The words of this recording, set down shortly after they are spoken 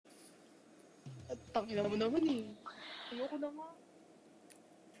At tangina mo naman eh. Ayoko na nga.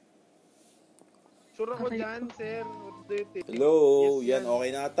 Sure ako dyan, sir. What do you think? Hello, Yes, yan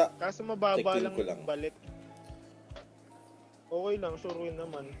okay na ata. Kaso mababa Check-in lang ko lang. balik. Okay lang, sure win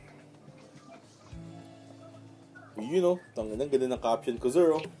naman. You know, tangina, ganda ng caption ko,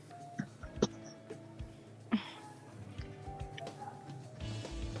 sir, oh.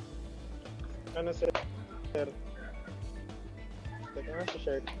 Ano, sir? Teka nga sa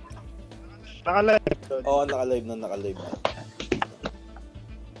shirt. Naka-live. Oo, naka-live na.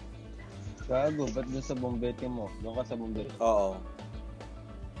 Gago, ba't doon sa bombete mo? Doon ka sa bombete. Oo.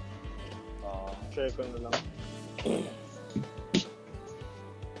 Share ko na lang.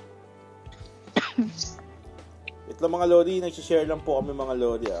 Wait lang mga Lodi, nag-share lang po kami mga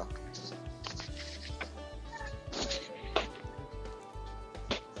Lodi, ah.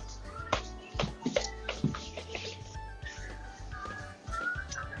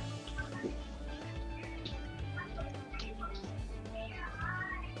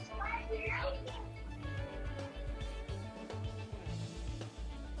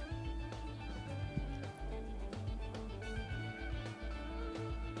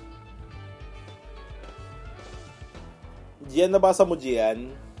 Gian, nabasa mo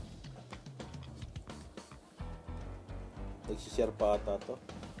Gian? Nag-share pa ata to.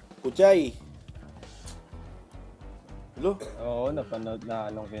 Kuchay! Hello? Oo, napanood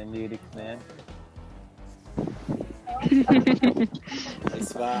na ko yung lyrics na yan.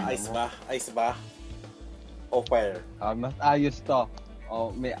 Ice ba? O fire? Mas ayos to.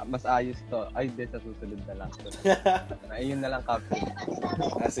 Mas ayos to. Ay, di, sa susunod na lang. Ayun na lang, Captain.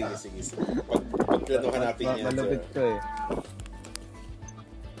 Sige. Pagplanuhan natin yan, sir. Malupit ko eh.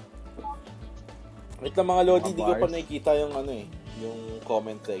 Wait lang mga Lodi, di ko pa nakikita yung yung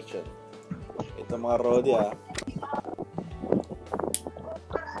comment section. Ito mga Rodi, ah.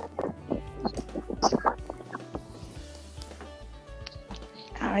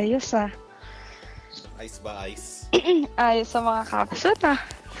 Ayos ah. Ice ba ice? Ayos sa mga caption ah.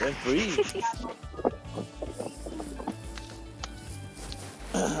 Siyempre.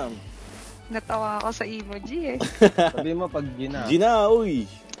 Natawa ako sa emoji eh. Sabi mo pag Gina. Gina, uy!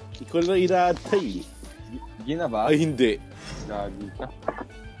 Ikaw na inaatay. Gina ba? Ay, hindi. Lagi ka.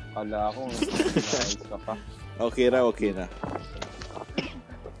 Kala ko, ayos ka pa. Okay na.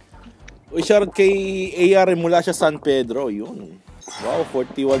 Uy, shoutout kay AR mula siya San Pedro. Yun. Wow,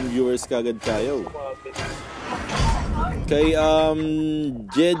 41 viewers kagad tayo. Kay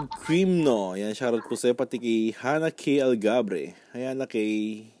Jed Creamno. Yan, shoutout po sa'yo. Pati kay Hannah K. Algabre. Ayan na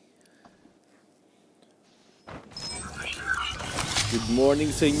kay... Good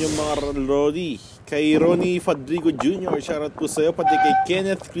morning sa inyo mga Rodi. Kay Ronnie Fadrigo Jr. Shoutout po sa'yo. Pati kay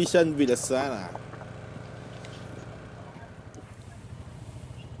Kenneth Christian Villasana.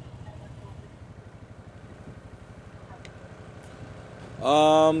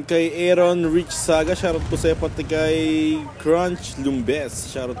 Kay Aaron Rich Saga, shoutout po sa'yo. Pati kay Crunch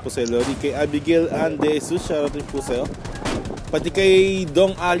Lumbes, shoutout po sa'yo Lodi. Kay Abigail Ande Jesus, shoutout po sa'yo. Pati kay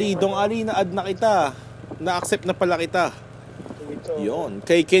Dong Ali, na-add na kita. Na-accept na pala kita. Yon.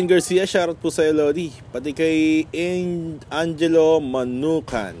 Kay Ken Garcia, shoutout po sa'yo Lodi. Pati kay Angelo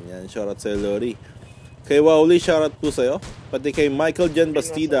Manukan, yan, shoutout sa'yo Lodi. Kay Wowly, shoutout po sa'yo. Pati kay Michael Jan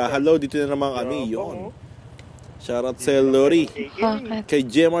Bastida, hello, dito na naman kami. Yon. Shoutout sa Lori. Kay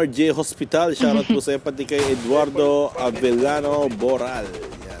JMRJ Hospital, shoutout po sa pati kay Eduardo Avellano Boral.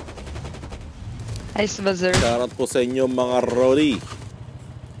 Yan. Ice buzzer. Shoutout po sa inyo mga Rory.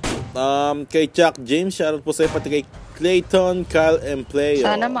 Kay Chuck James, shoutout po sa pati kay Clayton Kyle Empleo.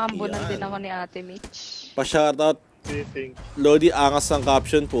 Sana maambunan din ako ni Ate Mitch. Pa-shoutout Lodi, angas ng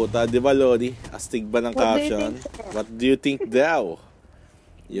caption po ta. Di ba Lodi? Astig ba ng caption? What do you think daw?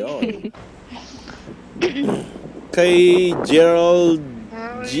 Yon. Kay Gerald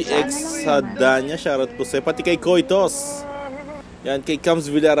GX Sadanya, shoutout po sa'yo. Pati kay Koitos. Yan, kay Cams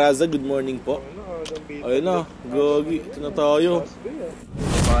Villaraza, good morning po. Ayun na, gogi, ito na tayo.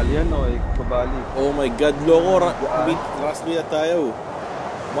 Kabali yan o, kabali. Oh my god, loko, last na tayo.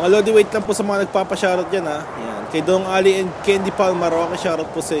 Mga Lodi, wait lang po sa mga nagpapashoutout dyan ha. Yan, kay Dong Ali and Candy Palmaroque,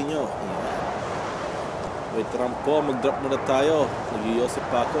 shoutout po sa inyo. Yan. Wait lang po, mag-drop muna tayo. Nag-iosip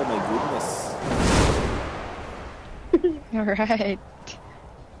pa ako, my goodness. Alright.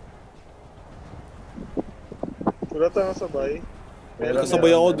 Wala tayong sabay.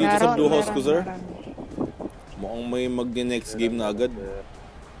 Kasabay ako dito sa Blue House ko, sir. Mukhang may mag-next game na agad.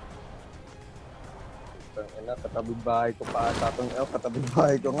 Katabi bahay ko pa ata itong katabi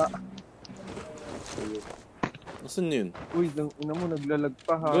bahay ko nga. Nasaan yun? Uy, ina mo naglalag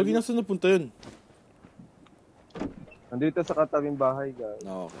pa ha. Gagi, nasaan napunta yun? Nandito sa katabing bahay, guys.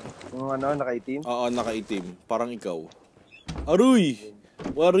 Okay. Yung ano, nakaitim? Oo, nakaitim. Parang ikaw. Aruy!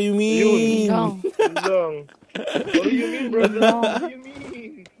 What do you Yun mean? lang. What do you mean, brother? What do you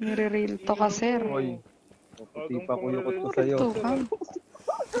mean? Nire-rail to ka, sir. Oy. Puti pa ko yukot ko sa'yo. Ito ka.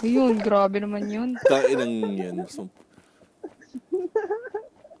 Ayun, grabe naman yun. Kainang yan.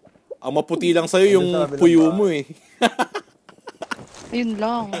 Ang maputi lang sa'yo yung puyo mo eh. Ayun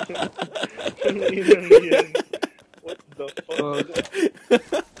lang. What the fuck?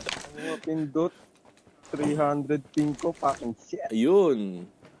 Mga pindot. 300 ping ko, fucking shit. Ayun.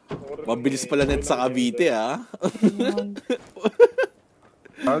 Mabilis pala net sa Cavite, ah.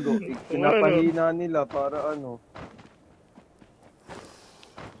 Bago, pinapahina nila para ano.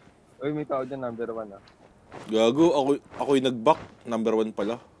 Uy, may tao dyan, number 1 ah. Gago, ako'y nag-back. Number 1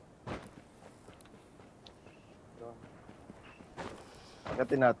 pala.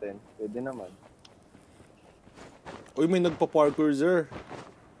 Pagkatin natin, pwede naman. Uy, may nagpa-parkour, sir.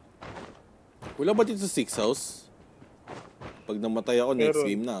 Wala ba dito sa 6 house? Pag namatay ako, next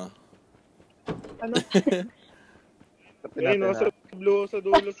game na. Ano? Pagkatin Ayun, natin nasa blue sa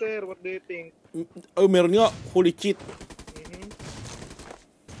dulo, sir. What do you think? Oh, meron nga. Holy cheat.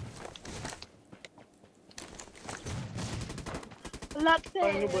 Lot, sir.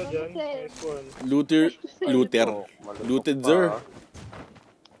 Paano ba dyan? Sir. Nice one. Looter. Oh, malupok Looted, pa, sir. ah.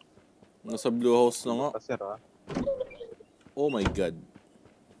 Nasa blue house na nga. Sir, ah. Oh my god.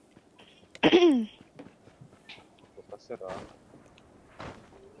 Sir, ah.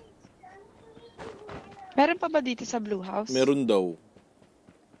 Meron pa ba dito sa Blue House? Meron daw.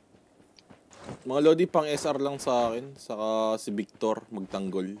 Mga Lodi, pang SR lang sa akin. Saka si Victor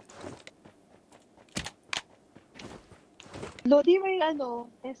magtanggol. Lodi, may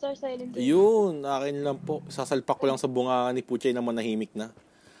ano, SR silent. Yun, akin lang po. Sasalpak ko lang sa bunga ni Puchay na manahimik na.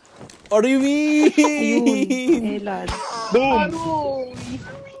 What do you mean? Eh, lad. Boom! Aroy!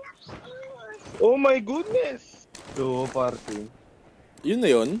 Oh my goodness! Duo party. Yun na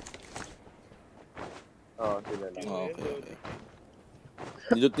yun? Oo, sila lang. Okay.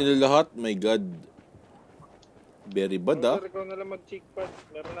 Nilot nila lahat. My god. Very bad, ah. Sir, ikaw na lang mag-cheek pad.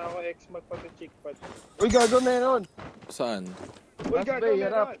 Meron na ako X-Mag pati cheek pad. Uy, gago na yun! Saan? Uy, Last gago bay, na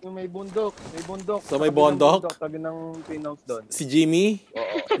harap. yan. Yung may bundok. May bundok. Sa may Tabi ng bundok? Tabi ng pinhouse doon. Si Jimmy?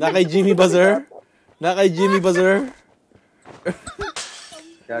 Oo. Na kay Jimmy Buzzer? Na kay Jimmy Buzzer?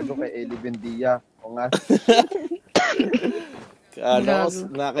 Gago kay Eli Bendia. O nga. Kala ko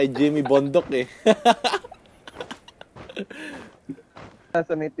na kay Jimmy Bondok eh.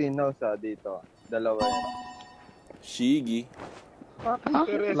 Nasa may pinhouse dito. Dalawa yun. Shigi.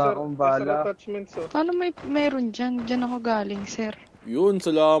 Sir, Wala akong bala. attachments, oh. Paano meron dyan? Dyan ako galing, sir. Yun,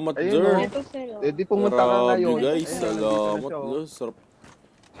 salamat, Ayun, sir. oh. Ito, sir. Eh, di pumunta ka Grabe, ngayon. guys. Ayun, Salamat, nandito na siya, oh. guys. Sarap.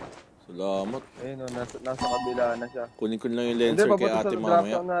 Salamat. Ayun, oh, nasa kabila na siya. Kunin ko lang yung Hindi, lenser kay papunta ate sa drop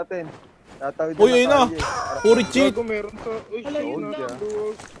mamaya. down natin. Tatawid Uy, ayun na! tayo, eh. Puri cheat! Gago, meron sa... Uy, Hello, shit yun na. lang.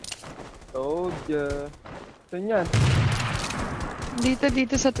 Blue. Told ya. Saan yan?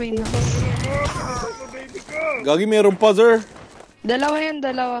 Dito sa Twin House. Oh, baby ko! Gagi, meron pa, sir. Dalawa yan.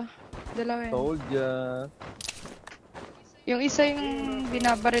 Dalawa yan. Told ya. Yung isa yung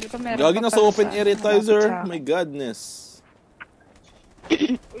binabaril ko, meron Gagi, pa nasa pala open sa- area tayo, malapit sir. sa akin. My godness.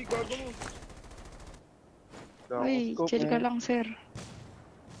 Uy, gago mo. Uy, chill ka lang, sir.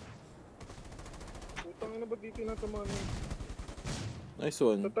 Putang ina, ba't dito natamaan yun? Nice Sa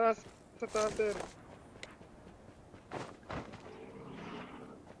one. taas, sir.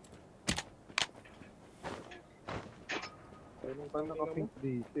 Ayun pa nakapink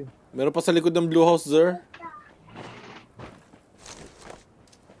dito eh. Meron pa sa likod ng blue house, sir.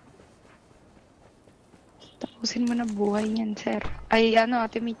 Tapusin mo na buhay niyan, sir. Ay, ano,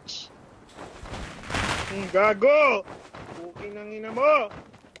 Ate Mitch. Gago! Puking ng ina mo!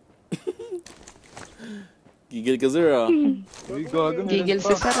 Gigil ka, sir, ah. Uy, gago na. Gigil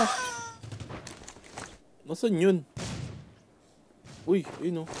si sir, ah. Nasaan yun? Uy,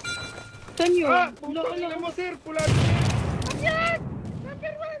 ayun, oh. Saan yun? Ah! Putang ina mo, sir! Pula dito! Akyat!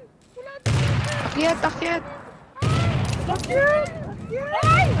 Number 1! Pula dito! Akyat!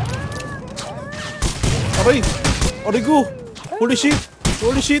 Aray! Aray ko! Holy shit!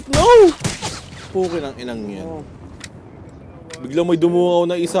 Holy shit! No! Pukin ang inang yan. Biglang may dumungaw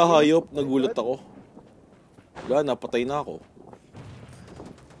na isa hayop. Nagulat ako. Wala, napatay na ako.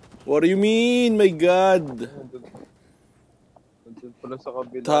 What do you mean? My God! Nandun pala sa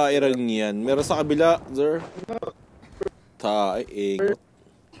kabila. Tairang yan. Meron sa kabila, sir. Taing.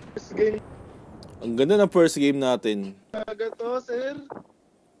 First game Ang ganda ng first game natin. agad to, sir.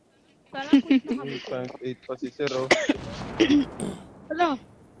 Parang push na kami. 8 times 8 pa si Sir, oh. Hello.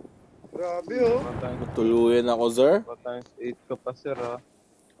 Grabe oh. Matuluyan ako, sir. Times 8 ka pa, sir, ha?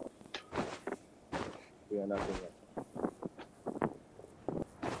 Tingnan natin yan.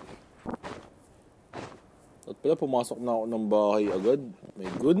 At pala, pumasok na ako ng bahay agad. My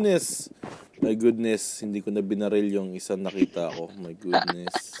goodness. My goodness. Hindi ko na binaril yung isang nakita ko. My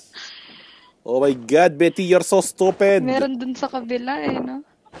goodness. Oh my God, Betty, you're so stupid. Meron dun sa kabila eh, no?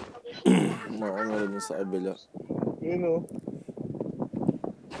 Oo, meron dun sa kabila. Yun oh.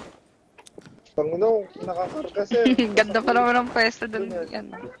 Pangunaw, nakakarga sir. Ganda pa naman ang pwesto dun. Yan.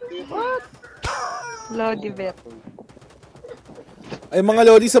 What? Lodi bet. Ay mga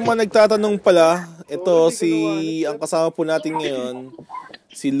Lodi, sa mga nagtatanong pala, ito si ang kasama po natin ngayon,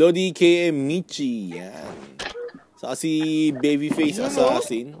 si Lodi KM Michi. Yan. Saka si Babyface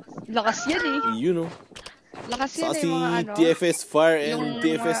Assassin. Lakas yan eh. You know. Lakas yan Saka eh si mga ano. TFS Fire and yung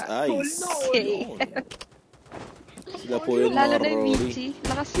TFS mga- Ice. Okay. Yun. Sila po yun Lalo mga na yung Rory. Michi.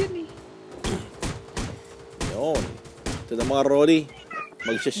 Lakas yun eh. Yun. Ito na mga Rory.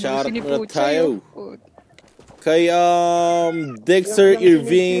 Magsha-shoutout muna Sinipucha tayo. yun. Kay Dexter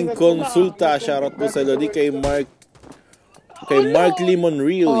Irving Consulta, shoutout po sa Lodi. Kay Mark Limon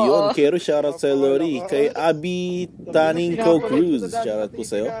Real, yun. Kero, shoutout sa Lodi. Kay Abby Taningco Cruz, shoutout po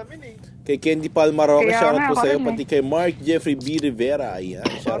sa'yo. Kay Candy Palmaroca, Kaya shoutout nga, po ako sa'yo. rin Pati kay Mark Jeffrey B. Rivera, ayan.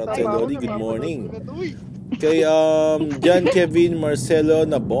 Shoutout sa Lodi, good morning. Kay John Kevin Marcelo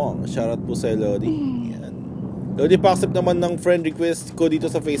Nabong, shoutout po sa Lodi. Ayan. Lodi, pa-accept naman ng friend request ko dito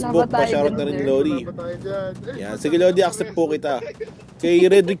sa Facebook. Laban tayo Pa-shoutout na dun, rin, sir. Lodi. Yan. Sige, Lodi, accept po kita. Kay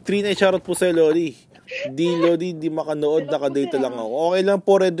Redrick Trina, shoutout po sa Lodi. Lodi, di makanood, nakadata lang ako. Okay lang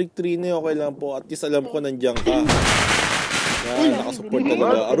po, Redrick Trina, okay lang po. At least alam ko nandiyan ka. Yan, nakasupport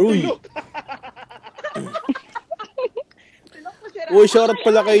talaga. Aruy! Uy, shoutout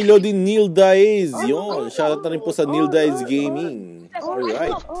pala kay Lodi Neil Diaz. Yun, shoutout na rin po sa Neil Diaz Gaming.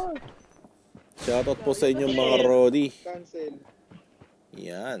 Alright. Shoutout po sa inyong mga Rodi. Cancel.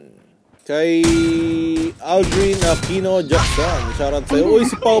 Yan. Kay Aldrin Aquino Jackson, shoutout sa'yo. Uy,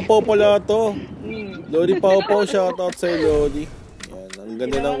 si Pau Pau pala to. Lodi Pau Pau, shoutout sa'yo, Lodi. Yan, ang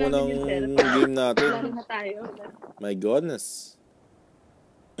ganda ng unang game natin. Laro na tayo. My goodness.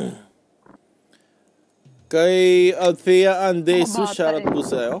 Kay Althea Andesus, shoutout po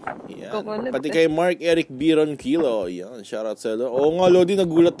sa'yo. Yan. Pati kay Mark Eric Biron Kilo. Yan, shoutout sa'yo. Oo nga, Lodi,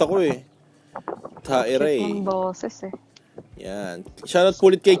 nagulat ako eh. Taire. Ang boses eh. Yan. Shoutout po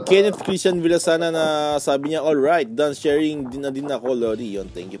ulit kay Kenneth Christian Villasana na sabi niya, alright, done sharing din na ako, Lodi.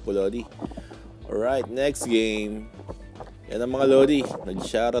 Yun, thank you po, Lodi. Alright, next game. Yan ang mga Lodi.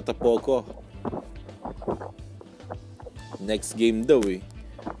 Nag-shoutout na po ako. Next game daw eh.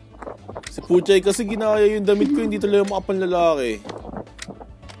 Si Puchay kasi ginaya yung damit ko, hindi tuloy yung mga panlalaki.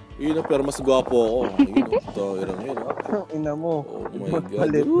 Yun na, pero mas gwapo ako. Yun o, tawirang yun o. Ina mo. Oh my God.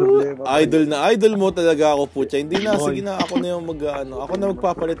 Problema. Idol na idol mo talaga ako, Puchay. Hindi na, sige na, ako na yung mag-ano. Ako na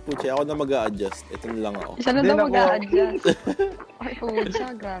magpapalit, Puchay. Ako na mag-a-adjust. Ito na lang ako. Isa na Hindi daw na mag-a-adjust. Ay, pucha.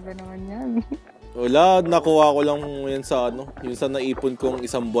 Grabe naman yan. Wala, nakuha ko lang yan sa ano. Yung sa naipon kong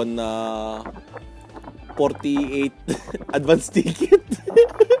isang buwan na 48 advance ticket.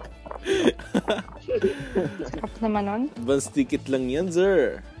 Sarap naman nun. Advance ticket lang yan,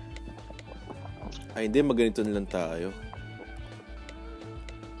 sir. Ay, hindi. Maganito na lang tayo.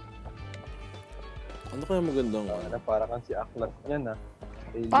 Ano kaya magandang ano? Para kang si Aklat niyan, ha?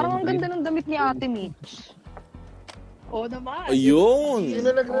 Parang ang ganda ng damit ni Ate Mitch. Oo naman. Ayun!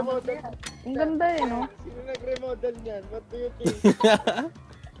 Sino nag-remodel? Ang ganda eh, no? Sino nag-remodel niyan? What do you think?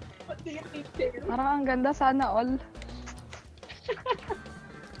 Parang ang ganda. Sana all.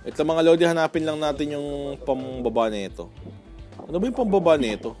 Ito mga Lodi, hanapin lang natin yung pambaba nito. Ano ba yung pambaba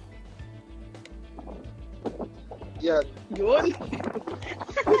nito? Yan. Yun.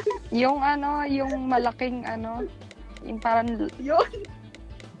 Yung ano, yung malaking ano, yung parang... Yun.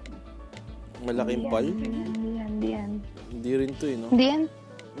 Malaking pal? Hindi yan. Hindi rin to eh, no? Hindi yan.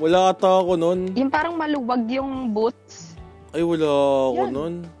 Wala ata ako nun. Yung parang maluwag yung boots. Ay, wala ako Yan.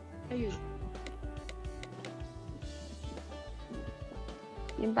 nun. Ayun.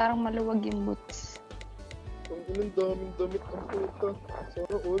 Yung parang maluwag yung boots. Ang ilang daming damit ng puta.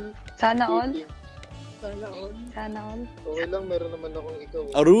 Sana all. Sana all. Sana all. Sana all. Okay lang, meron naman akong ikaw.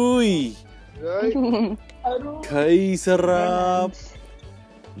 Aruy! Right? Aro. Kay sarap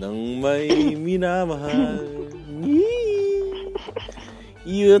ng may minamahal.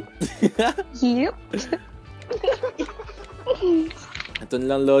 Yut! Cute. Ito na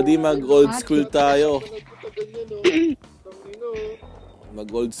lang, Lodi, mag-old school tayo. Ganyan, oh. Tangino, oh.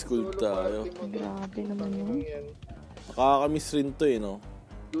 Mag-old school tayo. Grabe naman yun. Yan. Nakakamiss rin to eh, no?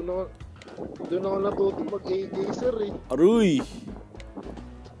 Doon ako natutong mag-AK, sir, eh. Aruy!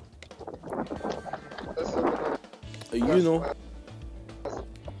 Ayun o.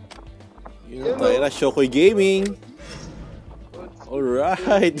 Yun o, tayo na. Shokoy Gaming.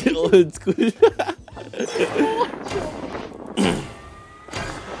 Alright, old school.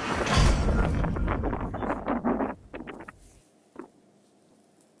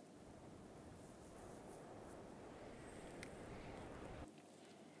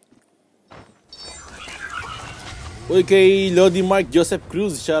 Uy, kay Lodi Mark Joseph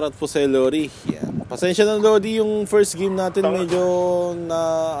Cruz, shoutout po sa Lodi. Yan. Pasensya na Lodi, yung first game natin medyo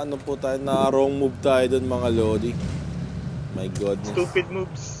na ano po tayo, na wrong move tayo doon mga Lodi. My goodness. Stupid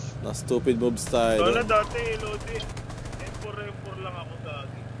moves. Na stupid moves tayo Wala doon. dati, Lodi. M4 lang ako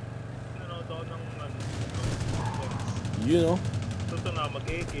dati. Nanood ako ng You know? Ito na,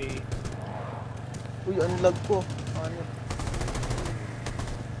 mag-AK. Uy, unlock ko. Ano?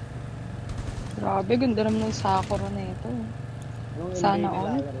 Grabe, ganda naman ng Sakura na ito. Sana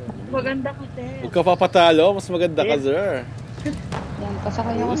all. Maganda ka, sir. Huwag ka papatalo, mas maganda ka, sir. Yan,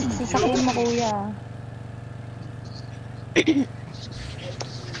 pasakay ako sa sasakyan mo, kuya.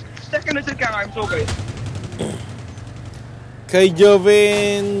 I'm so good. Kay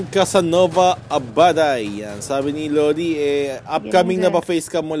Joven Casanova Abaday. Yan, sabi ni Lodi, upcoming na ba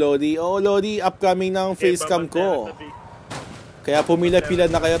facecam mo, Lodi? Oo, Lodi, upcoming na ang facecam ko. Kaya pumila-pila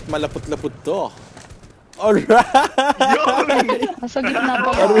na kayo at malapot-lapot to. Alright! Nasa gitna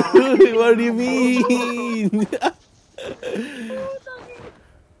pa ba? Aruy, what do you mean?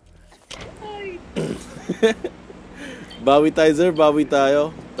 Bawi tayo, sir. Bawi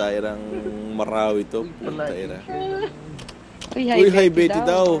tayo. Tayrang marawi to. Tayra. Uy, hi, Betty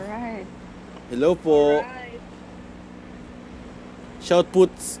daw. Alright. Hello po. Shout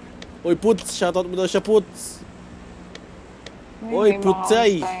Puts. Uy, Puts. Shoutout mo daw siya, Puts. Uy,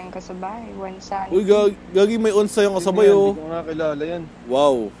 Putsay. May mga tayong kasabay. Wansan. Uy, gagi may ons tayong kasabay, oh. Hindi ko nakilala yan.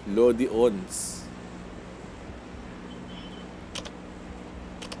 Wow, Lodi ons.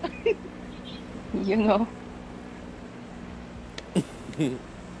 You know.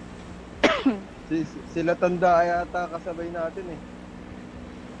 Sila tanda yata kasabay natin eh.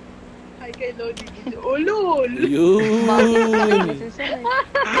 Hi kay Lodi. Oh, lol! Yun.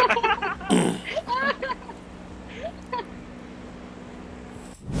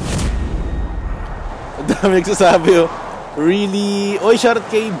 Ang dami nagsasabi, oh. Really? Oy, shoutout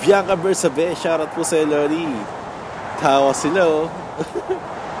kay Bianca Bersabe. Shoutout po sa Lodi. Tawa sila, oh.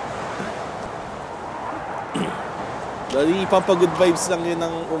 Lodi, pampagood vibes lang yun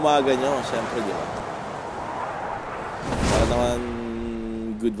ng umaga nyo. Siyempre, di ba? Para naman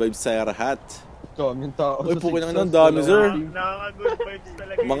good vibes sa lahat. Kaming tao. Uy, pukin naman ang dami, sir. Nakaka-good vibes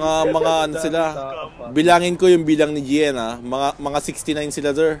talaga. Mga ano sila. Bilangin ko yung bilang ni Gien, ha. Mga 69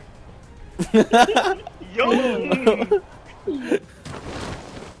 sila, sir. Yo!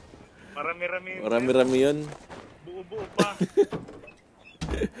 Marami-rami. Marami-rami yun. Buo-buo pa.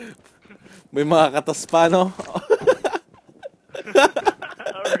 May mga katas pa, no?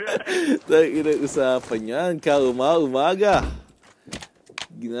 Tayo ina-usapan yan. Umaga.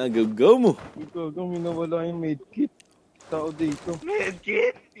 Ginagaw mo. Ikaw, kung minawala yung medkit. Tao dito.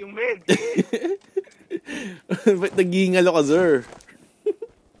 Medkit? Yung medkit? Ba't nag-iingalo ka, sir?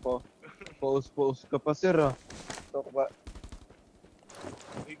 Pause ka pa, sir, ah. Ito ba?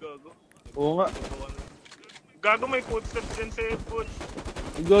 Uy, gago. Oo nga. Gago, may footsteps din sa foot.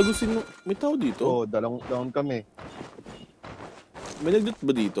 Gago sino? May tao dito? Oo, down kami. May nagdut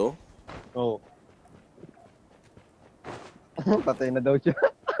ba dito? Oo. Patay na daw siya.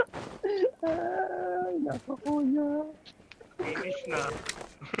 Ay, napakuya. Finish na.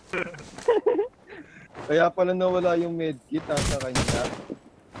 Kaya pala nawala yung medkit sa kanya.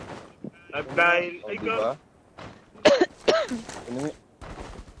 At dahil, ay diba? gago.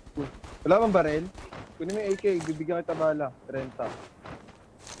 Wala bang barel? Kunin mo yung AK, bibigyan kita bala. 30.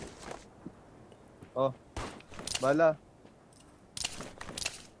 Oh. Bala.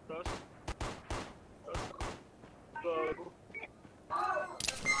 Gago.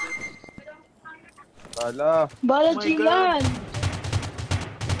 Bala. Bala, Oh my Chilan!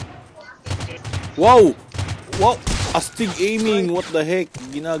 Wow! Wow! Astig aiming! What the heck?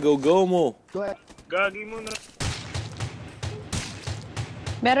 Ginagaw-gaw mo. Gagi mo na.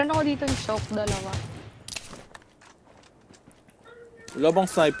 Meron ako dito ng choke, dalawa. Wala bang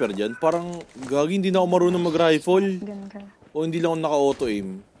sniper dyan? Parang gagi hindi na ako marunong mag-rifle. Ganda. O hindi lang ako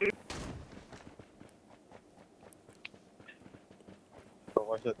naka-auto-aim.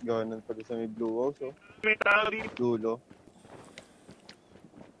 Shotgunan pala sa may blue house, oh. May tao dito. Dulo.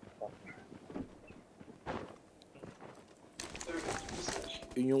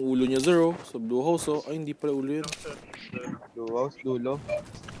 Yun yung ulo niya, sir, oh. Sa blue house, oh. Ay, hindi pala ulo yun. Blue house, dulo.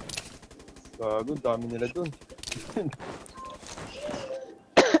 Gago, dami nila dun.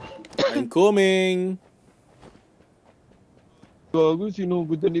 I'm coming. Gago,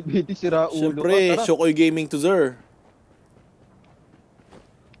 sinugod na ni Betty, sira ulo Siyempre, ka. Shokoy Gaming to Zer.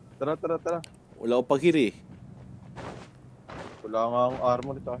 Tara. Wala ko paghiri. Wala nga ang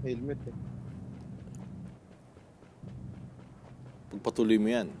armor at helmet eh. Pagpatuloy mo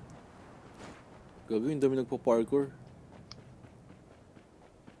yan. Gagawin, dami nagpa-parkour.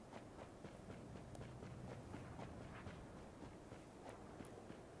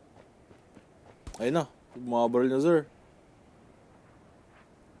 Ayun na, mga baril na Zer.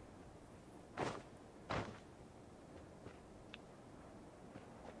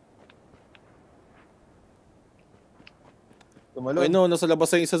 Tumalon. Ayun no, nasa labas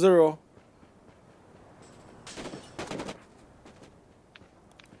na yung isa Zer oh.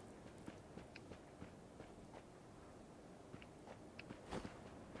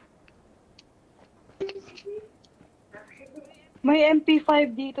 May MP5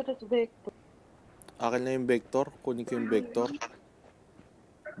 dito, tas Vector. Akin na yung vector. Kunin ko yung vector.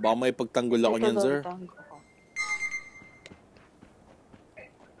 Baka may pagtanggol ako niyan, sir.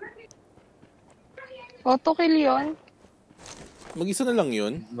 Auto kill yun. Mag-isa na lang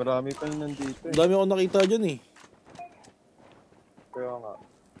yun. Marami pa yun nandito Ang eh. dami ako nakita dyan eh. Kaya nga.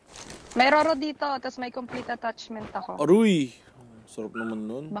 May roro dito, tapos may complete attachment ako. Aruy! Sarap naman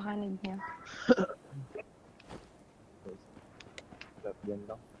nun. Baka need niya. Shotgun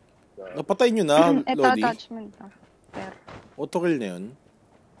lang. Napatay nyo na, Ito Lodi. attachment na. Pero, Autokill na yun.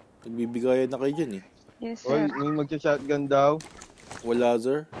 Nagbibigayan na kayo dyan eh. yes Oy, sir. may magsa-shotgun daw. Wala,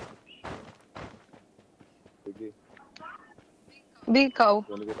 sir. Sige, Di ikaw.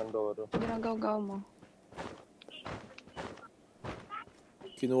 wala kitang doro. Ginagaw-gaw mo.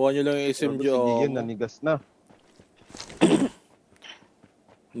 Kinuha nyo lang yung SMG. Sige Oh. yan, nanigas na.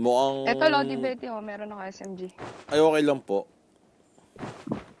 Mukhang... Ito Lodi Betty, oh, meron ako SMG. Ay, okay lang po.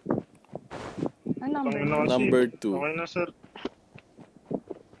 Ano number? Panginoon, Number si- 2. Okay na, sir.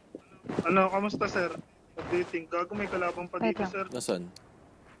 Ano, kamusta, sir? What do you think? Gago, may kalabang pa Wait dito, lang. sir. Nasaan?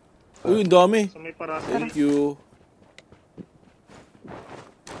 Uy, ang dami. Sa may parasa. Thank you.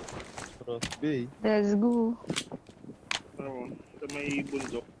 Crossbay. Let's go. Oo, sa may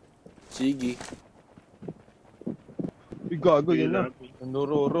bundok. Sige. Uy, gago, yun na. Gago. Ang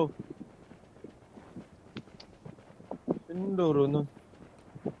lororo. Yun yung loro nun.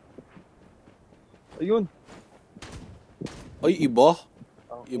 Ayun. Ay, iba.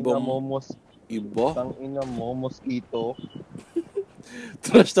 Ang Ibang- ina mo, Iba. ang ina mo, mosquito.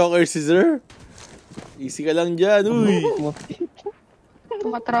 Trash talker si sir. Easy ka lang dyan, uy. Mosquito.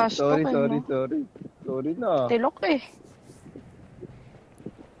 Tumatrash Sorry, talk, sorry, no? sorry. Sorry na. Tilok eh.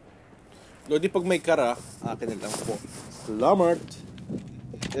 Lodi, pag may kara, akin na lang po. Salamat.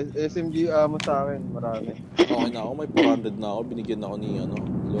 SMG amo sa akin, marami. Okay na ako, may 400 na ako. Binigyan na ako ni, ano,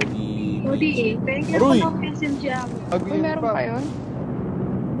 Lodi. Odi, thank you Aroy! for the SMG ako. Uy, meron pa yun?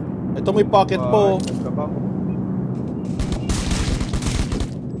 Ito may pocket po.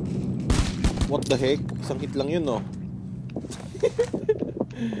 What the heck? Isang hit lang yun, no?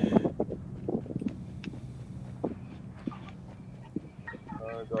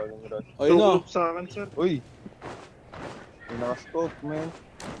 Galing rush. Ayun na. Tulog sa akin, sir. Uy! May naka-scope, man.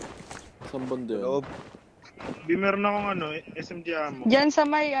 Saan banda yun? Loob. Di meron akong ano, SMG ammo. Diyan sa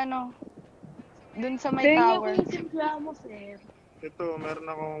may ano. Dun sa may Thank you tower. for the SMG ako, sir. Ito, meron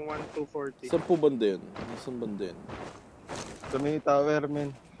akong 1240. Saan po banda yun? Saan banda yun? Sa may tower, man.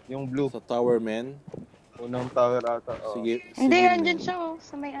 Yung blue. Sa tower, man? Unang tower ata. Oh. Sige. Hindi, sige, andyan man. siya oh.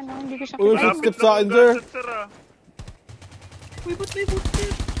 Sa may ano, hindi ko siya Uy, kita. footstep sa akin, sir. Sir, ah. Uy, ba't may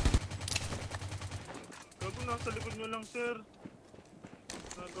bootstep? Gago, nasa likod nyo lang, sir.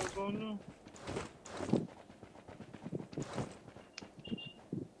 Nagagaw nyo.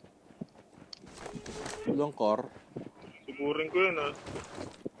 Walang car. Sigurin ko yun, ah.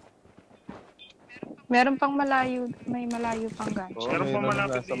 Meron pang malayo, may malayo pang gancho. Oh, Meron pa may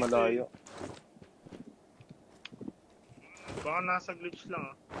malapit nasa dito, malayo. Baka nasa glitch lang,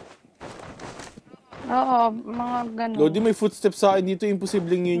 ah. Oo, mga ganun. Lodi, may footstep sa akin dito.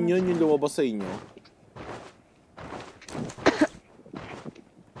 Imposibleng yun yung lumabas sa inyo.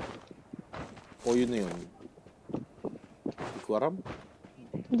 O, yun na yun. Hindi ko aram.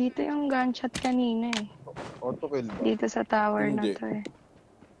 Dito yung gunshot kanina eh. Autokill ba? Dito sa tower Hindi. na to eh.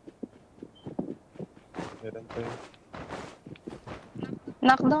 Meron pa yun.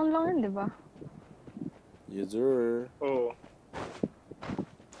 Knockdown lang yun, di ba? Yes, sir. Oo.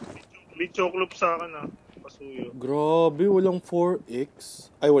 May chocolate sa akin, ah. Pasuyo. Grabe, walang 4X.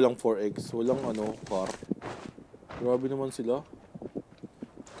 Ay, walang 4X. Walang ano, car. Grabe naman sila.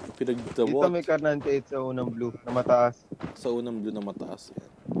 Dito Pinagdabot. may car 98 sa unang blue na mataas. Sa unang blue na mataas. Yan.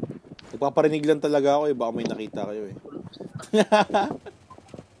 Nagpaparinig lang talaga ako eh. Baka may nakita kayo eh.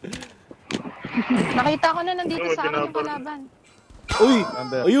 Nakita ko na nandito sa akin yung kalaban. Uy!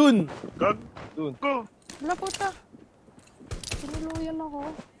 Number. Ayun! Gag. Dun. Go. Wala puta. Sinuluyan ako.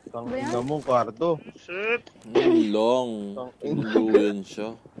 Tang Ba yan? ina mo, kwarto. Shit. Long. Pinuluyan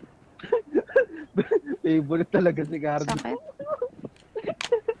siya. Favorite talaga si Cardo. Sakit.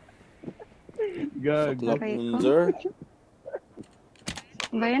 Gag. Saklap Aray nun, ko. sir.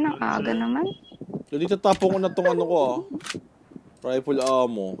 Ba yan? Ang aga naman. Dito tapong ko na tong ano ko ah. Rifle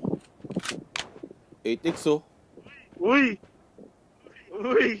ammo. 8x oh. Uy.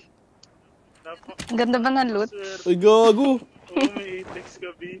 Uy. Ang ganda ba ng loot? Sir. Ay gago! Oo, may 8x ka,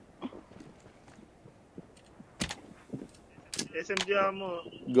 B. SMG mo.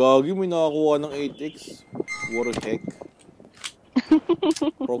 Gagi, may nakakuha ng 8x. What the heck?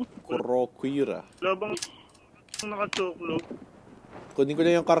 Roquira. Labang naka-chocolate. Kunin ko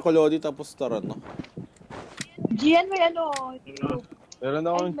na yung Carcolodi tapos tara na. Gian, may ano. Meron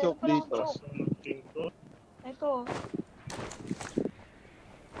akong Ay, choke meron dito. pala akong Ito.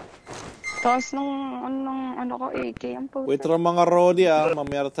 Tapos nung ano ko, AK ang puta. Wait lang mga Rodi ah.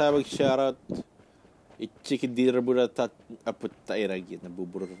 Mamaya tayo mag-shoutout. I-chicken dinner muna apot tayo ragi.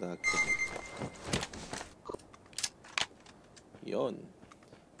 Nabuburot na ako. Yon.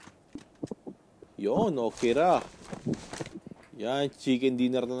 Yon, okay ra. Yan, chicken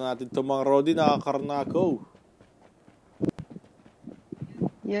dinner na natin to mga Rodi. Nakakarnako.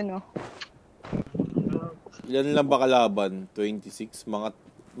 Yun oh. Ilan lang ba kalaban? 26? Mga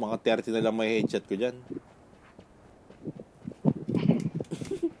 30 na lang may headshot ko dyan.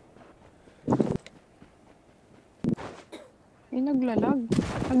 Ay, naglalag.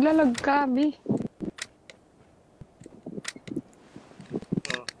 Naglalag ka, Bi.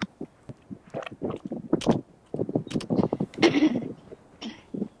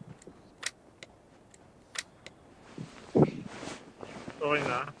 Okay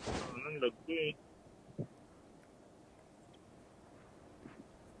na. Anong lag ko eh.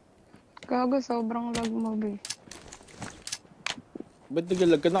 Gago, sobrang lag mo, Bi. Ba't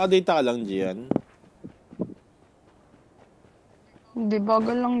naglalag ka? Nakadata ka lang dyan? Hindi,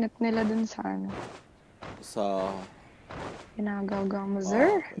 bagal lang net nila dun sa ano. Sa... Ginagawa mo,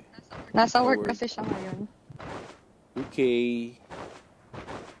 sir. okay. Nasa work Work. kasi siya ngayon. Okay.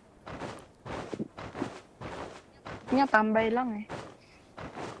 Nga, tambay lang eh.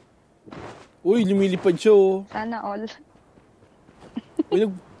 Uy, lumilipad siya oh. Sana all. Uy,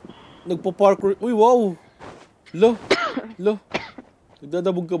 nagpa-parkour. Uy, wow! Lo!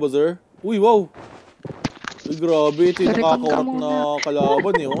 Nagdadabog ka ba, sir? Uy, wow! Uy, grabe. Ito yung Record ka nakakaurap muna. na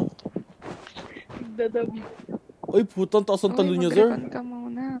kalaban eh, oh. Dadami. Uy, putang taas ang talo niya, sir. mag-recon ka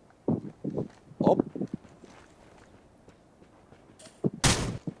muna. Op.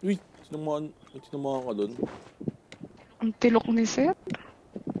 Uy, sinamahan ka dun. Ang tilok ni Seth.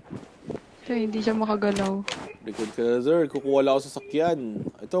 Kaya hindi siya makagalaw. Record ka na, sir. Kukuha lang ako sa sakyan.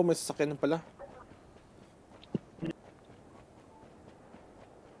 Ito, may sasakyan pala.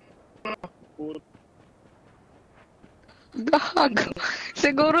 Gago.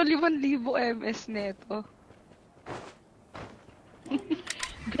 Siguro 5,000 MS neto.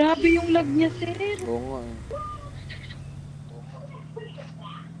 Grabe yung lag niya, sir. Oo nga eh.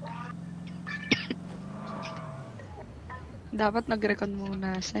 Dapat nag-recon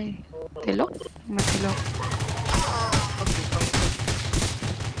muna siya eh. Tilok? Matilok.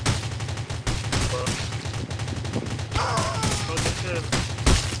 Okay, sir.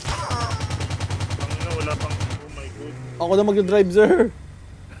 Wala pang, oh my god. Ako na mag-drive, sir.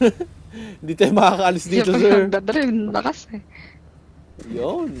 Hindi tayo makakaalis dito, Siya sir. pa nagdadrive, lakas eh.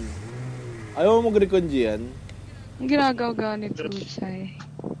 Yun. Ayaw mo mag-recon dyan? Ang ginagawa ganito siya eh.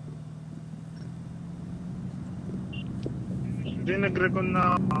 Hindi nag-recon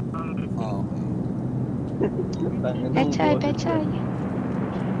na Okay. Pechay.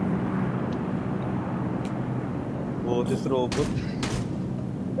 Boses robot.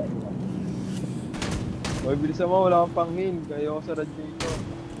 Hoy, bilisan mo, wala kang pang-heal. Kaya ako sa radiator.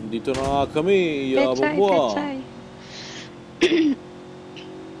 Dito na nga kami. Yabang mo ah. Pechay.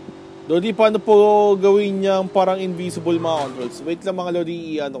 Lodi, paano po gawin niyang parang invisible mga controls? Wait lang mga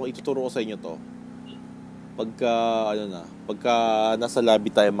Lodi, ituturo ko sa inyo to. Pagka nasa lobby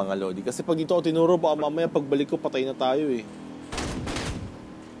tayo mga Lodi. Kasi pag ito ako tinuro, baka mamaya pagbalik ko patay na tayo eh.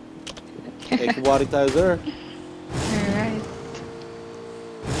 Kuwari tayo, sir. Alright.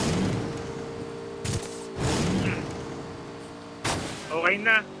 okay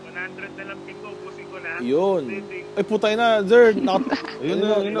na. 100 na lang ping ko. Ubusin ko na. Yun. Ay, putay na, sir. Ayun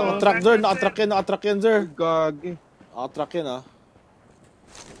na. Nakatrack, sir. Nakatrack yan, sir. Gagi. Nakatrack yan, ah.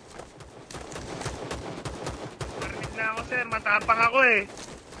 Marinig na ako, sir. Matapang ako eh.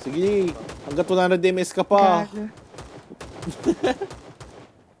 Sige, hanggat 100 MS ka pa. Gago.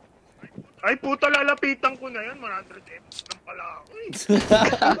 Ay, puta, lalapitan ko na yan. 100 MS lang pala ako eh.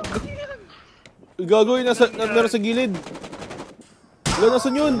 Gagawin, meron sa gilid. Wala,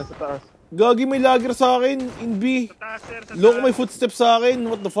 nasan yun? Nasa taas. Gagi, may lagger sa akin. In B. Sa taas, sir. Sa Loko, taas. may footsteps sa akin.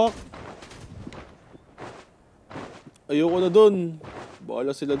 What the fuck? Ayoko na dun.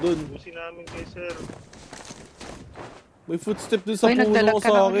 Bahala sila dun. Busin namin kay sir. May footstep dun sa Uy, puno nagdalag ko ka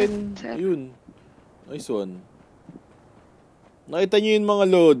sa na akin. ulit, sir. Ayun. Nice one. Nakita nyo yung mga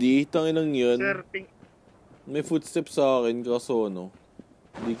Lodi? Tanginang yun. Sir, pink. May footsteps sa akin kaso ano.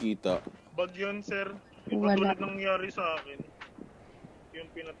 Hindi kita. Bag yun, sir. Yung Wala. katulad nangyari sa akin. Yung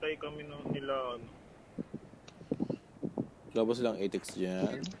pinatay kami nila, ano. Labas lang 8x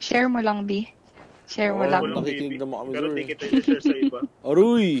dyan. Share mo lang, B. Share mo lang. Walang Nakikinig baby. naman kami, Pero sir. di kita i-share sa iba.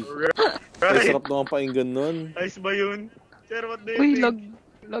 Aruy! Ay, Right. sarap naman painggan nun. Ayos ba yun? Sir, what do you Uy, think?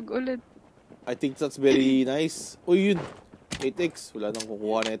 lag ulit. I think that's very nice. Uy, yun. 8x. Wala nang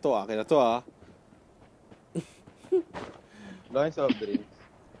kukuha na ito. Akin na to, ah. Wala yung soft drinks.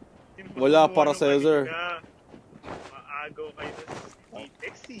 Wala para sa'yo, sir. Maagaw kayo na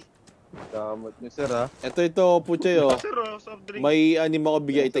sexy. Damot nyo, sir, ha? Ito, putya, oh. Sir, soft drink. May anim ako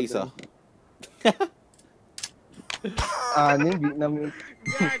bigay ito isa. Anim, Vietnam.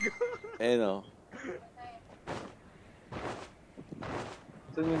 Gago. Ayan, oh.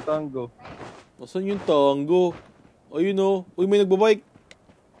 Saan yung tango? Nasaan yung tango? Ayun, oh. Uy, may nagbabike.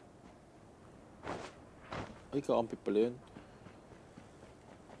 Ay, kakampi pala yun.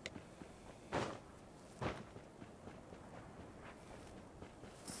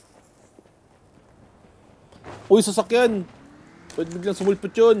 Uy, sasakyan! Pwede biglang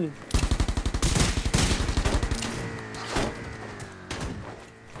sumulpot yun.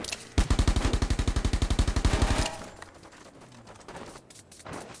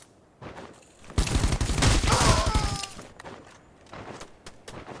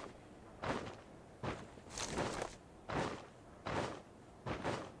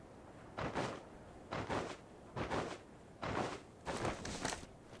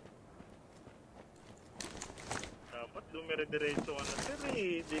 Dapat dumire-diretso ka na, sir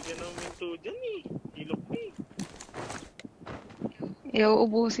eh. Di ka na minto dyan eh. Ilok eh.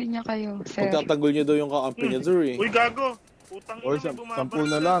 Iuubusin niya kayo, sir. Pagtatanggol niya daw yung kakampi niya, sir, eh. Uy, gago. Putang Oy, ina, may bumabar. 10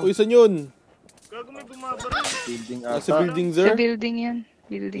 na lang. Uy, saan yun? Gago, may bumabar rin. Building Nasa ata. building, Sa sir? building yan.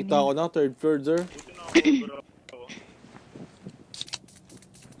 Building Kita yan. ko na, third floor, sir. Buti na ako, bro.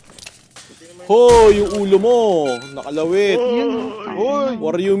 Buti naman Ho, yung ulo mo! Nakalawit! Yun, Uy!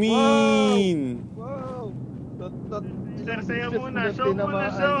 What do you mean? Wow! Tot. Sir, saya Shit, muna. na Show muna,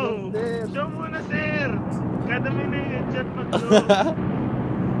 tinamaan show. yun, sir. Show muna, sir. Kada may na-headshot mag-show.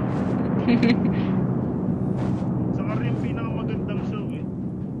 Saka rin yung pinakamagandang show eh.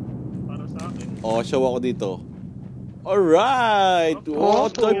 Para sa akin. Oh, show ako dito. Alright! Oh,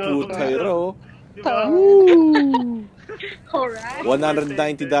 What the putayro? Di ba? Woo! Alright. 190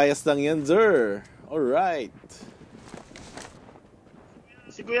 dayas lang yan, sir. Alright.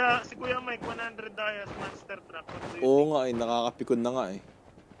 Si Kuya Mike, 100 dayas, monster truck. What do you Oo nga eh, nakakapikon na nga eh.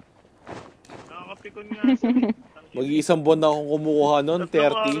 think? Nakakapikon nga sir. Mag-iisang buwan na akong kumukuha nun, 30.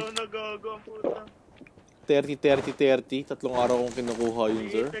 Tatlong araw na gago ang puta. 30. Tatlong araw kong kinukuha yun,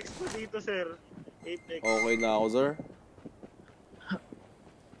 May sir. 8x pa dito, sir. 8x. Okay na ako, sir.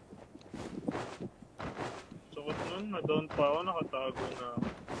 Sukot nun, na-down pa ako, nakatago na ako.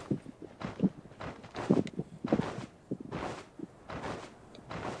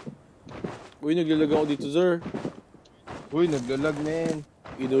 Uy, naglalag ako dito, sir. Uy, naglalag, men.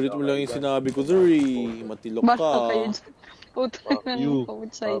 Inulit mo lang yung sinabi ko, sir, eh. Matilok ka. Basta kayo dyan. Puta na You. ng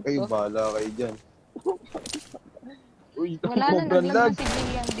outside Okay, ko. bahala kayo dyan. Uy, Wala na, sobrang naglag lag. na si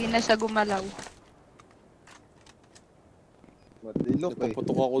Gillian. Di na siya gumalaw. Matilok eh.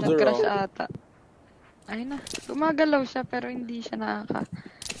 Nagpaputok ako, sir. Nag-crash ah. ata. Ay na. Gumagalaw siya pero hindi siya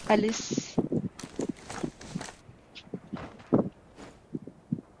nakaka-alis.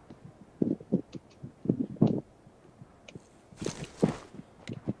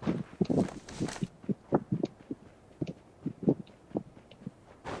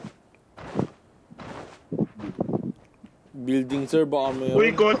 Building, sir, baka mayroon. Uy,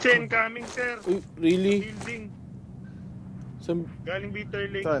 kotse incoming, sir. Uy, really? Building. Sam- Galing Bitter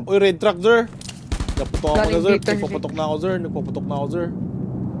Lake. Saan? Uy, red truck, sir. Nagpaputok ako na, Galing sir. Bitter Lake. Nagpaputok na ako, sir. Nagpaputok na ako, sir.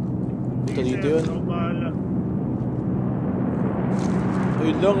 Dito, Sige, dito sir, yun. ako bahala.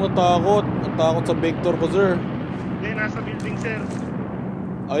 Yun lang, natakot. Natakot sa vector ko, sir. Hindi, nasa building, sir.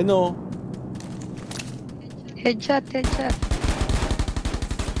 I know. Headshot, headshot.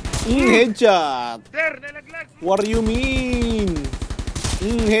 Headshot! Sir, nalaglag! What do you mean?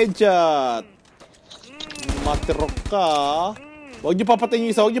 Headshot! Matirok ka. Huwag niyo papatayin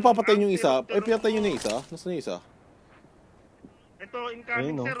yung isa, huwag niyo papatayin yung isa. Ay, pinatayin niyo na yung isa. Nasaan yung isa? Ito,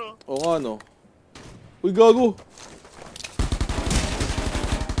 incoming, Ayun, sir, oh. Oo nga, no. Uy, gago.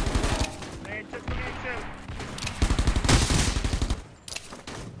 Na-headshot ko yun, sir.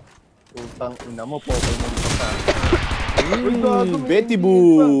 Utang ina mo, Pokemon pa ka. Betty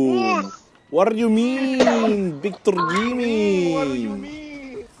Boo. What do you mean? Victor Jimmy. What do you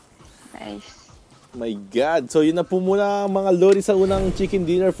mean? Nice. My God. So, yun na po muna mga lodi sa unang chicken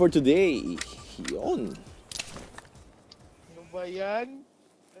dinner for today. Yun. Ano ba yan?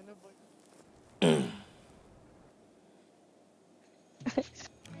 Ano ba?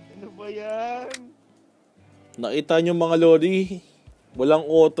 Ano ba yan? Nakita nyo mga lodi, walang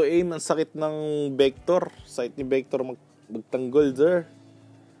auto-aim. Ang sakit ng vector. Sight ni vector magtanggol, sir.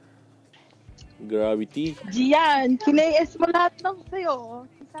 Gravity. Gian, kina-S mo lahat ng sa'yo.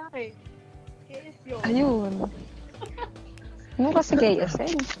 Sa akin. KS yun. Ayun. Ano kasi KS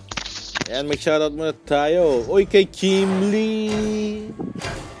eh? Ayan, mag-shoutout muna tayo. Oy, kay Kim Lee.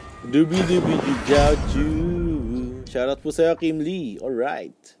 Dubi-dubi-du-jow-chu. Shoutout po sa'yo, Kim Lee.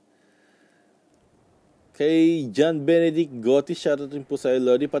 Alright. Kay John Benedict Gotti, shoutout rin po sa'yo,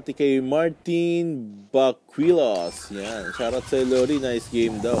 Lodi. Pati kay Martin Baquilos. Yan, shoutout sa'yo, Lodi. Nice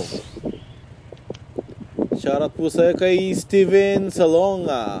game daw. Shoutout po sa'yo kay Steven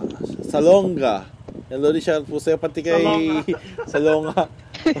Salonga. Yan, Lodi, shoutout po sa'yo. Pati kay Salonga.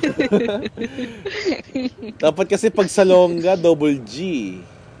 Dapat kasi pag Salonga, double G.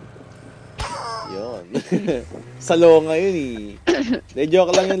 Yun. Salonga yun eh. De,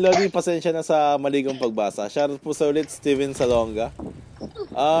 joke lang yun, Lodi. Pasensya na sa maligong pagbasa. Shoutout po sa ulit, Steven Salonga.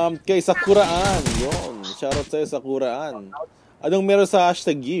 Kay Sakuraan. Yun. Shoutout sa'yo, Sakuraan. Anong meron sa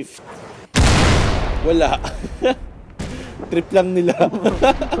hashtag gift? Wala. Trip lang nila.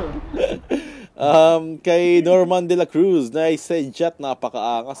 Kay Norman de la Cruz, nice headshot,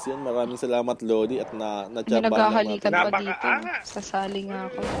 napakaangas yun. Maraming salamat, Lodi, at Hindi na-chaban naghahalikan pa dito. Napakaangas. Sasali nga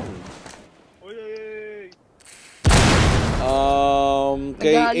ako. Uy, uy, uy.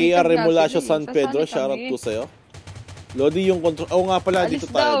 Kay Naghahalikan AR nga Remulacio sila eh. San Pedro, Sasali shoutout kami. po sa'yo. Lodi, yung control. Oo nga pala, Alis dito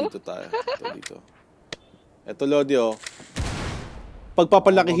tayo, daw. dito tayo. Dito. Eto, Lodi, oh.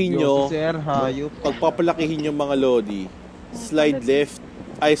 Pagpapalakihin nyo, Sir, hayop. pagpapalakihin nyo mga Lodi, slide left,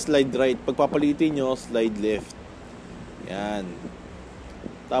 ay slide right. Pagpapalitin nyo, slide left. Yan.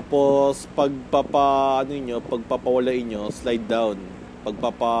 Tapos, pagpapawalain nyo, slide down.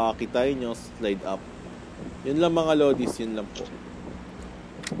 Pagpapakitain nyo, slide up. Yun lang mga Lodis, yun lang po.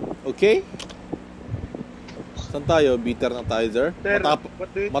 Okay? Saan tayo? Bitter na tayo, sir? Sir, what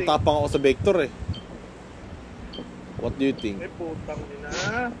do you think? Matapang ako sa vector eh. What do you think? Ay, putang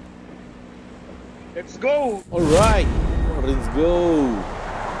ina. Let's go! Alright! Let's go!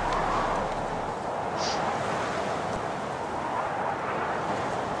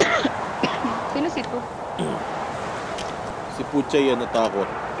 Sino si Tu? Si Puchay yan natakot.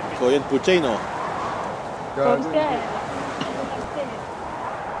 Ikaw yan, Puchay, no? Konti.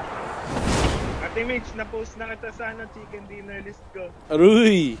 Ate Mitch, na-post na kita sa chicken dinner list ko.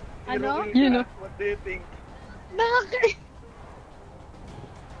 Aruy! Ano? Hero Yun, ka. What do you think? Bakit?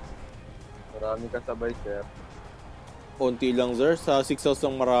 Marami kasabay, sir. Konti lang, sir. Sa 6 house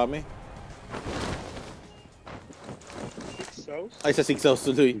lang marami. Sauce? Ay, sa 6 house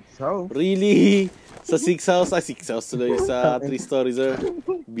tuloy. So, Really? Sa 6 house? Ay, 6 house tuloy. Sa 3 story, sir.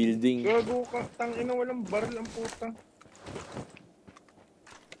 Building. Gago ka. Tangina, walang barrel ang puta.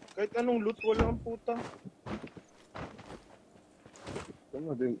 Kahit anong loot, walang puta.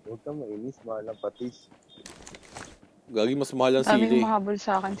 huwag ka mainis, mahal ang patis. Gagi, mas mahal ang Daming sili. mahabol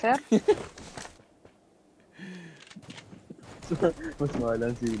sa akin, sir. Mas mahal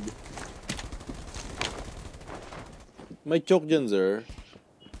ang sili. May choke dyan, sir.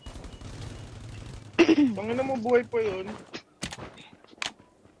 Tangina mo, buhay pa yun.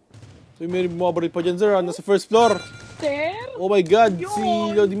 So, may bumabaril pa dyan, sir. Nasa first floor. Sir? Oh my God, si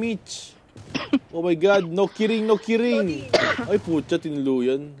Lodi Mitch. Oh my God, no kidding, no kidding. Ay, putya,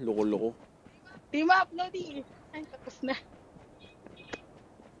 tinuluyan. Loko-loko. Team up, Lodi. Ay, tapos na.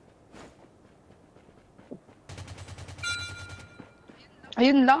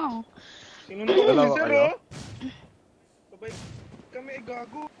 Ayun lang. Sinunod ko si Dalawa sir, kayo? oh. Sabay kami,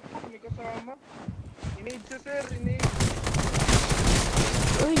 gago. May kasama. Inaid siya, sir. Inaid.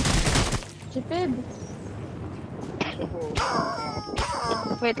 Uy. Chipid.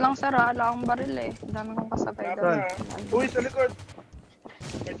 Wait lang, sir. Wala akong baril eh. Ang dami kong kasabay doon. Uy, sa likod!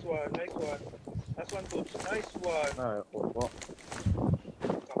 Nice one, nice one. Nice one, Toots. Nice one. Opo.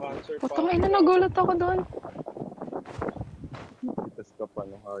 Ka-cancer pa. Putang ina, nagulat ako doon. Tapos ka pa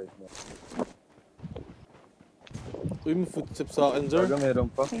ng hard mo. Uy, may footsteps sa akin, sir. Baga meron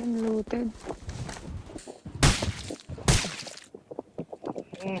pa. Ayun, looted.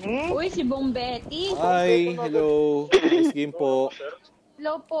 Uy, si Bong Betty. Hi, hello. Nice game po.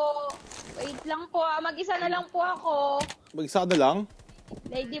 Hello po. Wait lang po mag-isa na lang po ako. Mag-isa ka na lang?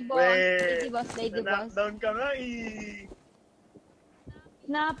 Lady boss, lady boss, lady boss. Na-knockdown ka nga eh.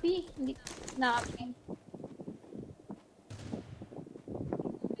 Snappy. Hindi, snappy.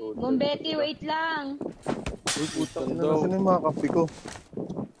 Bong Betty, wait lang. Uy, putang Saan ina. daw? Nasaan yung mga kape ko?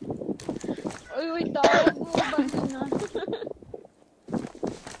 Uy, wait tawag mo. Basta na.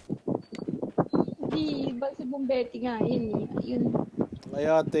 Hindi, ba si Bong Betty nga, yun eh. Yun. Ay,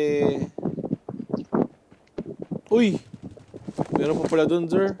 ate. Uy! Meron pa pala dun,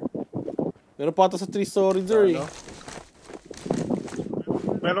 sir. Meron pa ata sa 3-story, sir. Ano?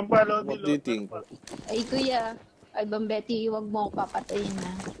 Meron pa, Lodi. What do you think? Ay, kuya. Ay, Bong Betty, huwag mo ako papatayin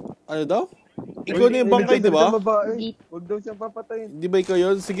na. Ano daw? Ikaw na yung bangkay, di ba? Huwag daw siyang papatayin. Di ba ikaw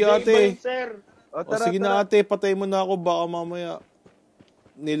yun? Sige, Iba ate. yun, sir. O, O, sige na, ate. Patay mo na ako. Baka mamaya.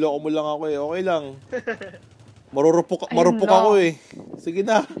 Niloko mo lang ako eh. Okay lang. Marupok ako eh. Sige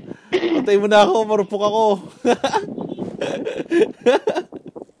na. Patay mo na ako. Marupok ako.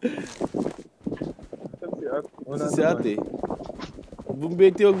 Si ate.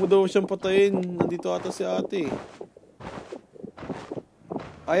 Bumbeti, wag mo daw siyang patayin. Nandito ata si ate.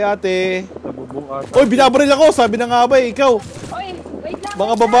 Ay, ate. Nabubong ata. Oy, binabaril ako. Sabi na nga ba eh, ikaw. Oy, wait lang.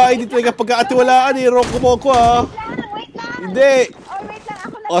 Mga babae dito ay pagkakatiwalaan eh. Roko mo ko ah. Wait lang. Hindi. Oh, wait lang.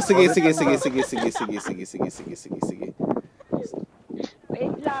 Ako lang. O, sige.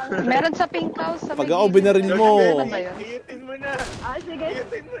 Wait lang. Meron sa pink house. Sa Pag may ako gilid. binaril mo. Ano ba yun? Iitin mo na. Sige.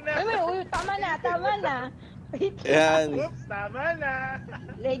 Iitin mo na. Uy, tama na. Wait lang. Ayan. Oops, tama na.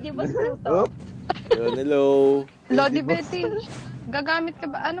 Lady boss Pluto. Oh, Ayan, hello. Lodi Betty, gagamit ka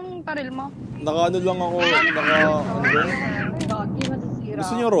ba? Anong baril mo? Naka ano lang ako. Naka ano yun? Doggy, masisira.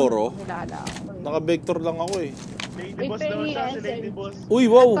 Gusto niyo Roro? Nilala ako. Naka vector lang ako eh. Lady boss daw siya, si Lady boss. Uy,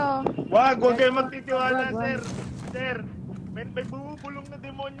 wow. Ito. Huwag kayo magtitiwala, sir. Sir, may bumubulong na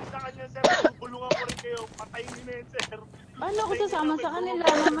demonyo sa kanya, sir. Bubulungan ko rin kayo. Patayin niyo na yun, sir. Paano ako sasama sa kanila?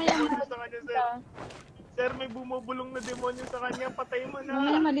 Mamaya Sa kanya, sir. Sir, may bumubulong na demonyo sa kanya. Patayin mo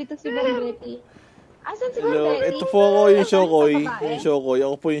Mamaya na. malito si Bong Betty. Asan si Bong Hello. Betty? Ito po ako yung Shokoy. Babae? Yung Shokoy.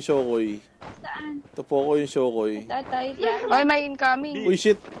 Ako po yung Shokoy. Saan? Ito po ako yung Shokoy. Tatay. Yan. Oy, may incoming. Uy,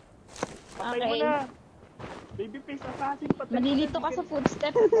 shit. Patayin mo Okay. na. Baby face, assassin. Patayin mo na. Malilito ka sa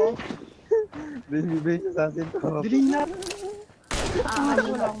footstep ko. baby base assassin to. Dali na. Ano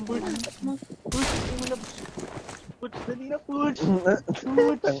lang. Puts, dali na, Puts.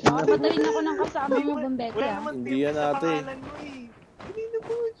 Patayin ako ng kasama mo, Bong Betty. Wala naman Hindi team yan, sa ate. pangalan mo eh. Dali na,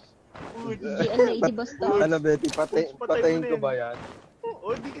 Puts. Puts. GL Lady Boss to. Ano, Betty? Patayin ko ba yan?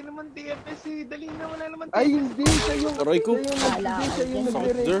 O, di ka naman TFS eh. Dali na, wala naman Ay, hindi. Siya yung... Aray ko. Siya yung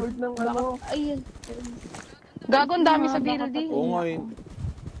nagre-record ng ano. Ayun. Gago, ang dami sa building. Oo nga yun.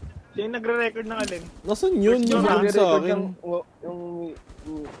 Siya yung nagre-record ng alin. Nasaan yun? Yung yun sa akin. Yung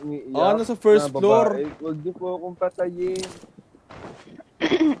Nasa first floor. Huwag niyo po akong patayin.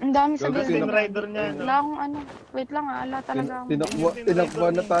 Ang dami sa Gago, building. Yung rider niya, no? Wala akong ano. Wait lang ala talaga. Tinakbo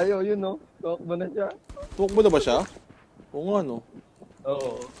na tayo, yun no? Takbo na siya. Tuwak mo na ba siya? Oo nga no.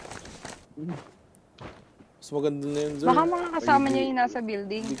 Oo. Mas maganda na yun, sir. Baka mga kasama niya yung nasa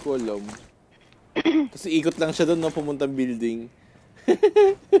building. Hindi ko alam. Kasi ikot lang siya doon na pumuntang building.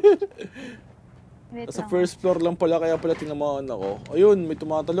 Wait Sa lang. first floor lang pala, kaya pala tinamaan ako. Ayun, may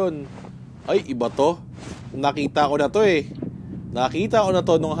tumatalon. Ay, iba to. Nakita ko na to eh. Nakita ko na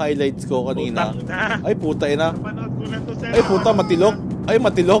to nung highlights ko kanina. Ay, puta ina. Napanood ko na to, sir. Ay, puta, matilok. Ay,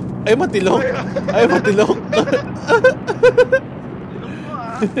 matilok. Ay, matilok. Ay, matilok.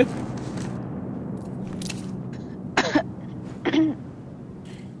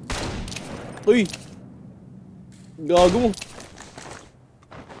 Uy. Gago mo.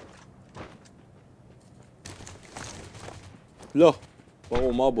 Lo, baka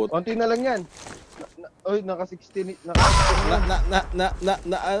umabot. Konti na lang yan. Oy, naka-16. Naka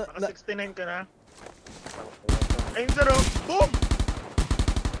 69 ka na. Ayun, sir, oh. Boom!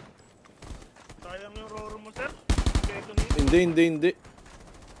 Sayang yung Roro mo, sir. Keto na yun. Hindi.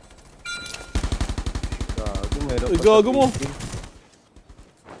 Gago, meron Uy, pa gago sa mo. building.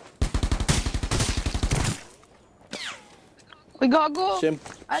 Uy, gago.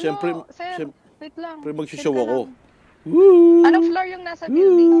 Siyempre, Ano, sir? Wait lang. Siyempre magsishow ako. Woo! Anong floor yung nasa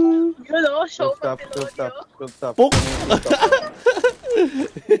building? Yun o, show Rooftop, mo rooftop, rooftop. Pok!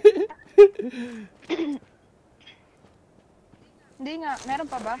 Hindi nga, meron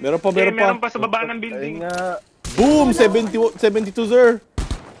pa ba? Meron pa, Hindi, meron pa. meron pa sa baba ng building. Ayun nga. Boom! 72, sir.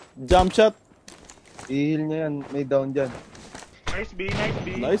 Jump shot. I-heal niya yan. May down dyan. Nice B, nice B.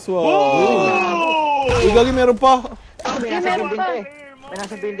 Nice one. Oh! Uy, gagi, meron pa. May Hindi, nasa meron building pa. pa eh. May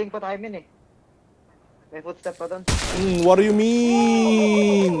nasa building pa tayo min eh. May footstep pa doon. What do you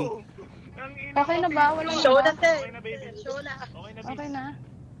mean? Ang ina Okay ko, na ba? Wala Show na na, ba? sir. Okay na, baby. Show na. Okay na, Okay na.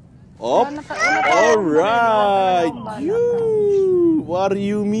 Op. Wala na. Alright. You. What do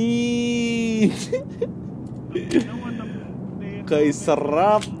you mean? Kay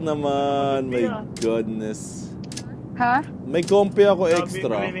sarap naman. My goodness. Ha? May kompi ako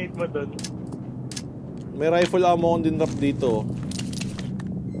extra. Grenade mo doon. May rifle ammo akong dinrap dito.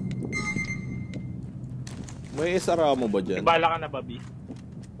 May SR ammo ba dyan? Ibala ka na, Bobby.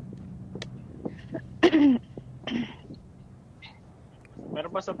 Meron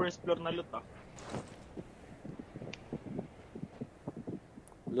pa sa first floor na loot ah.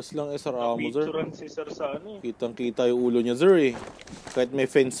 Last lang SR ammo, sir. Picturean si sir sa ano eh. Kitang kita yung ulo niya, sir eh. Kahit may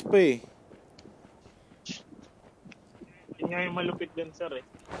fence pa eh. Yun nga yung malupit dyan, sir eh.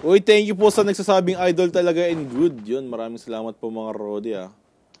 Uy, thank you po sa nagsasabing idol talaga and good. Yun, maraming salamat po mga Rodi ah.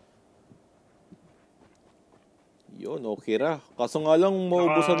 Yun, okay ra. Kaso nga lang,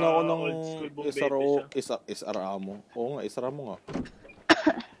 maubusan na ako ng old school boom baby SR ammo. Oo nga, SR ammo nga.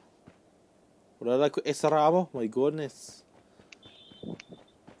 Wala lang ko SR ammo. My goodness.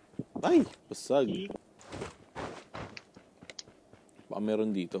 Ay, basag. Baka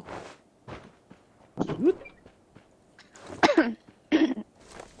meron dito. Good.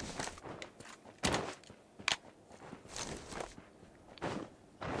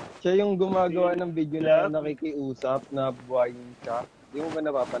 Siya yung gumagawa ng video na nakikiusap na buhayin siya. Hindi mo ba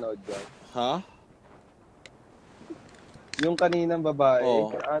napapanood yun? Ha? Yung kaninang babae,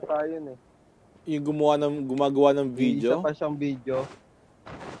 Oo. ata yun eh. Yung gumagawa ng video? Isa pa siyang video.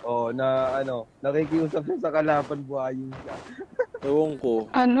 Oh, na ano, nakikiusap siya sa kalaban, buhayin siya. Ewan ko.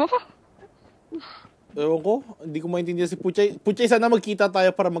 Ano? Ewan ko. Hindi ko maintindihan si Puchay. Puchay, sana magkita tayo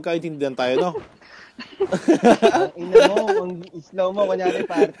para magkaintindihan tayo, no? Ang ina mo, ang slow mo, kunyari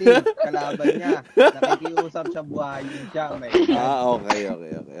party, kalaban niya. Nakikiusap siya, buhayin siya. May Okay.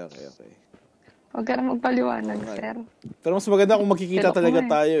 Huwag ka na magpaliwanag, Okay. sir. Pero mas maganda kung magkikita Pero talaga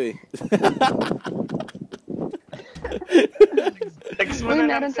kung tayo eh. Text mo Uy, na lang,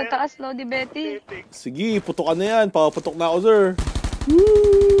 meron sir. sa taas, Lodi Betty. Sige, putokan na yan. Papaputok na ako, sir.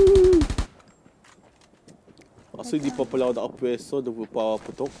 Woo! Kaso hindi pa pala ako nakapwesto.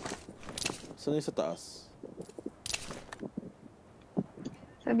 Papaputok. Saan yung sa taas?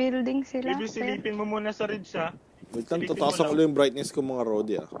 Sa building sila, Baby, sir. silipin mo muna sa ridge ha. Wait lang, Silipin mo tataasan ko lang. lang yung brightness ko mga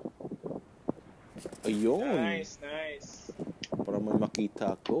Rodi ah. Ayun. Nice. Para may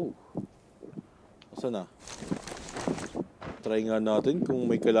makita ko. Saan na? Try nga natin kung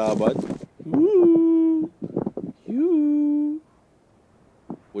may kalaban. Woo! Yoo!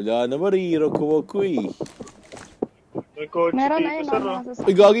 Wala na mariro ko ako eh. May kotse Meron dito, na yun, sir. no? Oh. Nasa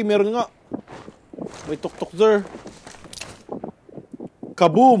Ay gagi, meron nga. May tok-tok, sir.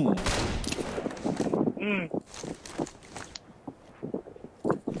 Kaboom! Mm.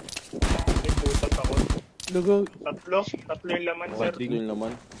 May putat ako. Lagag. Tatlo yung laman, sir. Tatlo yung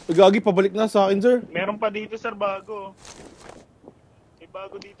laman. Ay gagi, pabalik na sa akin, sir. Meron pa dito, sir, bago. May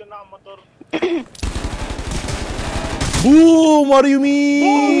bago dito na motor. Boom! What do you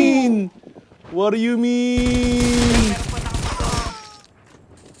mean? What do you mean? Meron pa nakamotor.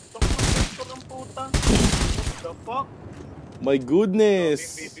 Tok ang puta. What the fuck? My Yung goodness.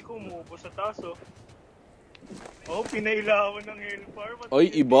 baby ko umupo sa taas, oh. Oh, pinailawan ng hellfire. Ay,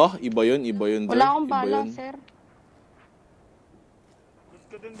 iba. Iba yun, sir. Wala akong Iba bala, yun. sir. Gusto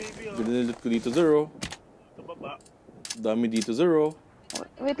ka din, baby, oh. Ginilit ko dito, sir, oh. Sa baba. Dami dito, sir, oh.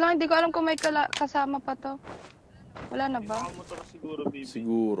 Wait lang, hindi ko alam kung may kasama pa to. Wala na May ba? nakamotor siguro, baby.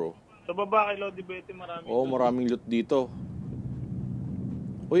 Siguro. Sa baba kay Lodi Betty, marami. Oo, maraming loot dito.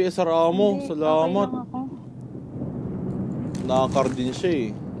 Uy, SR mo. Hindi, Salamat. okay lang ako. Nakakar din siya eh.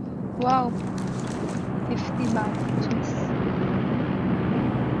 Wow. 50 bandages.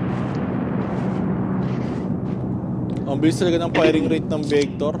 Ang bilis talaga ng firing rate ng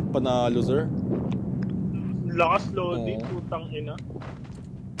Vector. Panalo, sir. Lakas Lodi, Oo. putang ina.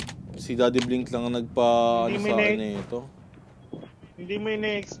 Si Daddy Blink lang ang nagpa Hindi ano may sa na- akin eh, ito. Hindi mo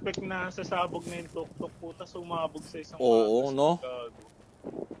ina-expect na sasabog na yung tuk-tuk, puta sumabog sa isang Oo, bagas. no? Gago.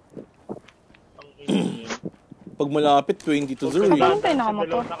 Ang ina yun. Pag malapit, 20 to 0 Saan eh. ba tayo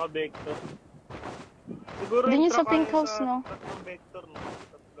nakamotor? Naka-vector. Siguro Hindi yung niyo sa truck pink kaya house, sa no? tatlong vector, no?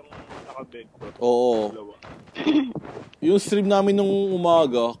 Tatlong naka-vector. Oo. Dalawa. Yung stream namin nung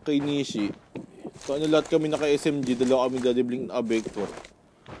umaga kay Nishi, so lahat kami naka-SMG, dalawa kami dadibling na vector.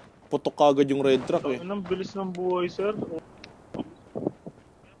 Putok kagad yung red truck eh. Ang bilis ng buhay, sir.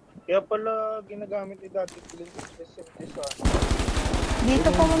 Kaya pala ginagamit ni Dati Blink SMG sa Dito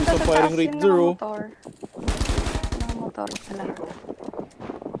Yung pumunta sa sa firing taas rate yung zero. motor. Motor pala.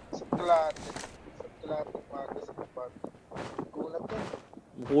 sa klate. Sa klate umaga sa kapag. Kulat yan.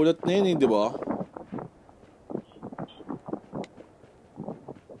 Makulat na yun eh, di ba?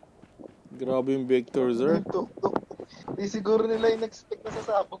 Grabe yung vector, sir. Tuk-tuk. Di siguro nila in-expect na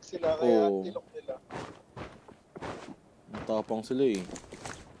sasabog sila, kaya Oo. tilok nila. Matapang sila eh.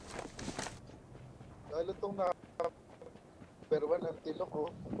 Lalo tong na... Pero one, ang tilok oh.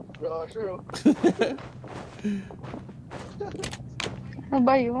 Brasher oh. Ano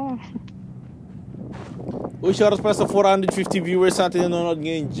ba yun? Uy, shoutout pala sa 450 viewers natin nanonood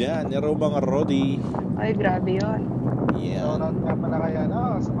ngayon dyan. Nero mga Rodi. Ay, grabe yun. Yeah. Shoutout nga pala kaya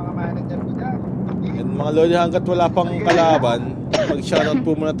sa mga manager ko dyan. And mga lodi, hanggat wala pang kalaban, mag-shoutout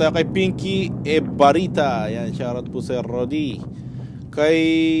po muna tayo kay Pinky Ebarita. Yan, shoutout po sa Rodi. Kay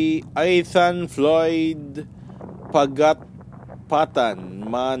Ethan Floyd Patan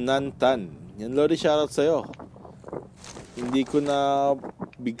Manantan. Yan, lodi, shoutout sa'yo. Hindi ko na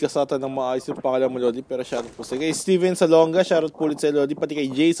bigkas ata ng maayos yung pangalan mo, lodi, pero shoutout po sa'yo. Kay Steven Salonga, shoutout po ulit sa'yo, lodi. Pati kay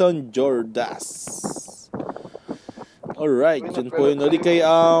Jason Jordas. Alright, dyan po yun. Lodi kay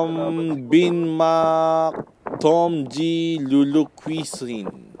Bin Mac Tom G. Lulu Cuisin.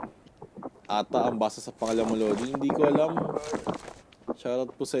 Ata ang basa sa pangalan mo, lodi. Hindi ko alam.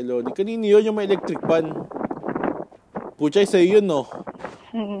 Shoutout po sa lodi. Kanino yun yung may electric pan? Puchay sa'yo yun, no?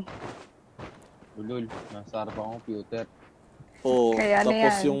 Ulul, nasa harap ang computer. Oo. Kay ano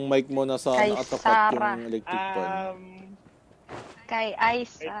Tapos yan? yung mic mo nasa Kay nakatapat Sarah. yung electric pan. Kay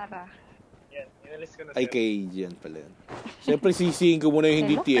Aisara. Yan, inalis ko na Ay, kay Gian pala yan. Siyempre, sisihin ko muna yung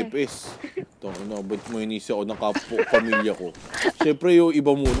hindi Hello, TFS. Ito, no, ba't mo hinisi ako ng pamilya ko? Siyempre, yung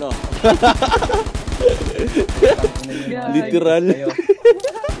iba muna. Literal.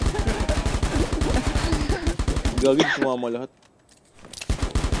 Gagawin, tumama lahat.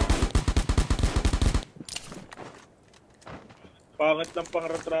 Pangit lang pang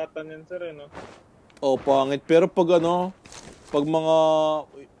retratan yan, sir, eh, no? Oh, pangit. Pero pag ano, pag mga,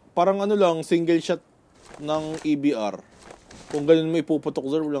 parang ano lang, single shot ng EBR. Kung ganun mo ipuputok,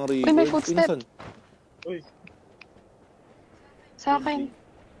 sir, walang record. Uy, may footstep. Insan? Uy, Sa akin.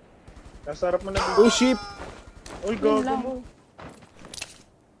 nasa harap mo na dito. Oh, shit! Uy, Yun gago lang. mo.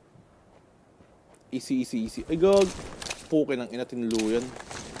 Easy. Ay, gag. Pukin ang ina, tinuluyan.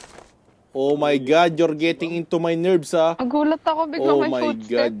 Oh my God, you're getting into my nerves, ha? Nagulat ako biglang Oh may my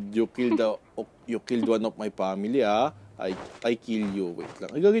footstep. God, you killed one of my family, ha? I kill you. Wait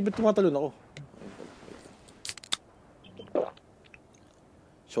lang. Ay, gagawin, ba't tumatalon ako?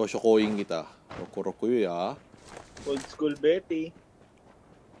 Shoshokoyin kita. Rokurokuyo, ha? Old school Betty.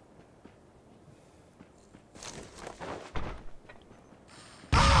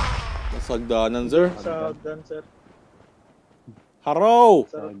 Nasagdanan, sir. Sa hagdan, sir. Haro!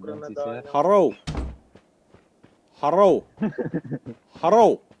 Sa harap ko na daan. Haro! Haro! Haro!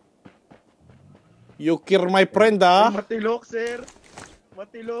 You kill my friend, ha? Matilok, sir.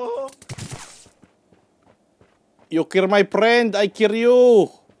 Matilok. You kill my friend, I kill you!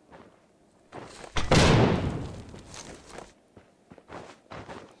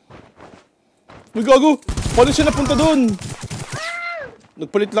 Uy, gago! Paano siya napunta doon?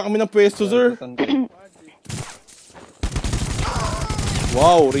 Nagpalit lang kami ng pwesto, sir.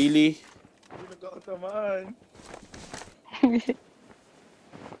 Wow, really? Hindi nagkakatamaan.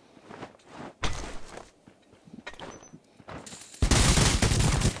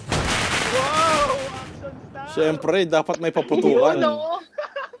 Wow! Action star! Siyempre, dapat may paputukan.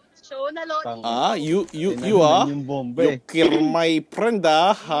 Show na, Lodi. Ah, you Yung bomba You kill my friend,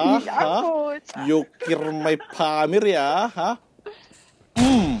 ha? Ouch. You kill my family, ha?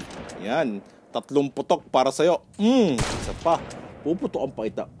 Yan. 3 putok para sa'yo. Isa pa. Puputokan pa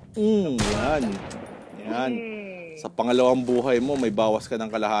kita. Yan. Yan. Sa pangalawang buhay mo, may bawas ka ng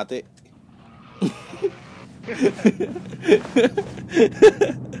kalahati.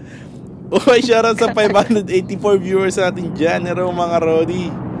 Okay, shoutout sa 584 viewers natin dyan. Hello mga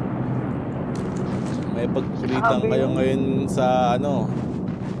Rodi. May pagkulitan kayo ngayon sa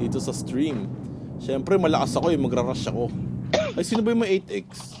dito sa stream. Siyempre malakas ako magra-rush ako. Ay, sino ba yung may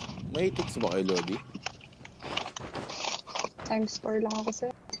 8x? May 8x ba kayo, Lodi? Times 4 lang ako,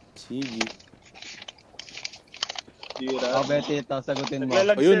 sir. Sige. Tira. Betty, ito, sagutin mo.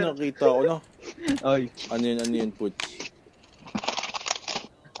 Naglalag, Ayun, sir. nakita ko na. Oy, Ano yun, Putch?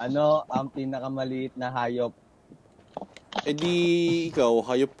 ano ang pinakamaliit na hayop? Eh di, ikaw,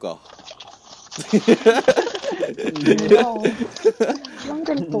 hayop ka. Wow. Ang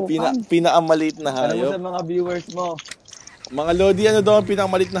galtukan. Pinakamaliit na Ano mo hayop. sa mga viewers mo? Mga Lodi, ano daw ang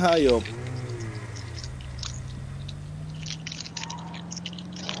pinakamaliit na hayop?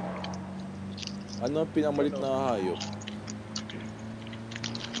 Ano ang pinakamalit na hayop?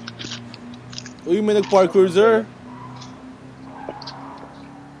 Uy, may nag-parkour, sir.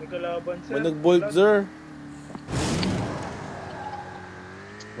 May kalaban, sir. May nag-bolt, sir.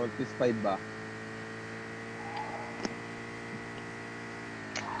 Voltis 5 ba?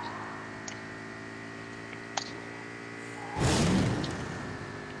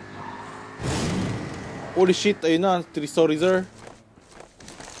 Holy shit, ayun na. 3-story, sir.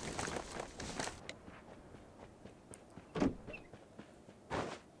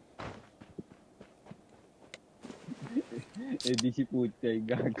 Eh di si Puchay,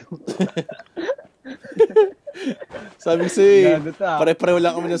 gago. Sabi ko sa'yo, Gago to, ah. pare-pareho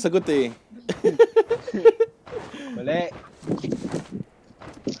lang kami ng sagot eh. Mali.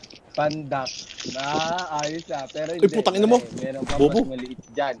 Pandak. Ayos ah. Pero Uy, putang ina mo. Meron pa Bobo. mas maliit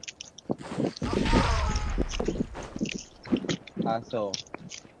dyan. Aso.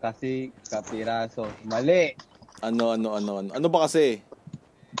 Kasi kapiraso. Mali. Ano ba kasi?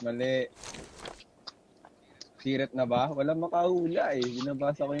 Mali. Siret na ba? Walang makahula eh.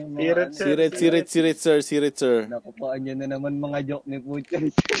 Binabasa ko yung mga Siret, sir. Sirit, sir. Nakuhaan nyo na naman mga joke ni Puchay.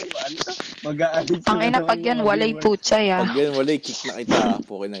 Ano? Mag-aalis Ang ina pag yan, walay Puchay ah. Pag yan, wala, kick na kita.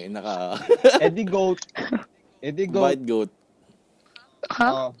 Pukin na ina ka. Eddie Goat. Eddie Goat. Bite goat. Ha?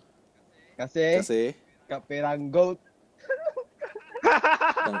 Oh. Kasi kapirang goat.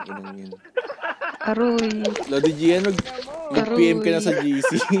 Tang inang yun. Aroy. Lodi Gian, mag-PM ka na sa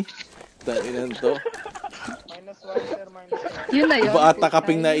GC. Tang inang to. -1, sir. -1. Yun na yun. Iba ata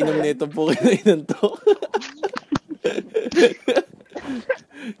kaping nainom nito po kinainan to.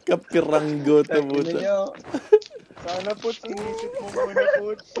 Kapiranggo to buta. Sana po, inisip mo muna po.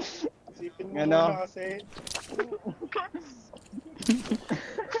 Isipin mo Ano? muna kasi.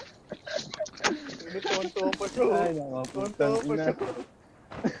 Tonto pa siya. Ay, Tonto nakaputang pa ina. siya.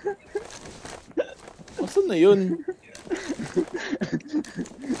 Asan na yun?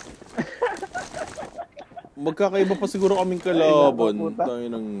 Magkakaiba pa siguro kaming kalaban. Tayo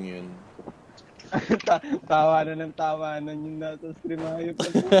nang yun. Tawanan yung nasa stream ayop.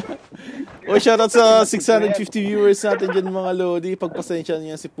 O, shoutout sa 650 viewers natin dyan mga Lodi. Pagpasensya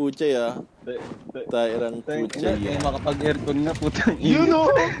niya si Puchay ah. Tairang Puchay Ay, yan. makapag-aircon na putang You know?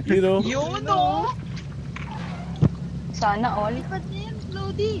 You know? Yun o! Sana all. Palipad niya yan,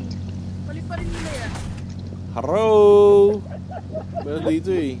 Lodi. Paliparin nila yan. Hello! Meron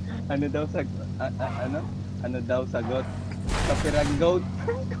dito eh. Ano daw sagot? Ano daw sagot? Kapirang goat.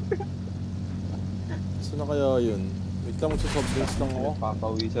 Saan na kaya yun? Wait lang, magsasoft drinks lang ako.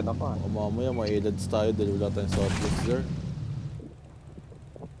 Papawisan na pa. O mamaya, ma-ailads tayo dahil wala tayong soft drinks there.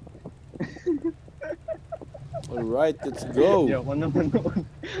 Alright, let's go! Hindi ako naman noon.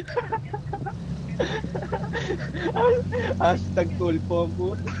 Hashtag tulpo po.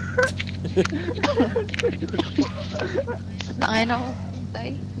 Tangay na ko. Tay.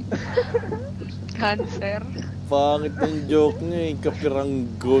 Cancer. Pangit ng joke niya eh, kapirang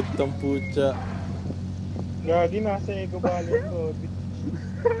goat ang putya. Gagi, nasa ego balik ko.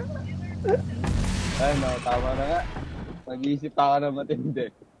 Ay, no, tama na nga. Mag-iisip ako na matindi.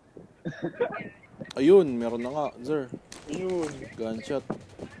 Ayun, meron na nga, sir. Yun. Gunshot.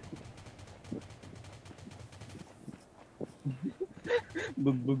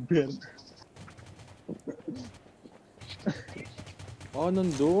 Bugbog bear. Ah,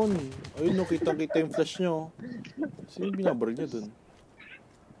 nandun. Ayun, no, kitang-kita yung flash nyo. Sino yung binabaril niya dun?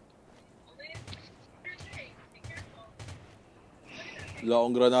 Wala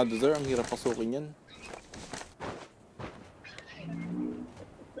akong granada, sir. Ang hirap pasukin yan.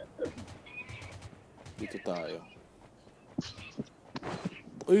 Dito tayo.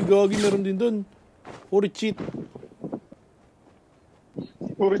 Uy, gagi, meron din dun. Puri cheat.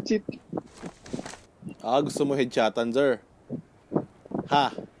 Puro cheat. Ah, gusto mo headshotan, sir? Ha?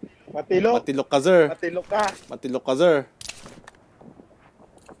 Matilok. Matilok ka, sir. Matilok ka. Matilok ka, sir.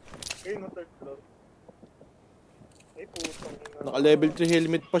 Okay, no, third floor. Ay, putang ina. Naka-level 3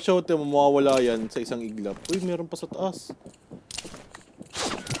 helmet pa siya. Ito, mawawala yan sa isang iglap. Uy, meron pa sa taas.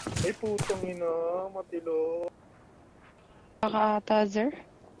 Ay, putang ina. Matilok. Ata, sir.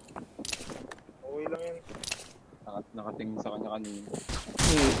 Okay lang yan. Nakatingin sa kanya kanina.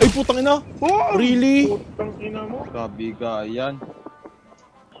 Ay, putang ina! Oh! Really? Putang ina mo. Gabi ka, yan.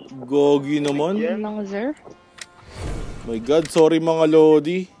 Gogi naman. Yun lang, sir. My God, sorry mga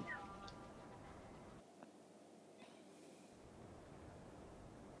Lodi.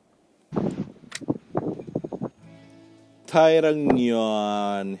 Tyrang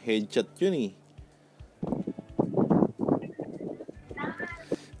yun. Headshot yun eh.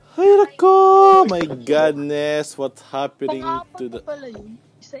 Ay, nako! My goodness, what's happening to the... pala yun.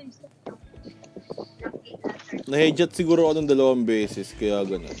 Isa-isa. Na-headshot siguro ako ng 2 beses, kaya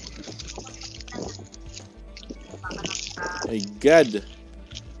gano'n. My God!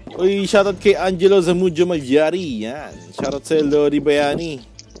 Uy, shoutout kay Angelo Zamudio Malyari. Yan. Shoutout sa Lodi Bayani.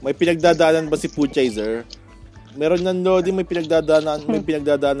 May pinagdadaanan ba si Puchay, sir? Meron ng Lodi, may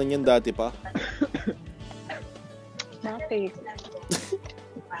pinagdadaanan yan dati pa. Bakit?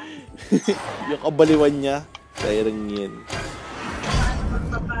 Yung kabaliwan niya, kayang yan.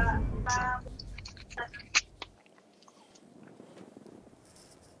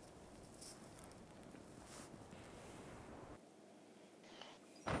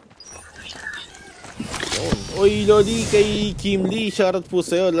 Oy, Lodi, kay Kim Lee, shoutout po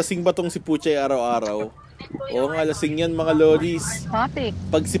sa'yo. Lasing ba tong si Puchay araw-araw? Oo nga, lasing yan mga Lodis. Matik.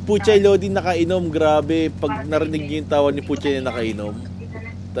 Pag si Puchay Lodi nakainom, grabe. Pag narinig niyo yung tawa ni Puchay na nakainom,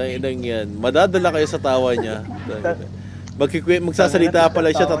 tanginang yan. Madadala kayo sa tawa niya. Magsasalita pala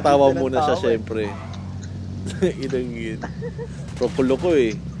siya, tatawa muna siya syempre. Inang yun. Prokulo ko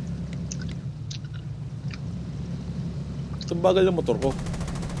eh. Ito bagal ng motor ko.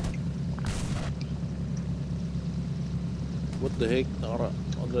 What the heck?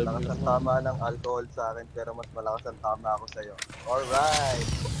 Malakas ang tama ng alcohol sa akin pero mas malakas ang tama ako sa'yo. Alright!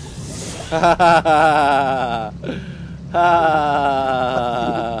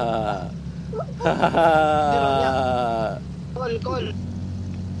 Call.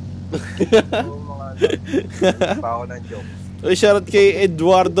 Pa ako ng joke. Uy, shoutout kay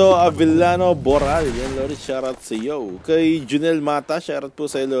Eduardo Avellano Boral. Yan, Lori, shoutout sa iyo. Kay Junel Mata, shoutout po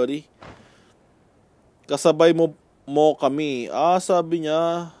sa iyo, Lori. Kasabay mo kami. Sabi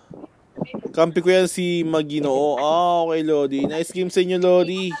niya, kampi ko yan si Maginoo. Okay, Lodi. Nice game sa inyo,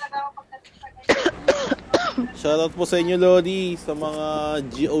 Lodi. Shoutout po sa inyo, Lodi, sa mga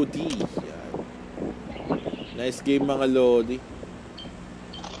GOT. Yan. Nice game, mga Lodi.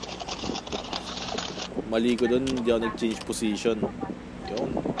 Mali ko dun, hindi ako nag-change position. Yun.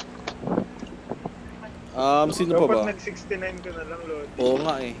 Sino pa ba? Dapat nag-69 ka na lang, Lodi. Oo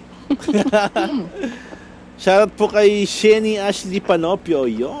nga eh. Shoutout po kay Shenny Ashley Panopio.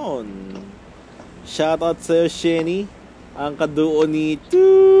 Yon. Shoutout sa'yo, Shenny. Ang kaduo ni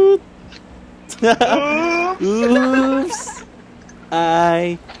Toot. Oops.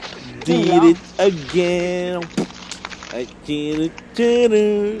 I did it again. I did it.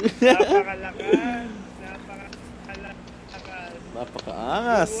 Napakalakas.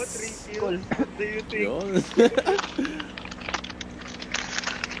 Napakaangas. Cool. Do you think? Yun.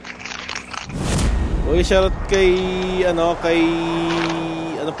 Uy, shoutout kay ano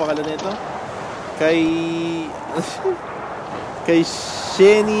pangalan nito? Kay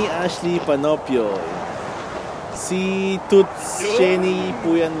Shenny Ashley Panopio. Si Toots Shenny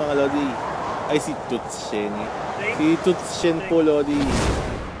po yan, mga Lodi. Ay, si Toots Shenny. Si Toots Shen po, Lodi.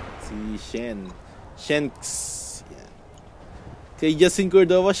 Si Shenks. Yan. Kay Justin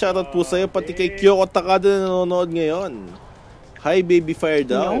Cordova, shoutout po sa'yo. Pati kay Kyoko Takada na nanonood ngayon. Hi, baby, fire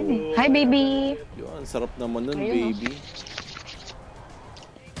daw. Hi, baby. Yun, sarap naman nun, Ayun, baby.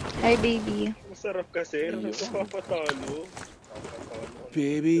 Hi, baby. Masarap kasi. Napapatalo.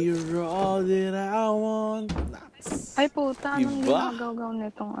 Baby, you're all that I want. Nice. Ay, puta. Anong Diba? ginagaw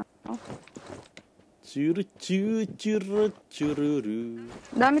nitong ano? Churu, churu, churu, chururu.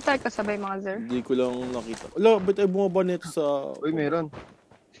 Dami tayo kasabay, mga sir. Hindi ko lang nakita. Wala, ba't ay bumaba nito sa... Uy, meron.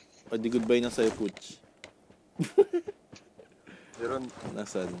 Pwede goodbye na sa'yo, Pooch. Meron.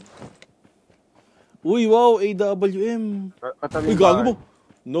 Nasaan? Uy, wow, AWM. Uy, Katabing gago mo.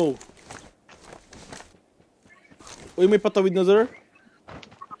 No. Uy, may patawid na, sir?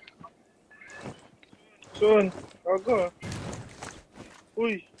 Son, aga.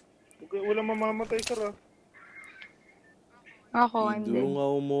 Uy, wala mamamatay, sir, ah. Ako, hindi.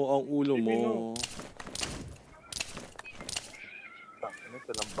 Idungaw mo ang ulo mo. Ano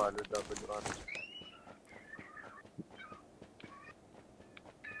sa lambalo WR?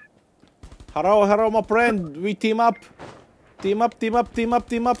 Haraw, my friend. We team up. Team up.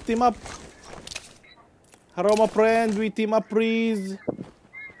 Haraw, my friend. We team up, please.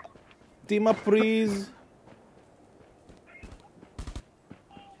 Team up, please.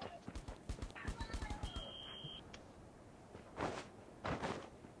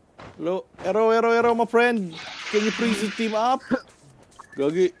 Hello, arrow, my friend. Can you please team up?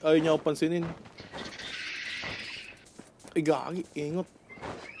 Gagi, ayaw niya ako pansinin. Ay, gagi, ingot.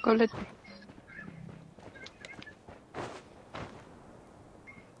 Kulit.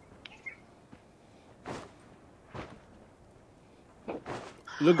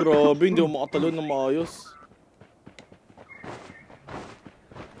 Wala, grabe, hindi ako makatalon na maayos.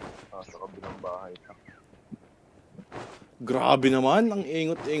 Nasa kabilang bahay. Grabe naman, ang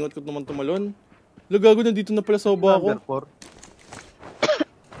ingot-ingot ko naman tumalon. Wala, gago, nandito na pala sa baba ko. Number 4.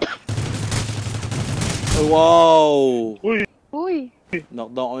 Ay, wow! Uy!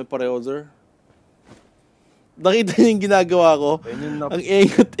 Knockdown kami pareho, sir. Nakita niyo yung ginagawa ko? Ayun yung Ang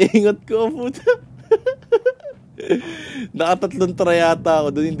ingot-ingot ko, puta. Nakatatlong try yata ako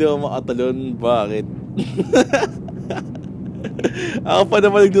doon, hindi ako makatalon. Bakit? Ako pa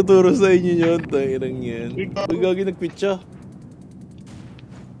naman nagtuturo sa inyo yun. Tangirang yan. Uy, gagi, nag-quit siya.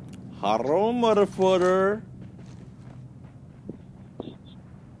 Hello, motherfucker.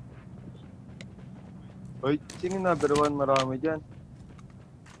 Hoy, sino number 1? Marami dyan.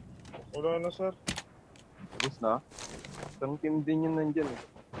 Wala na, sir. Tapos na. Isang team din yun nandyan eh.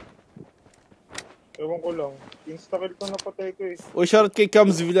 Ewan ko lang. Insta-kill ko napatay ko eh. O, shout kay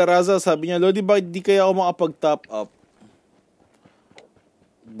Cams Villaraza. Sabi niya, Lodi, bakit di kaya ako makapag-top up?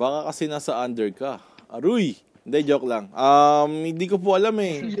 Baka kasi nasa under ka. Aruy! Hindi, joke lang. Hindi ko po alam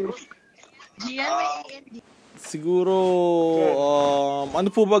eh. Siguro, ano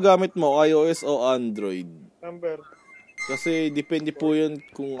po ba gamit mo? iOS o Android? Number. Kasi depende po yun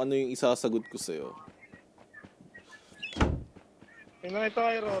kung ano yung isasagot ko sa'yo. Yung nakita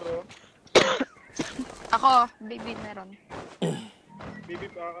kay Roro. Ako, baby meron. Baby,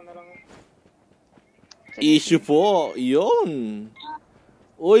 baka ka na lang. Issue po, yun.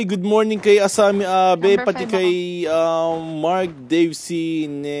 Uy, good morning kay Asami Abe, Number pati 5 kay Mark Dave C.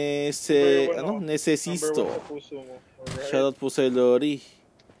 Necesisto. Number 1 sa puso mo. Alright. Shoutout po sa Lori.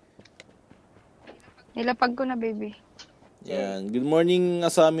 Nilapag ko na, baby. Yan. Good morning,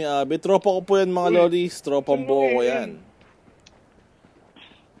 Asami Abe. Tropa ko po yan, mga Loris. Tropang buo ko yan.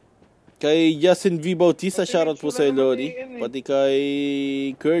 Kay Justin V. Bautista, shoutout po sa Lori. Pati kay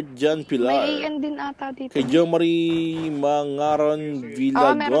Kurt John May Pilar. AN din ata dito. Kay Jo Marie Mangaron meron din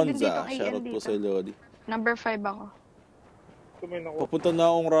Villagonza. ditong AN Shoutout po dito. sa Lodi. Number 5 ako. Ito may naku. Papunta na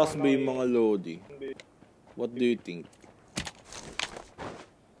akong Ross Bay, mga Lodi. What do you think?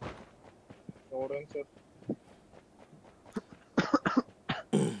 Ako rin, sir.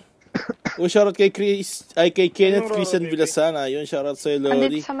 O, shoutout kay Kenneth Ano, Christian Baby? Villasana. Yun, shoutout sa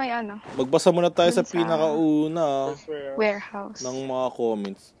Lodi. Andito sa may ano, Magbasa muna tayo sa Dun sa pinakauna First warehouse. warehouse. ng mga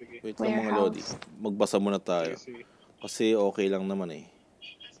comments. Wait lang, mga Lodi. Magbasa muna tayo. Sige. Kasi okay lang naman eh.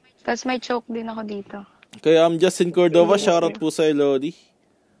 Tapos may choke din ako dito. Kaya Justin Cordova, shoutout po sa Lodi.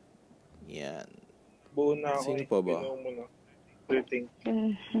 Yan. Buo na ako. Sino pa ba? Binuo mo na. 13.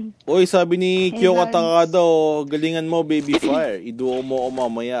 Oy, sabi ni Hey, Kyo Lance. Katakada, galingan mo, baby fire. Iduo mo ako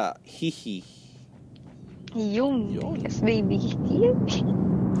mamaya. Hihi. Yung. Yun. Yes, baby.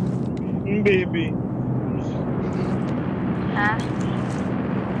 Baby. Ha?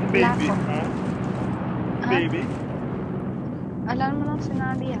 Baby. Lako. Ha? Ha? Baby. Alam mo lang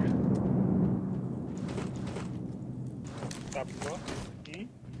sinabi ah. Tap mo.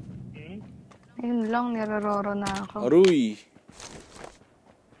 Ayun lang, nirororo na ako. Aruy.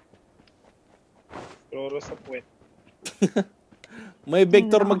 Roro sa puwet. May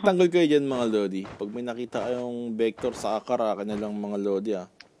vector, magtanggol kayo dyan, mga Lodi. Pag may nakita kayong vector sa akara, ka na lang, mga Lodi, ah.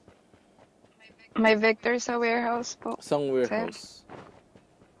 May vector sa warehouse po. Isang warehouse.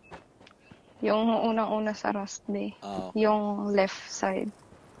 Yung unang-una sa Rust Bay. Ah, Yung left side.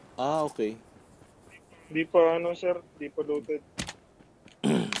 okay. Di pa ano, sir. Di pa loaded.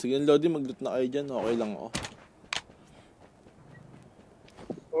 Sige, Lodi, mag-loot na kayo dyan. Okay lang, oh.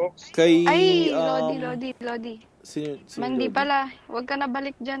 Ox. Kay, Ay, Lodi. Sino Mandi Lodi? pala. Huwag ka na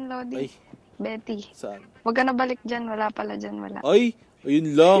balik dyan, Lodi. Ay, Betty. saan? Huwag ka na balik dyan. Wala pala dyan, wala. Ay,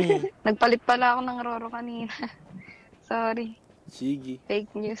 ayun lang. Nagpalit pala ako ng Roro kanina. Sorry. Sige.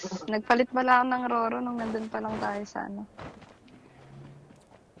 Fake news. Nagpalit pala ako ng Roro nung nandun pa lang tayo sa ano.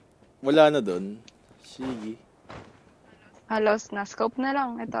 Wala na doon. Sige. Halos na. Scope na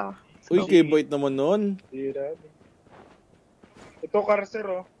lang. Ito. Uy, kay Boyd naman nun. Tira. Ito, car, sir,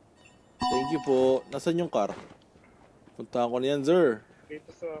 oh. Thank you po. Nasaan yung car? Puntahan ko na yan, sir. Dito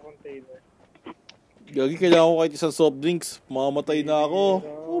sa container. Gagi, kailangan ko kahit isang soft drinks. Mamamatay na ako.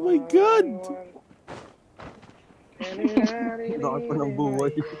 Oh my God! Bakit pa ng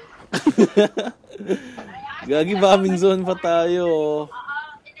buhay? Gagi, bombing zone pa tayo.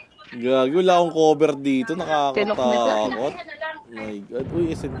 Gagi, wala akong cover dito. Nakakatakot. Oh my God.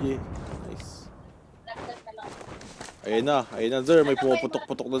 Uy, SMG. Nice. Ayun na, sir. May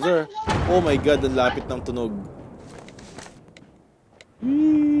pumuputok-putok na, sir. Oh my God, ang lapit ng tunog.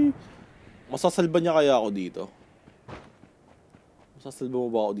 Masasalba niya kaya ako dito? Masasalba mo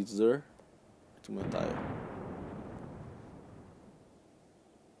ba ako dito, sir? Ito muna tayo.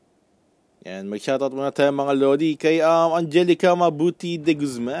 Yan, mag-shoutout muna tayo mga Lodi. Kay Angelica Mabuti de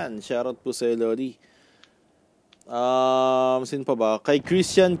Guzman. Shoutout po sa Lodi. Sino pa ba? Kay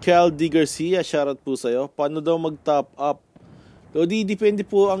Christian Caldi Garcia. Shoutout po sa'yo. Paano daw mag-top up? Lodi, depende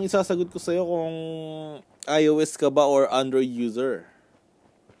po ang isasagot ko sa'yo kung iOS ka ba or Android user.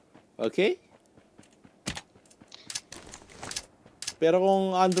 Okay? Pero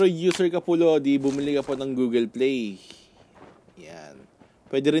kung Android user ka po, Lodi, bumili ka po ng Google Play. Yan.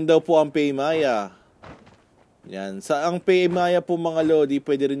 Pwede rin daw po ang Paymaya. Yan. Sa ang Paymaya po mga Lodi,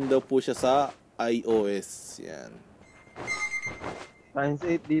 pwede rin daw po siya sa iOS. Yan. Times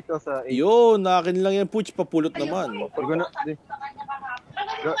 8 dito sa 8. Yun, akin lang yan, Puch. Papulot naman.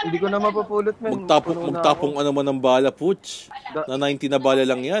 Hindi ko na mapapulot, men. Magtapong ano man ng bala, Puch. Na 90 na bala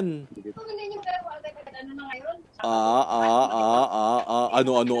lang yan. Ano.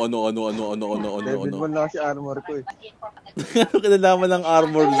 David mo lang si armor ko eh. Ano kinalaman ng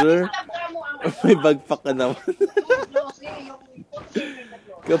armor, sir? May bagpak ka naman.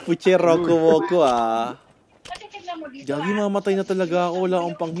 Kapuchero ko ah. Gagi, mamatay na talaga ako. Wala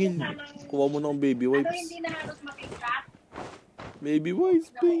akong panghil. Kuha mo na ang baby wipes. Baby wipes,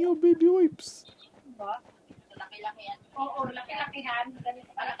 pay your baby wipes. Laki-laki yan. Oo, laki-lakihan.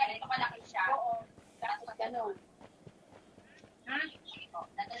 Ganito kalaki siya. Oo. Ganun. Ha?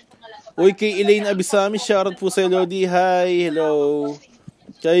 Uy, kay Elaine Abisami, shoutout po sa Lodi. Hi, hello.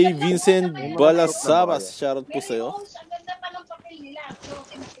 Kay Vincent Balasabas, shoutout po sa'yo. Ang ganda pa ng papel nila. So,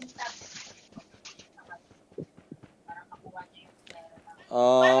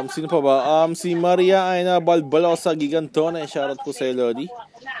 Sino pa ba? Si Maria Aina Balbalosa Gigantone, shoutout po sa Lodi.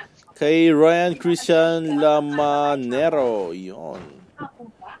 Kay Ryan Christian Lamanero, yun.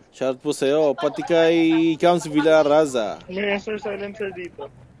 Shoutout po sa'yo. Pati kay Cams Villaraza. May answer silencer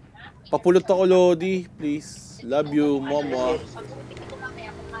dito. Papulot ako, Lodi, please. Love you, mama.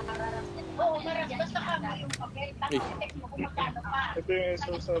 Ay. Ito yung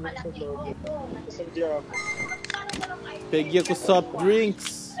answer silencer lobby. Kasandi ako. Peggy ako soft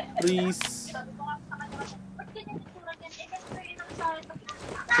drinks, please.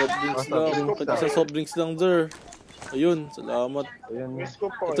 Soft drinks lang. Pati sa soft drinks lang, sir. Ayun, salamat. Miss ko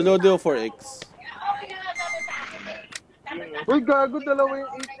po. Ito Lodi o 4X. Uy, gago, dalawa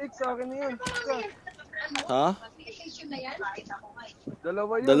yung 8X sa akin na yun. Ha?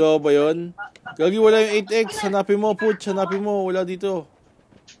 Dalawa yun. Dalawa ba yun? Gagi, wala yung 8X. Hanapin mo, Putch. Hanapin mo. Wala dito.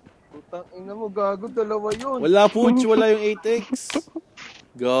 Putang ina mo, gago, dalawa yun. Wala, Putch. Wala yung 8X.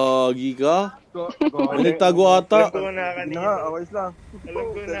 Gagi ka? May nagtago ata. Alam ko na kanina. Awais lang. Alam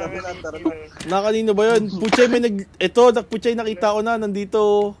ko na kanina. Nakanino ba yun? Puchay, may Ito, Puchay, nakita ko na.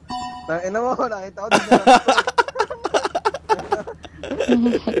 Nandito. Ina mo, nakita ko dito.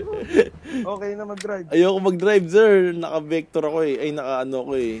 Okay na mag-drive. Ayoko mag-drive, sir. Naka-vector ako eh. Ay, naka-ano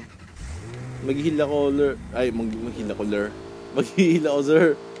ko eh. Mag-heal ako, lur. Ay, mag-heal ako, lur. Mag-heal ako,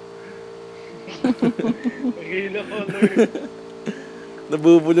 sir. Mag-heal ako, lur.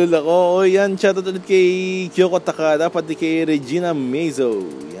 Nabubulol ako. O yan, shoutout ulit kay Kyoko Takada, pati kay Regina Mezo.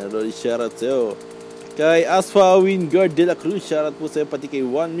 Yan, ulit shoutout sa'yo. Kay Asfa Wingard de la Cruz, shoutout po sa'yo, pati kay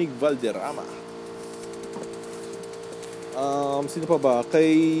Juan Mig Valderrama. Sino pa ba?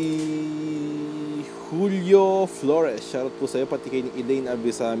 Kay Julio Flores, shoutout po sa'yo, pati kay Elaine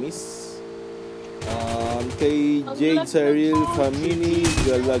Abisamis. Kay Jade Cyril Family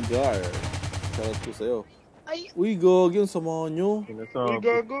Galagar, shoutout po sa'yo. Uy, gag, yung samahan nyo. Uy,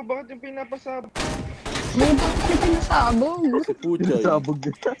 gago, bakit yung pinapasabog? Bakit yung pinasabog? Si Puchay. Sabog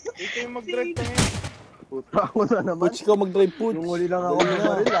dito. Ito yung mag-drive na ngayon. Puta ako na naman. Puch, ikaw mag-drive, Puch. Yung huli lang ako ng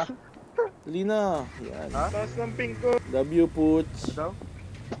baril ah. Dali na. Yan. Taas ng pink ko. Love you, Puch. Ito?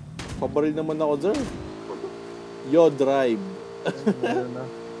 Pabaril naman ako, sir. Yo, drive. Meron na.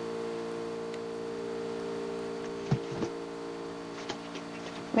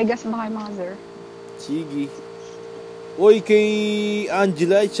 May gas ba kayo mga sir? Chigi. Uy, kay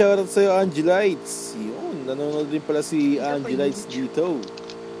Angelites. Shoutout sa'yo, Angelites. Yun, nanonood din pala si Angelites dito.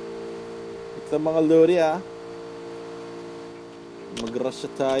 Ito mga lori, ah. Mag-rush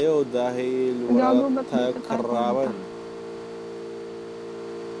tayo dahil wala tayo karawan.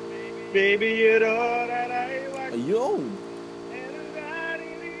 Baby, you know that I want. Ayun.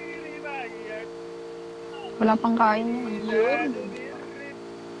 Wala pang kain yun.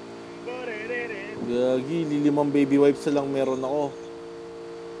 Gagi, lilimang baby wipes na lang meron ako.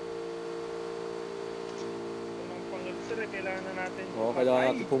 Anong pangit Oo,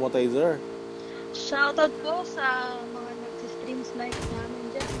 kailangan natin pumatay, sir. Shoutout po sa mga nag-stream snipe namin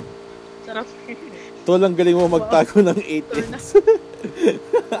dyan. Sarap. Tol, ang galing mo magtago ng 8x.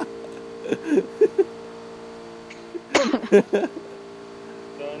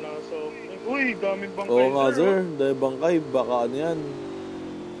 Sana sa uy, daming bangkay. Oo nga, sir. Dahil bangkay, baka ano yan.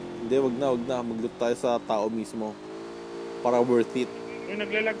 Hindi, wag na. Mag-loot tayo sa tao mismo. Para worth it. Uy,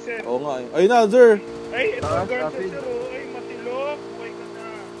 naglalag, sir. Oo nga. Ayun na, sir. Ay, ito Taas, guard, rapid. sir. Oh. Ay, matilok. Buhay ka na.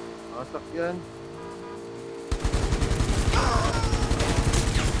 Masak yan.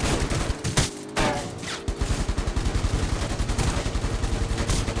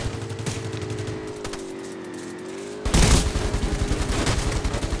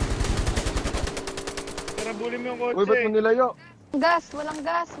 Tara, bulin mo yung kotse. Uy, ba't mo nilayo? Walang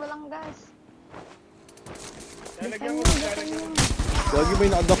gas. Lalagyan mo, lalagyan mo. Lagi may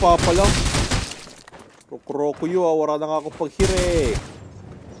nakadapa pa lang. Kukurokuyo, wala na nga ako paghire.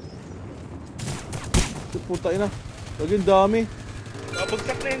 Puta ina. Lagi ang dami.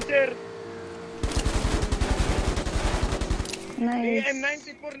 Babagsak na yun, sir. Nice.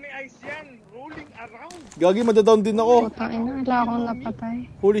 AM94 ni Ice yan. Rolling around. Gagi, madadown din ako. Putang ina, wala akong napatay.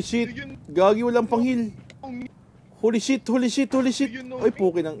 Holy shit. Gagi, walang panghil. Holy shit. Ay,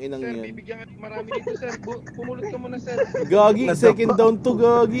 pukin ang inang Sir, yan. bibigyan ka marami dito, sir. Pumulot ka muna, sir. Gagi, second down to,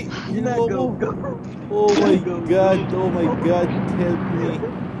 Gagi. Ginawa ko. Oh my god, help me.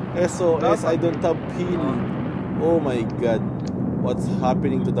 SOS, I don't have heal. Oh my god. What's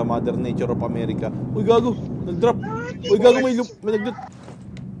happening to the mother nature of America? Uy, gago, nag-drop. Uy, gago, may nag-drop.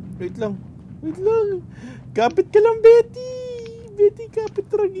 Wait lang. Kapit ka lang, Betty. Betty, kapit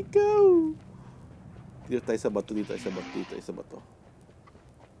lang ikaw. Dito tayo sa bato.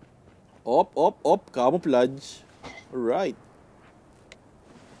 Op, camouflage. Alright.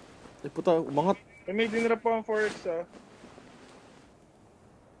 Ay puta, umangat. May dinrap pa ang 4X, ah.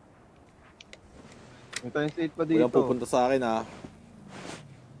 May time state pa dito. Walang pupunta sa akin, ha.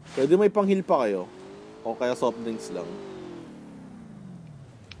 Pwede may panghil pa kayo. O kaya soft drinks lang.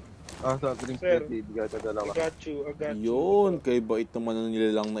 Sa drink Sir. plate, bigay ka dalawa. I got you. Yun, kay bait naman ang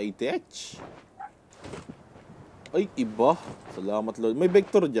nilalang na itech. Ay, iba. Salamat, Lord. May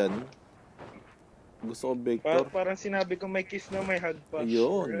vector dyan. Gusto ko vector. Parang sinabi ko may kiss na may hug pa.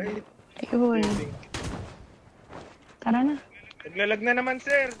 Ayun. Right? Ayun. Tara na. Naglalag na naman,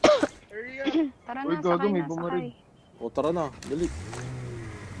 sir. Hurry up. Tara Uy, na, gago, sakay may na, bumaril. sakay. O, tara na. Dali.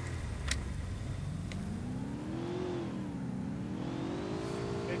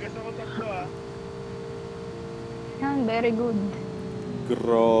 May gas ako tatlo, ah. Yan, very good.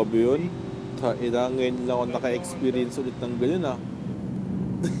 Grabe yun. Ngayon lang ako naka-experience ulit ng ganyan, ah.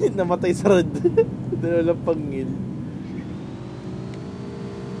 Namatay sa rad. Dalalang pangil.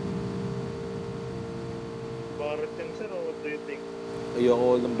 Barret yan, sir. What do you think?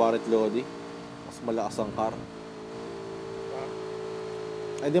 Ayoko ng Barret Lodi. Mas malakas ang car.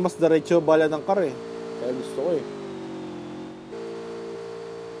 Ay, di mas diretso bala ng car eh. Kaya gusto ko eh.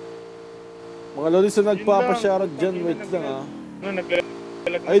 Mga Lodi sa nagpapasyarat dyan, wait lang ah. No, naglalag.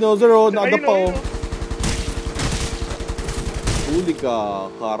 Ay no, sir, oh, Ayun, nakadapa oh. ayun, Huli ka,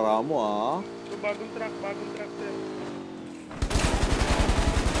 kara mo ah. So, bagong truck, sir.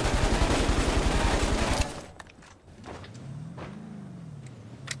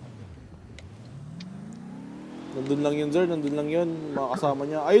 Nandun lang yun, sir, nandun lang yun. Mga kasama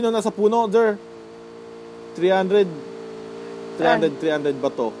niya. Ayun na, nasa puno, sir. 300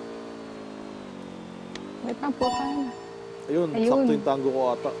 ba to? Wait na po tayo. Ayun, Ayun. sakto yung tango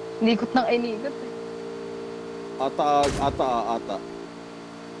ko ata. Likot ng inikot eh. Ata.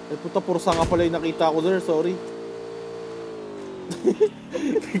 Ay puta, puro sanga pala yung nakita ko, sir. Sorry.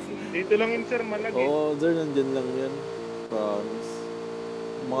 Dito lang yun, sir. Malagi. Oo, sir, nandyan lang yan. Promise.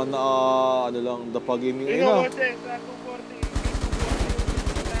 Mga ano lang, dapa gaming. Ayun na. Kotse, sa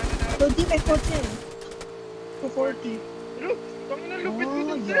 240. Hindi may kotse. 240. Look, tangin na lupit mo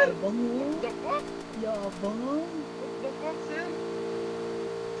dun, sir. Yabang mo. What the fuck? Yabang. What the fuck, sir?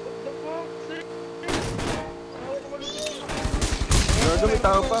 What the fuck, sir? Gago, may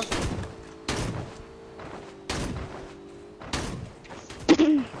tao pa.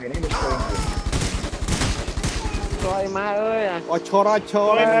 Sorry, ma ơi. Chora.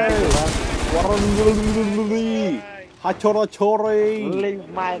 Warang Hachora. Leave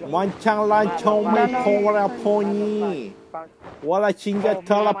my Manchang lanchong may kora pony. Wala chinga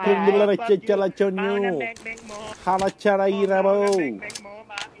tala pundula chela chonyo. Harachara irabo.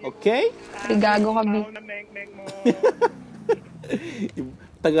 Okay? Ay, gago ka, B.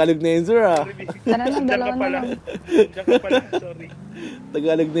 Tagalog na yun, sir, ah. Tara na, dalawa na lang. Diyan ka pala, sorry.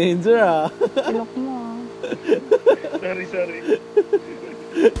 Tagalog na yun, sir, ah. Silok mo ah. Sorry.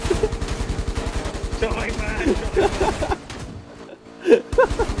 Chokay man.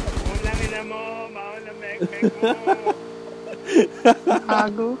 Ulang ina mo, maon na mek mo.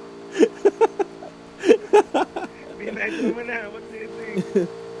 Ago. Binayad mo na, what do you think?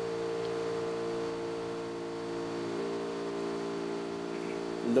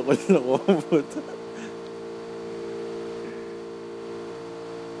 Loko ang puta.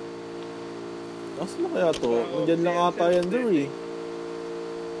 Nasaan na kaya to? Nandiyan lang ata yan doon eh.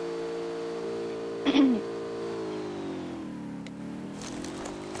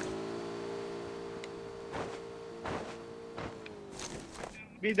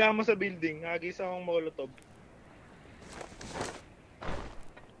 Bida mo sa building, hagis akong molotov.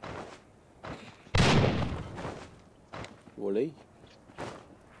 Walay.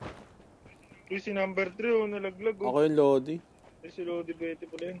 Uy, si number 3 nalaglag oh. Ako yung Lodi. Si Lodi Betty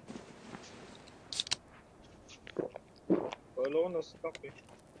pala yun. Kala ko na-stuck eh.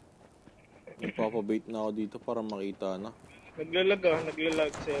 Nagpapabait na ako dito para makita na.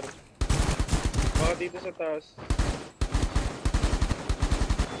 Naglalag sir. Baka dito sa taas.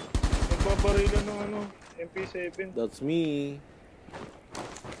 Nagbabarila ng ano, MP7. That's me.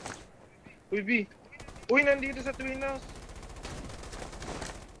 Uy B! Uy, nandito sa Twin House!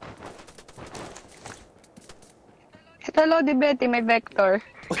 Ito, Lodi Betty, may vector.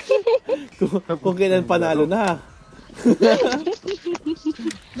 Kung kailan panalo na.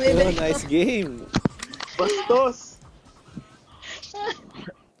 Nice game. Bastos!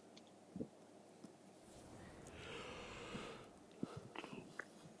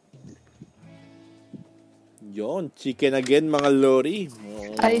 Yon, chicken again mga lori.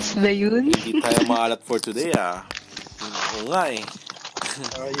 Ayos ba yun? Hindi tayo maalat for today ah. Oo nga eh.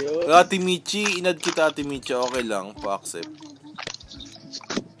 Ayun. Ate Michi, inad kita Ate Michi, okay lang, pa-accept.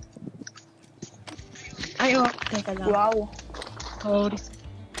 Ay, oh. Teka lang. Wow. Sorry.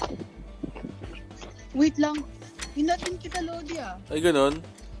 Wait lang. Hinatin kita, Lodi ah. Ay, ganun?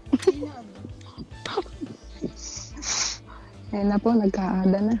 Ayun na po,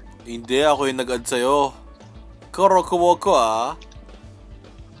 nagka-ada na. Hindi, ako yung nag-add sa'yo. Koroko ah.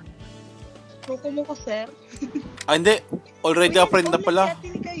 Koko mo ko, sir. Ah, hindi. Already a friend na pala.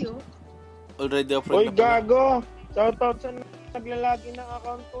 Kayo. Already a friend Uy, na pala. gago! Shoutout sa naglalagi ng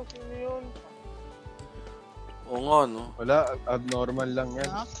account ko. Sino yun? Oo nga, no? Wala, abnormal lang yan.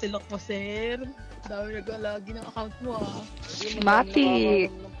 Ah, silok mo, sir. Dami naglalagi ng account mo ah.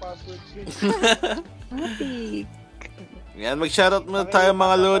 Matik. Ng password yun. Matik. Yan, mag-shoutout muna tayo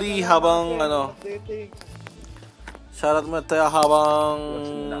mga lori habang ano. Shoutout muna tayo habang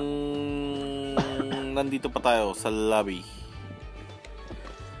nandito pa tayo sa lobby.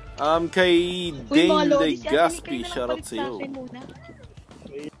 Kay Dane Legaspi, shoutout sa iyo.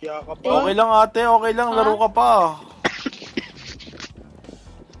 Iya ka pa. Okay lang ate, okay lang, laro ka pa.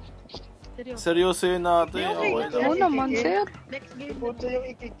 Seryoso yun ate, okay lang. Oo naman, sir. Next game. Pucha yung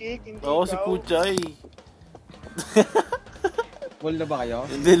ikikik, hindi Oo, si ikaw. Puchay. Full na ba kayo?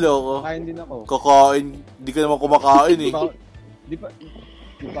 Hindi, loko. Kain din ako. Kakain, di ka naman kumakain eh. Di pa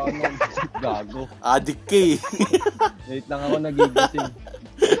ako nang gago. Addict ka eh. Wait lang ako nagigising.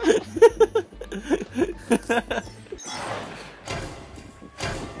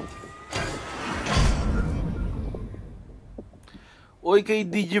 Uy, kay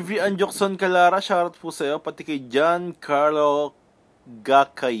DJV Anjokson Calara, shoutout po sa'yo. Pati kay John Carlo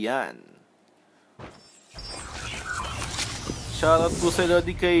Gakayan. Shoutout po sa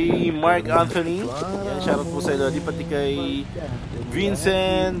Lodi kay Mark Anthony. Yan, shoutout po sa Lodi. Pati kay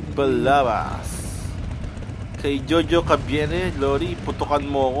Vincent Balabas. Kay Jojo Cabiere, Lodi, putukan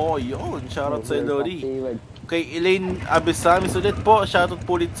mo ko. Yun, shoutout sa Lodi. Kay Elaine Abesamis ulit po. Shoutout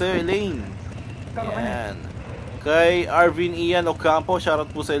po ulit sa'yo, Elaine. Yan. Kay Arvin Ian Ocampo, shoutout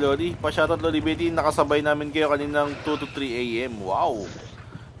po sa Lodi. Pa-shoutout Lodi Betty, nakasabay namin kayo kaninang 2 to 3 AM. Wow!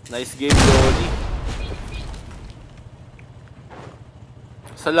 Nice game, Lodi.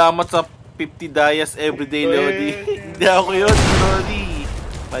 Salamat sa 50 dayas everyday, Lodi. Hindi ako yun, Lodi.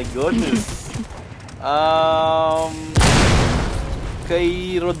 My goodness.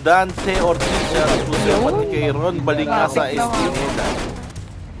 Kay Rodante Ortiz, shoutout po sa pati kay Ron Balingasa Estineda.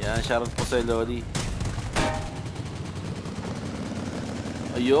 Yan, shoutout po sa Lodi.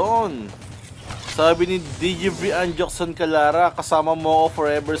 Ayun. Sabi ni DJV Anjokson Calara, kasama mo ako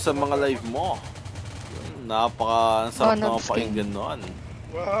forever sa mga live mo. Yun, ang sarap na mapakinggan noon.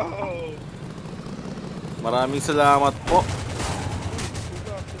 Wow! Maraming salamat po.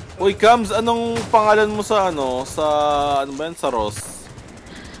 Uy, Kams, anong pangalan mo sa ano ba yan, sa Ross?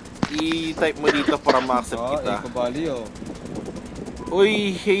 I-type mo dito para ma-accept kita. Ikobali oh.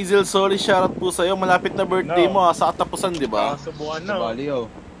 Uy, Hazel, sorry, shoutout po sa'yo. Malapit na birthday mo sa katapusan, di ba? Subukan na. Sabali oh.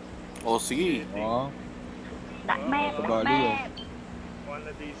 O, sige. Oo. Dakmet, Sabali oh. dakmet. One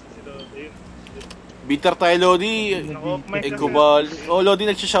na days sila. Bitter tayo, Lodi. Kubal. Oh, Lodi,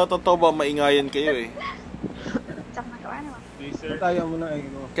 nagsishoutout to ba? Maingayan kayo eh. Tsaka nagawa naman. Tayo mo na eh.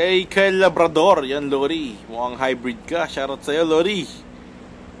 Kay Kyle Labrador, yan, Lori. Mukhang hybrid ka. Shoutout sa'yo, Lori.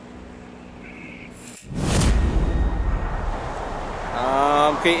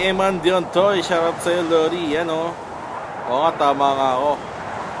 Kay Eman Diontoy, shoutout sa'yo, Lori. Yan, oh. Oo nga, tama nga ako.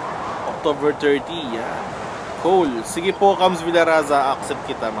 October 30, yan. Cool. Sige po, Kams Villaraza. Accept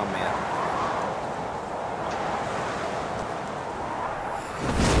kita mamaya.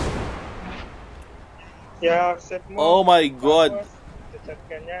 Yeah, accept mo. Oh my God. Tapos, chat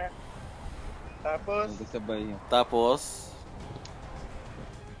ka niya. Tapos, Sabay yun. Tapos,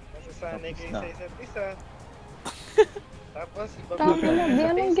 masasanay kayo sa isa't isa. Tapos, Tangina, di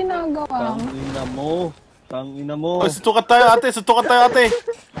anong ginagawa mo? Tangina mo. Tangina mo. oh, suntukan tayo, ate. Suntukan tayo, ate.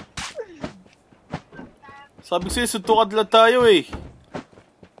 Sabi ko sa'yo, suntukan lang tayo eh.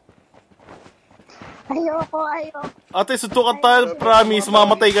 Ayoko. Ate, suntukan tayo. Promise,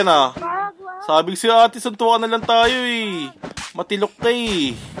 mamatay ka na. Wag. Sabi ko sa'yo, ate, suntukan na lang tayo eh. Matilok ka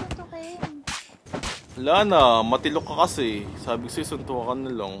eh. Okay. Wala na, matilok ka kasi. Sabi ko sa'yo, suntukan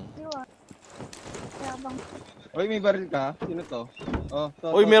na lang. Kaya bang... Oy, may baril ka? Sino to? Oh,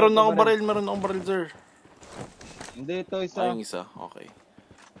 to. Uy, meron na akong baril, sir. Hindi, ito isa. Ay, yung isa, okay.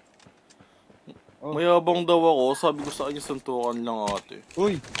 Oh. Mayabang daw ako, sabi ko sa kanya, suntukan lang ate.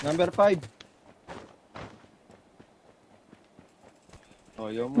 Uy, number 5.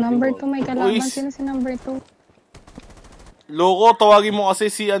 Oh, yung Number 2 may kalaban. Uy, Sino si number 2? Loko, tawagin mo kasi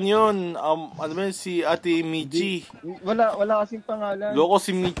si ano yun, ano ba yun, si Ate Michi. Wala kasing pangalan. Loko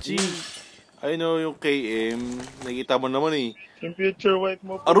si Michi. I know yung KM, nakita mo naman eh. yung future wife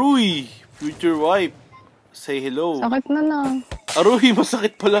mo. Aruy! Future wife. Say hello. Sakit na. Aruy,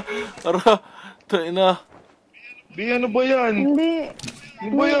 masakit pala. Tayo na. Bi, ano ba yan? Hindi.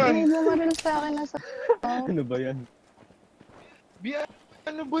 Ano ba yan? May bumaril sa akin na sa... Ano ba yan? Bi,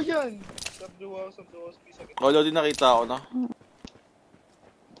 ano ba yan? Sabduwa, sakit. Wala din nakita ako na.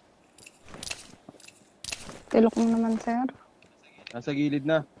 Tilok mo naman, sir. Nasa gilid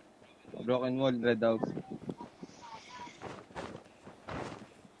na. Broken wall, red house.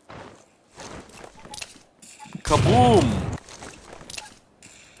 Kaboom!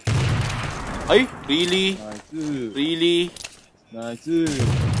 Ay, really? Nice. Really? Nice.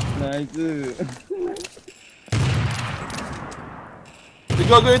 Hindi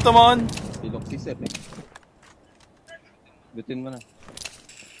gagawin ito man. Tilok si Sep eh. Butin mo na.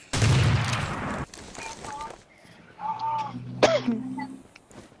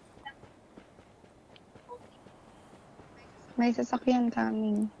 May sasakyan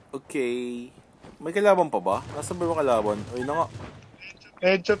coming. Okay. May kalaban pa ba? Nasaan ba yung kalaban? Ay na nga.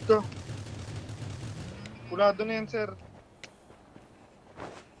 Headshot ko. Kulado na yan, sir.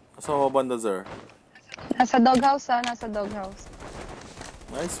 Nasaan ba banda, sir? Nasa doghouse nasa doghouse.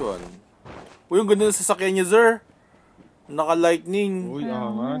 Nice one. Uy, yung ganda ng sasakyan niya, sir. Naka-lightning. Uy,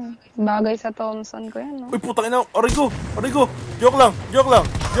 angas. Bagay sa Thompson ko yan, no? Uy, putang ina. Aray ko. Joke lang.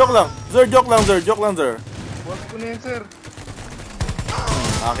 Sir, joke lang, sir. Boss ko na yan, sir.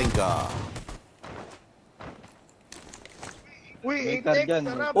 Akin ka. Uy, May 8x, card dyan.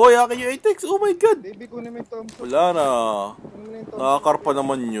 sarap. Oy, akin yung 8X. Oh my God. Baby ko na may Thompson. Wala na. Kunin mo na yung Thompson. Nakakarpa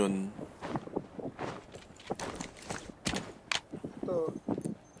naman yun. Ito.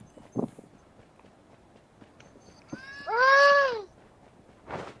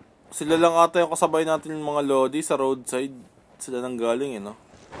 Sila lang ata yung kasabay natin yung mga Lodi sa roadside. Sila nang galing eh, no?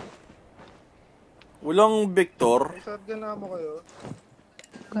 Walang Victor. May shotgun na mo kayo.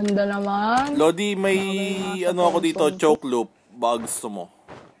 Ganda naman. Lodi, may ano ako dito, choke loop. Baka gusto mo.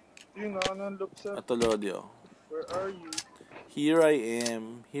 Yun, ako ng loop, sir. Ito, Lodi, oh. Where are you? Here I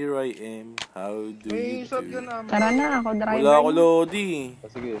am. How do May you shotgun do? na mo. Tara na, ako driver. Wala ako, Lodi.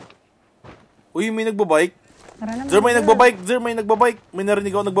 Sige. Uy, may nagbabike. Tara na. Sir, may nagbabike. May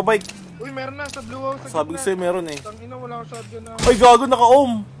narinig ako nagbabike. Uy, meron na sa blue house. Sabi ko sa'yo, meron eh. Tangina, wala akong shotgun na. Ay, gago,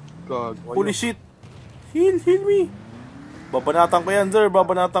 naka-ohm. God. Holy shit. Heal me. Babanatan ko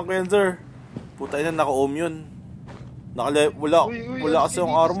yan, sir. Puta ina, naka-ohm yun. Wala kasi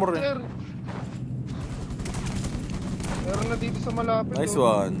yung armor eh. Sir. Meron na dito sa malapit. Nice oh.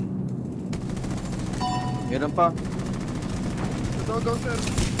 one. Meron pa. Go, sir.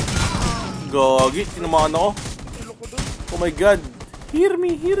 Gagi, tinamaan ako. Ilok ko doon. Oh my God. Hear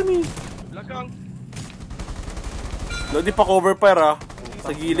me. Lagang. Lodi pa cover fire ah.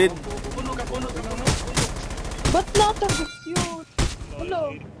 Sa gilid. Puno ka. Ba't natagos yun?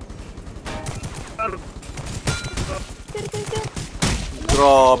 Ulo. Sir.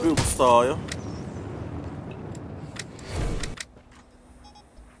 Grabe, ubos tayo.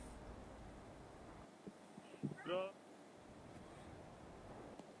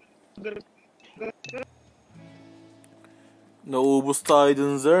 Naubos tayo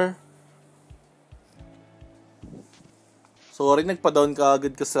dun, sir. Sorry, nagpa-down ka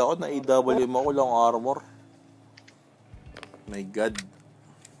agad kasi ako. Na-AWM ako lang armor. My God.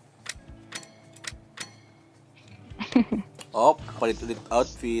 Oh, palit ulit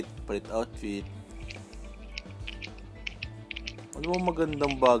outfit. Ano ba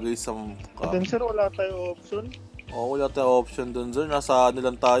magandang bagay sa mukha? Dun, sir, wala tayo option. Oo, wala tayong option dun, sir. Nasa ano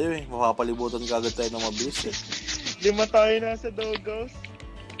lang tayo eh. Mapapalibutan ka agad tayo ng mabilis eh. 5 tayo nasa doghouse.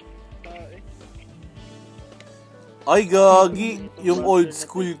 Ay, gagi. Yung old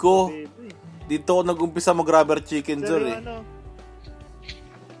school ko. Dito ako nag-umpisa mag-rubber chicken, sir eh.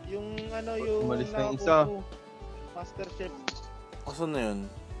 Yung Umalis na yung isa. Master Chef. Asan na yun?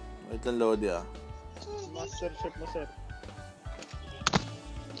 Wait lang, Lodi ah. Master Chef mo, sir.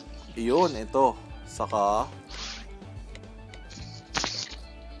 Iyon, ito. Saka...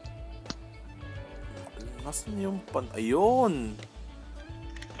 Nasaan yung pan... Ayun!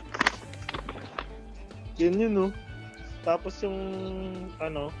 Yun yun, no? Tapos yung,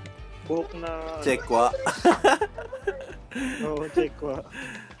 buhok na... Chekwa. Oo, chekwa.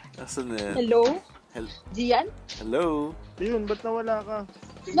 Nasaan na yan? Hello? Gian? Hello? Yun, ba't nawala ka?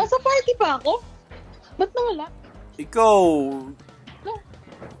 Nasa party pa ako? Ba't nawala? Ikaw! No.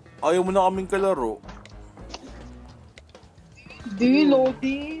 Ayaw mo na kaming kalaro. Di,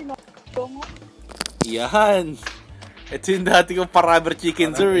 Lodi. Yan! Ito yung dati kong pa-rubber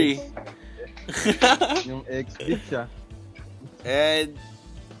chicken, sir eh. Yung ex-beat siya. And...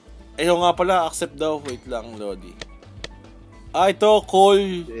 Ayaw nga pala, accept daw. Wait lang, Lodi. Ito,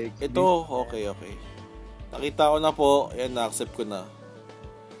 call. Ito, okay. Nakita ko na po. Ayan, na-accept ko na.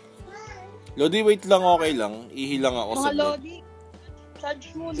 Lodi, wait lang, okay lang. Ihilang ako sa Mga Lodi,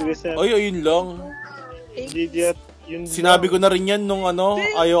 charge muna. Sige, sir. Ay, ayun lang. Idiot. Yun Sinabi ko na rin yan nung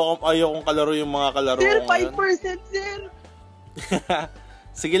ayaw kong kalaro yung mga kalaro Sir, ko ngayon. 5%, sir.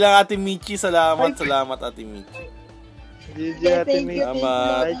 Sige lang, Ate Michi. Salamat, Ate Michi. GG, Yeah, Ate thank May. you,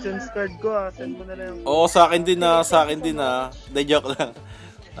 thank iTunes card ko, send mo na lang. Oo, sa akin din na. De, joke lang.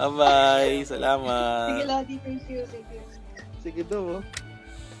 Bye-bye. Salamat. Sige, Lodi, thank you. Sige daw,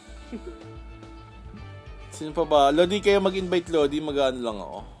 Sino pa ba? Lodi, kayo mag-invite, Lodi. Mag-ano lang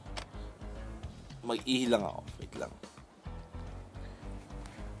ako. Mag-ihi lang ako. Wait lang.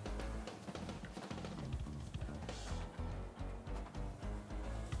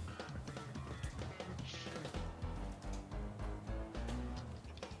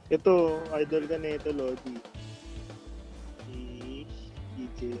 Ito, idol ka na ito, Lodi.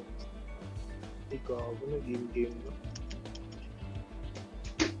 DJ. Ikaw, ako na game no?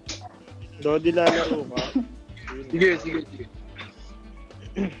 Lodi, lalaro ka? Sige.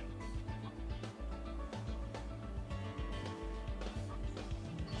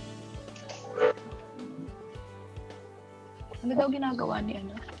 Ano daw ginagawa ni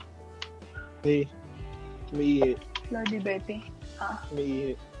ano? Hey, umiihi. Lodi Betty.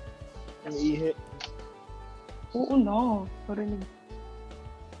 Umiihi. Oo na. Parinig.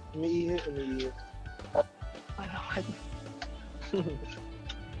 Umiihi. Ano ka?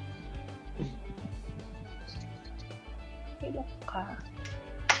 Kailan ka?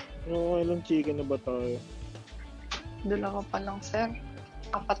 Ilang chicken na ba tayo? Dala ka pa lang, sir.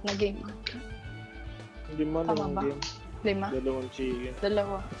 4 na game. Hindi man Tama ang ba? game. 5? 2 chicken. 2.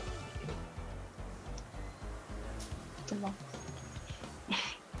 Ito lang.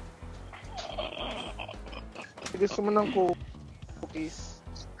 Gusto mo ng cookies?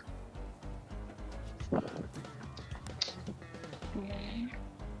 Ayan.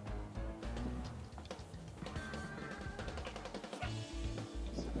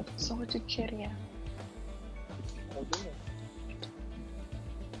 Gusto ko chichirya.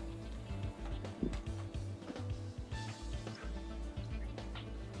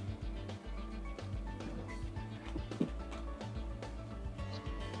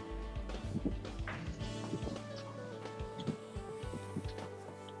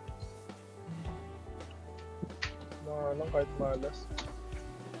 Kahit malas.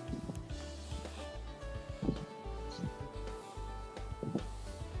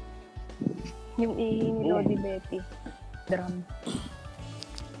 Yung ihi ni Lodi Betty. Drum.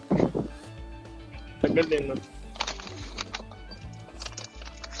 Tagal din, no?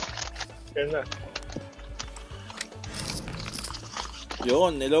 Kaya na.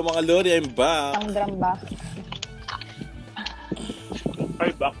 Yun, hello mga Lodi, I'm back. Ang drum ba?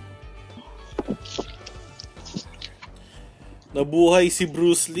 Nabuhay si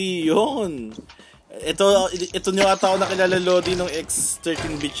Bruce Lee, yun. Ito niyo ata ako nakilala Lodi nung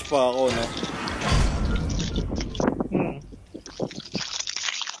X13 Beach pa ako, no?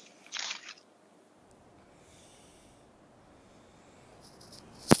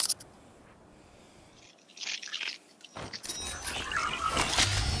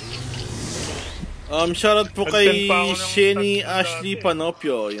 Shoutout po kay Sheni Ashley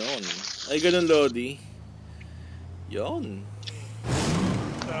Panopio, yun. Ay, ganun Lodi. Yun.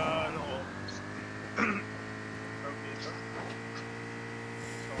 Sa ano ko.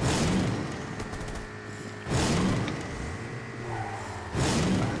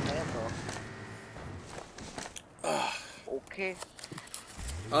 Okay.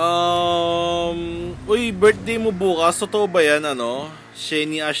 Uy, birthday mo bukas. Totoo ba yan, ano?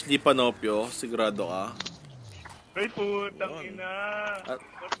 Sheni Ashley Panopio. Sigurado ka? Ay, putang ina.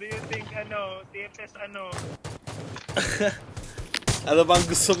 What do you think, TFS, Ano bang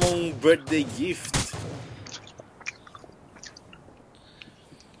gusto mong birthday gift?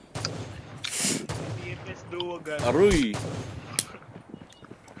 TFS duwagan. Aroy!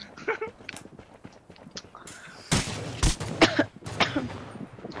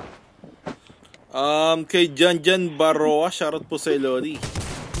 Kay Janjan Baroa, shoutout po sa Lodi.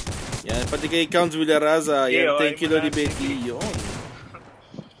 Yan, pati kay Counts Villaraza. Yan, thank you Lodi Betty. Yun.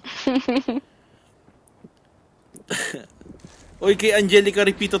 Uy, kay Angelica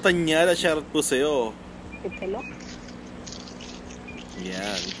Ripito Tanyala, shoutout po sa'yo.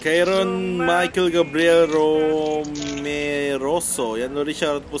 Yan. Kay Ron Michael Gabriel Romeroso. Yan, Lodi,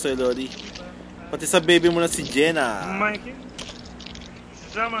 shoutout po sa'yo, Lodi. Pati sa baby mo na si Jenna. Mikey.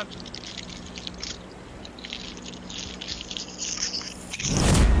 Salamat.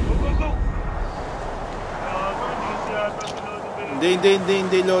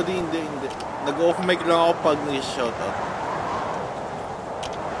 Hindi, Lodi, hindi. Nag-off mic lang ako pag nag-shoutout.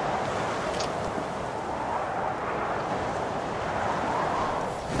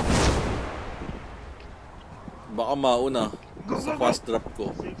 Baka mauna sa fast drop ko.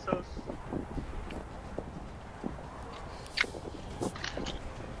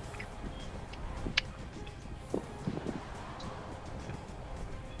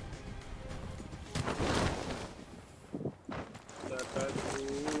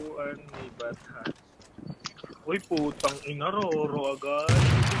 Uy, putang ina, Roro agad.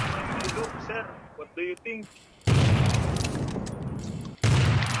 Look, sir, what do you think?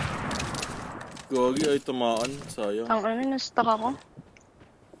 Gogi ay tumaan, sayang. Ang na-stuck ako.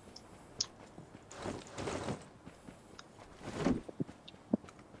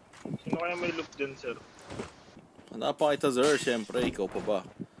 Sino kaya may loop dyan, sir? Hanapan kita, sir. Siyempre, ikaw pa ba?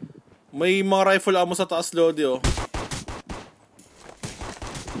 May mga rifle amo sa taas, Lodi, oh.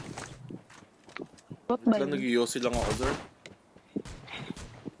 Bot ba yun? Nag-iyosi lang ako, sir.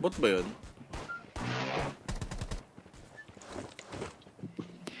 Bot ba yun?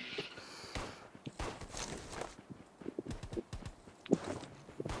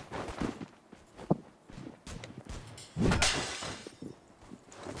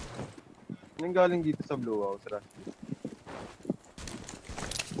 Anong galing dito sa Blue House, Rusty?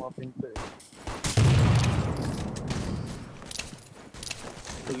 Mga pinto eh.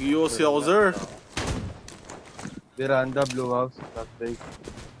 Nag-iyosi ako, sir. Veranda, Blue House, Rusty.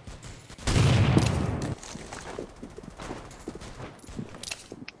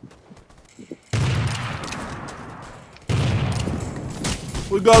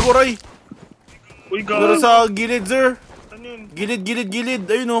 Uy, gago, Ray! Uy, Pero gago! sa gilid, sir. Ano yun? Gilid.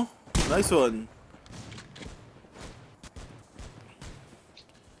 Ayun, oh. Nice one.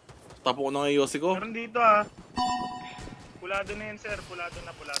 Tapo ko na nga yosi ko. Meron dito, Pulado na yan, sir. Pulado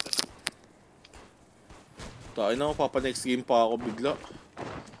na. Tayo na, papa next game pa ako bigla.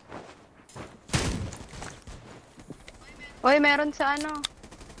 Uy, meron sa ano.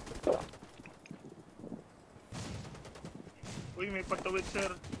 Uy, may patawid,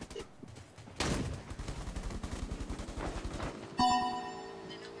 sir.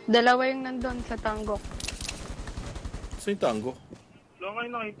 Dalawa yung nandun sa tanggok. Saan yung tango? Wala kayo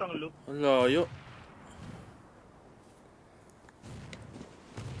nakitang loop. Ang layo.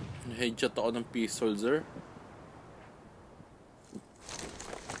 Headshot ako ng pistol, sir.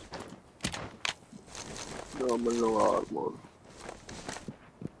 Naman lang armor.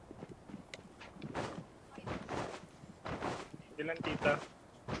 Ilan, tita?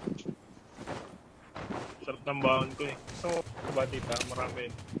 Sarap ng baon ko eh. So, ba, tita? Marami.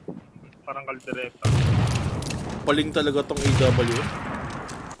 Parang kaldereta. Paling talaga tong AW.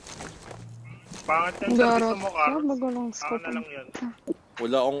 Pangat yan, sir. Garot Gusto mo, ka, Carl? magulong Ako scope. na lang yan.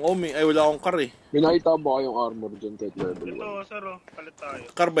 Wala akong omi. Ay, wala akong car eh. May nakita ba kayong armor dyan kahit level 1? Ito, sir, oh. Palit tayo.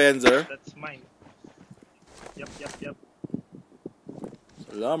 Car ba yan, sir? That's mine. Yep.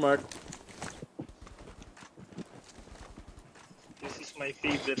 Salamat. This is my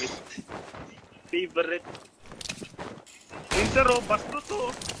favorite. Ayun, sir, oh. Bastos, oh.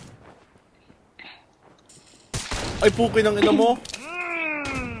 Ay, pukin ang ina mo.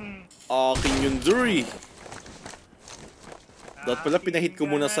 Mm. Akin yun, Zuri. Dapat pala pinahit ko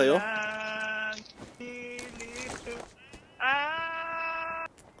muna sa'yo.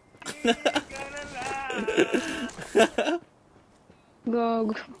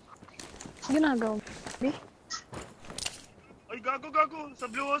 Gago. Ginagawa mo? Ay, gago. Sa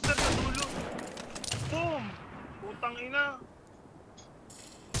blue house, sir, sa dulo. Boom! Putang ina.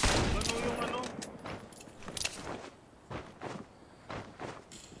 Ano yung ano?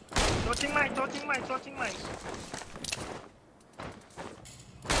 Touching mine. Ano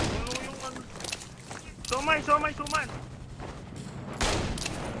yung ano?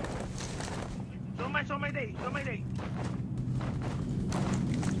 Somay day.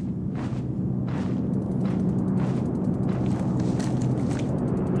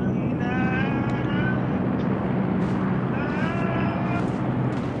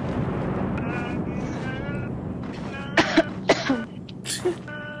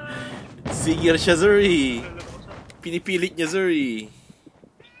 Sigir siya, Zuri. Pinipilit niya, Zuri.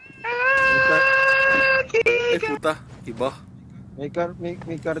 Ay, puta. Iba. May car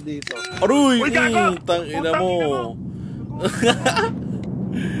dito. Aruy! Uy, gago! Tangina mo.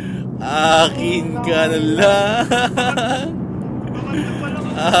 Akin ka na lang.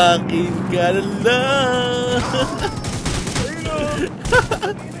 Akin ka na lang.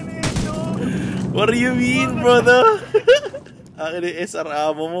 What do you mean, brother? Akin yung SR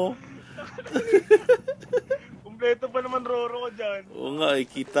amo mo. Kompleto pa naman Roro ko dyan. Oo nga,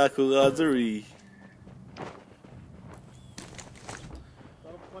 kita ko nga, Zuri.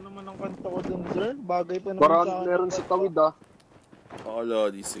 Sarap pa naman ang kanta ko dun, sir. Bagay pa naman Parang sa akin. meron sa tawid ah. Oo,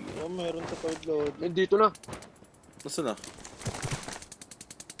 Lodi, sige. Oh, meron sa tawid, Lord. Dito na. Nasaan na?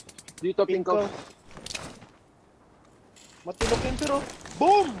 Dito, pink house. Matulog yun, sir, oh.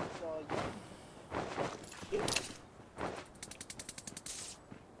 Boom!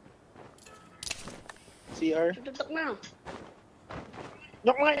 CR. Tutok na.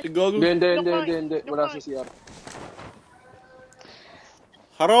 Knock nga. Gago. Hindi. Wala si CR.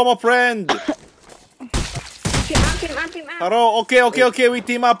 Haro, my friend! Team up. Haro, okay. We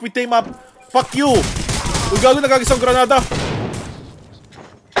team up. Fuck you! Uy, gago, nagagisang granada.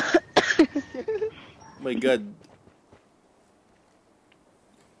 My God.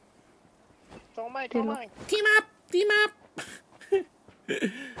 Chongmai. Team up!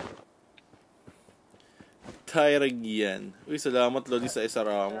 Tyrag yan. Uy, salamat, Lodi, sa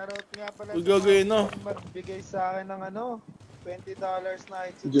isara mo. Shoutout nga pala Uy, sa gagawin, no? magbigay sa akin ng ano, $20 na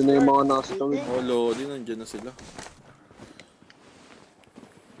iTunes. Diyan na yung mga nasa tawid. Oh, Lodi, nandyan na sila.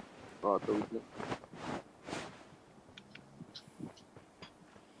 Tawid na.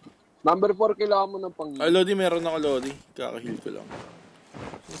 Number 4, kailangan mo ng pang... Ay, Lodi, meron ako, Lodi. Kakahil ko lang.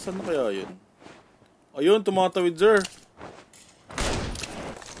 Saan na kaya yun? Ayun, tumatawid, sir.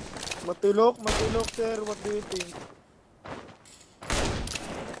 Matulog, sir. What do you think?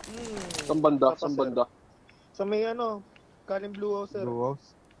 Saan banda? Sa may ano, Kalim Blue House, sir. Blue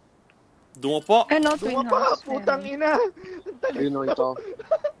House? Dumapa. No, twin Dumapa, house. putang ina. Ayun o, ito.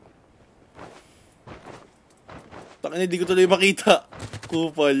 Takin, hindi ko tuloy makita.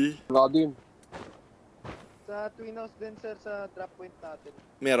 Kupal. Wala din. Sa Twin House din, sir, sa drop point natin.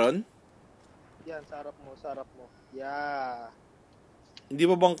 Meron? Yan, sarap mo. Yeah. Hindi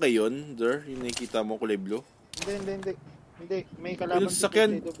ba bang kayo yun, sir? Yung nakikita mo kulay blue? Hindi. May kalaban Yung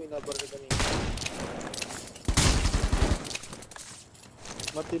sasakyan. dito, binabaril kanina.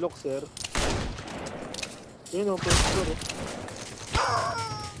 Matilok, sir. Yun o, first floor.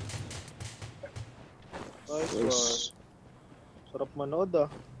 Nice one. Sarap manood ah.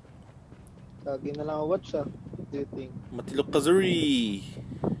 Lagi na lang ang watch ah. What do you think? Matilok ka, Zuri.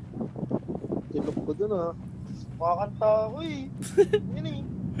 Tilok ko dun ah. Makakanta ako eh. Yun eh.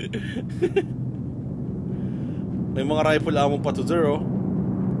 May mga rifle ammo pa to, sir, oh.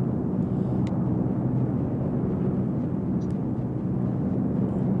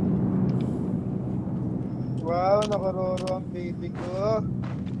 Wow, nakaroro ang baby ko.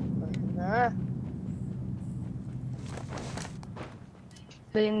 Ayun na.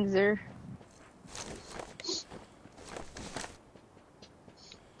 Linzer.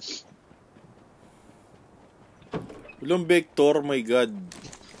 Walang vector, my God.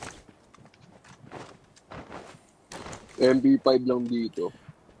 MP5 lang dito.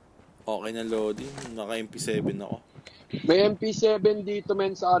 Okay na, Lodi. Naka MP7 ako. May MP7 dito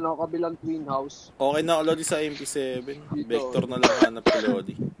men sa kabilang twin house. Okay na ako, Lodi, sa MP7. Dito. Vector na lang hanap ko,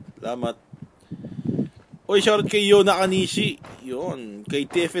 Lodi. Salamat. Uy, shoutout kay Yo Nakanishi. Yun. Kay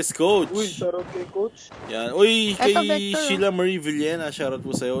TFS Coach. Uy, shoutout kay Coach. Yan. Uy, Eto, kay Vector. Sheila Marie Villena. Shoutout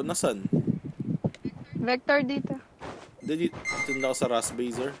po sa'yo. Nasaan? Vector dito. Dito na ako sa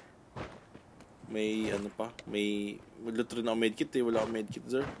Rasbazer. May ano pa. May magluto rin ako medkit eh. Wala akong medkit,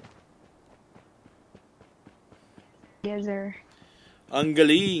 sir. Yes, sir. Ang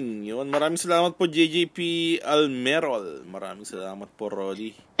galing. Yun. Maraming salamat po, JJP Almerol. Maraming salamat po,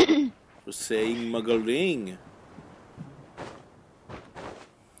 Roddy. For saying magaling.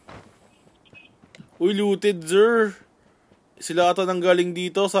 Uy, looted, sir. Sila ata nang galing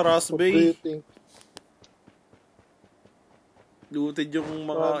dito sa Rasbay. Looted yung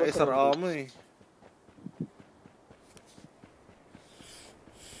mga SRA mo eh.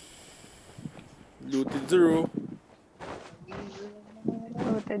 Looted, sir, oh.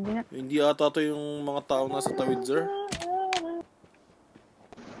 Looted na. Hindi ata to yung mga tao nasa tawid, sir.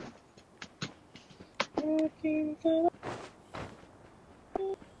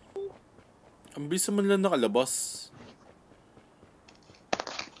 Ang bilis naman lang nakalabas.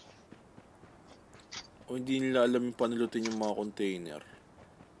 O hindi nila alam yung panilutin yung mga container.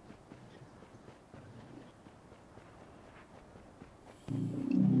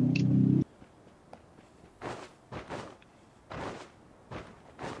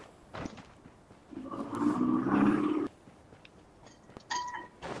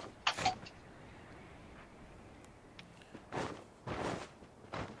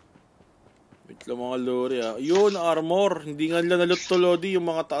 Wait lang mga lori ah. Yun, armor. Hindi nga nila nalot to, Lodi, yung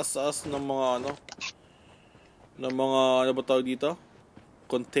mga taas-taas ng mga ano. Ng mga, ano ba tawag dito?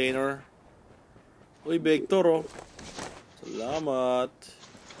 Container. Uy, Vector, oh. Salamat.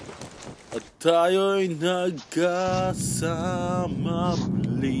 At tayo'y nagkasama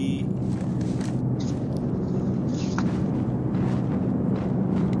muli.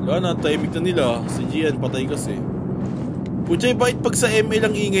 Wala na, timing na nila. Si Gian, patay kasi. Puchay, bakit pag sa ML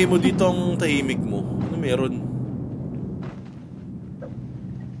ang ingay mo dito ang tahimik mo? Ano meron?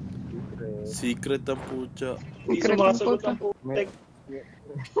 Secret ang pucha. Hindi sumasagot ang putek.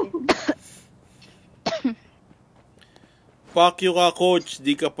 Fuck you ka, coach.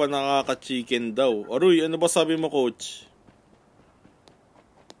 Di ka pa nakaka-chicken daw. Aroy, ano ba sabi mo, coach?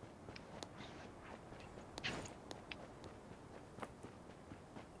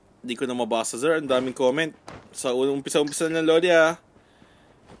 Di ko na mabasa, sir. Ang daming comment. Sa umpisa na Lodi, ah.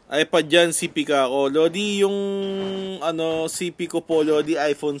 iPad yan, CP ka ako. Lodi, yung ano, CP ko po, Lodi,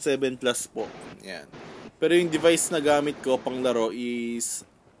 iPhone 7 Plus po. Yan. Pero yung device na gamit ko pang laro is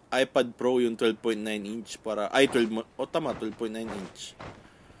iPad Pro, yung 12.9 inch para, ay 12, tama, 12.9 inch.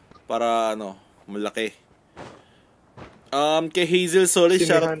 Para ano, malaki. Kay Hazel Solis,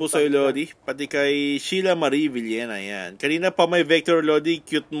 shoutout po sa'yo, Lodi. Pati kay Sheila Marie Villena, yan. Kanina pa may Vector, Lodi.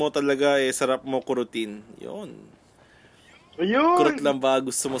 Cute mo talaga, eh. Sarap mo kurutin. Yun. Ayun! Kurut lang ba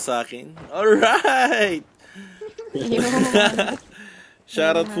gusto mo sa akin? Alright!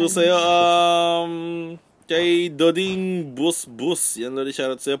 Shoutout po sa'yo. Kay Doding Bus. Yan, Lodi,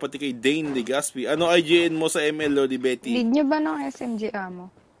 shoutout sa'yo. Pati kay Dane Legaspi. Ano IGN mo sa ML, Lodi Betty? Need nyo ba ng SMG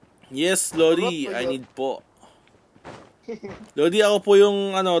ammo? Yes, Lodi. I need po. Lodi, ako po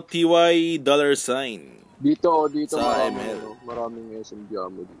yung TY $sign. Dito sa maraming, ML. Maraming SMG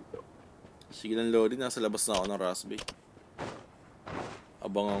mo dito. Sige lang, Lodi. Nasa labas na ako ng Raspberry.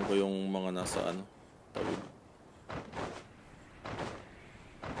 Abangan ko yung mga nasa tawid.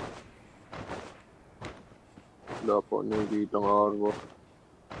 Wala po, nakikita ng armor.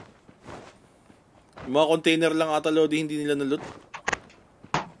 Yung mga container lang ata, Lodi, hindi nila naloot.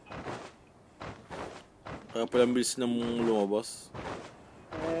 Kaya palang bilis na mong lumabas.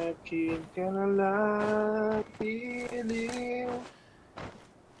 Akin ka na lang, piliw.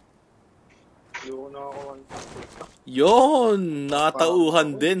 Ayoko na ako. Yon!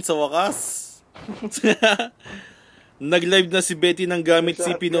 Natauhan din sa wakas. Nag-live na si Betty ng gamit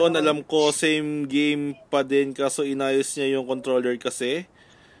CP noon. Alam ko, same game pa din. Kaso inayos niya yung controller kasi.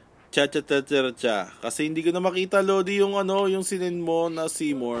 Cha. Kasi hindi ko na makita, Lodi, yung yung sinend mo na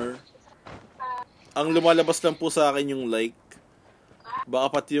Seymour. Ang lumalabas lang po sa akin yung like.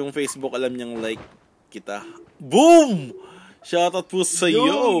 Baka pati yung Facebook alam niyang like kita. Boom! Shoutout po sa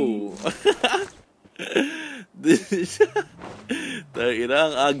iyo.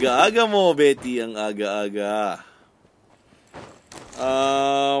 Tangina, ang aga-aga mo, Betty. Ang aga-aga.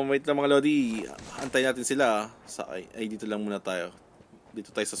 Wait lang mga Lodi. Antayin natin sila. Ay, dito lang muna tayo.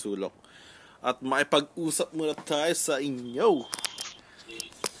 Dito tayo sa sulok. at makipag-usap muna tayo sa inyo.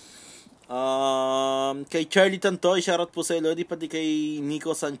 Kay Charlie Tantoy, shoutout po sa Elodie, pati kay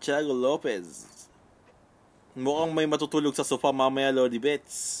Nico Santiago Lopez. Mukhang may matutulog sa sofa mamaya, Lodi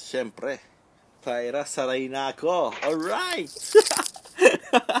Bets. Siyempre. Tyra, saray na ako. Alright!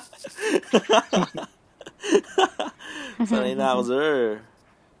 Saray na ako, sir.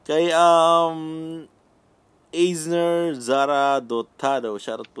 Kay, Eisner Zara Dotado,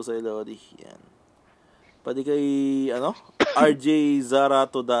 shoutout po sa Elodie. Yan. Pati kay, RJ Zara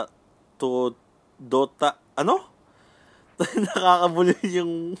Dota, nakakabulol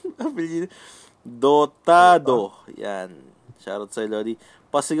yung apelyido. Dotado. Yan. Shoutout sa Elodie.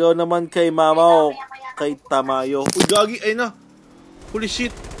 Pasigaw naman kay Mamaw, kay Tamayo. Uy, gagi, ay na. Holy shit.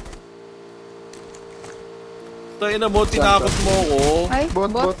 Tayo na mo, tinakot mo ako. Ay,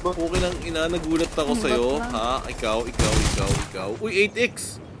 bot. Okay lang, nagulat ako sa'yo. Ha? Ikaw. Uy,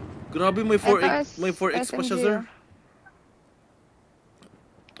 8x. Grabe, may 4x pa siya, sir.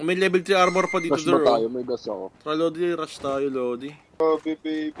 May level 3 armor pa dito, Rush sir. ba tayo? May gas ako. Tara, Lodi. Rush tayo, Lodi. Grabe,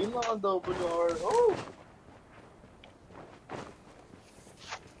 baby. Naka-WR. Oh!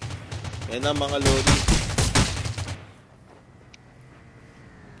 Yan na, mga Lodi.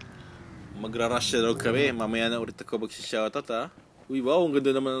 Magra-rush na kami. Mamaya na ulit ako magsishoutout, ha. Uy, wow. Ang ganda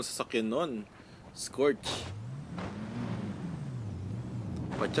naman ng sasakyan nun. Scorch.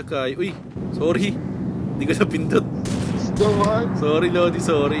 Patsakay. Uy, sorry. Hindi ko napindot. Sorry, Lodi.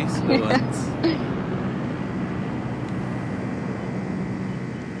 Sorry.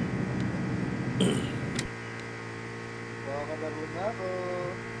 Makakalaro na ako.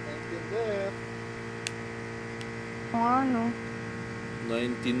 19 left. Ano?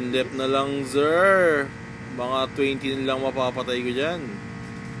 19 left na lang, sir. Mga 20 na lang mapapatay ko dyan.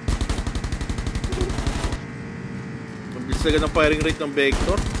 Mabilis talaga ng firing rate ng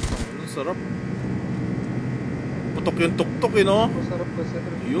Vector. Ang sarap. Putok yung tuktok, no? Masarap ka, sir.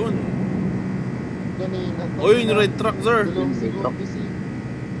 Yun. Ganina. Oy, yung red truck, sir. Tulong siguro busy.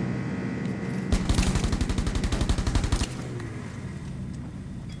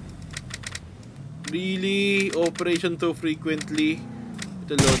 Really? Operation too frequently.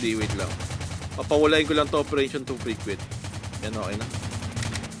 Ito, Lodi. Wait lang. Papawalain ko lang to operation too frequent. Yan, okay na.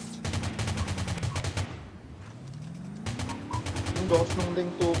 Yung box ng link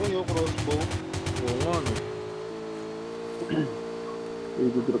 2 ko, yung crossbow. Oo nga, no?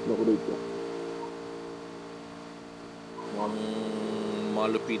 I-drop na ko rito. Mukhang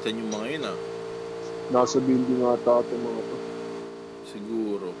malupitan yung mga yun, ah. Nasa building ata ito mga to.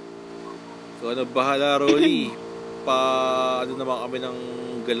 Siguro. So, bahala, Rolly. Ano naman kami ng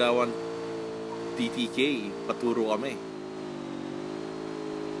Galawan TTK. Paturo kami.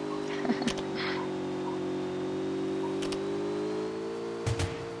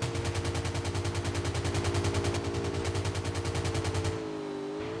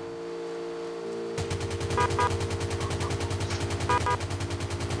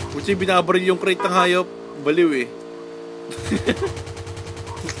 Kasi binabaril yung crate ng hayop. Baliw eh.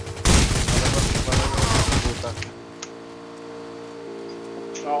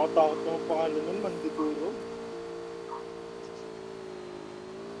 Nakakatakot ng pangalan nun, Mandiburo.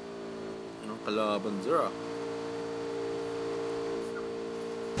 Anong kalaban, sir, ah?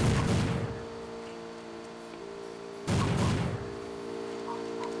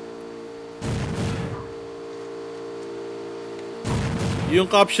 Yung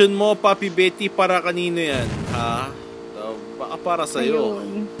caption mo, Papi Betty, para kanino yan? Ha? Baka para sa'yo.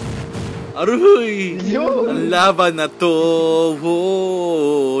 Ayun. Aruy! Ang laban na to.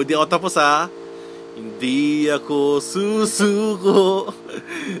 Hindi ako tapos, ha? Hindi ako susuko.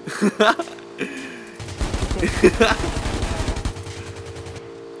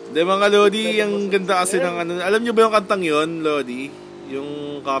 Hindi, mga Lodi, ang ganda kasi ng ano. Alam nyo ba yung kantang yon, Lodi?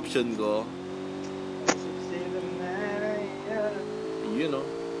 Yung caption ko. Yun, no?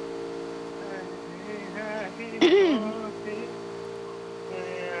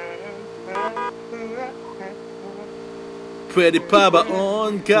 Pwede pa ba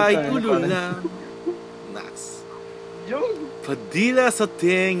on kahit ulo lang? Nice. Padila sa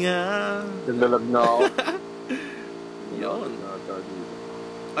tenga. Naglalag na ako. Yun.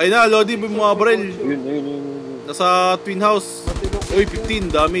 Ay na, Lodi, bumabaril. Yun. Nasa twin house. Uy, 15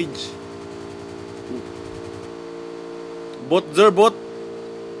 damage. Bot, sir, bot.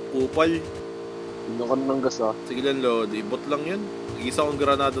 Kupal. Pinakan ng gas, ah. Sige lang, Lodi. Bot lang yun. Isa akong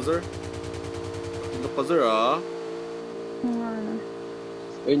granada, sir. Ano pa, sir, ah?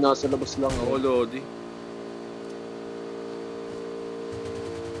 Ay, nasa labas lang Oo, ako. Lodi.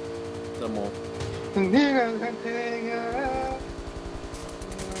 Tama mo. Hindi na natinga.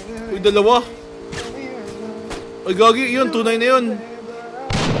 Uy, dalawa. Ay, gagi, yun, tunay na yun.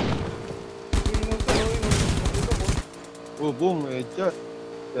 Oh, boom, headshot.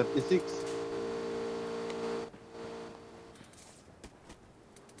 36.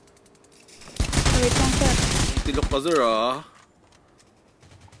 Wait lang, sir. Tilok ka, sir, ah.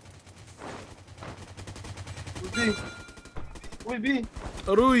 Uy, B. Uy, B.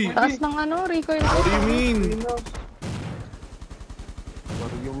 Aroy. Taas ng ano, recoil. What do you mean? What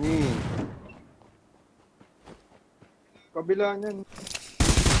do you mean? Kabila niyan.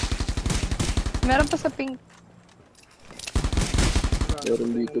 Meron pa sa pink.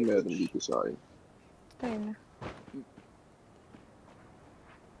 Meron dito sa akin. Tayo na.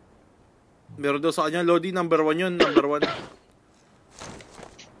 Meron daw sa kanya, Lodi, number 1 yun, number 1.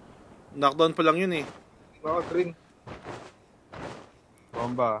 Knockdown pa lang yun eh. Naka-green.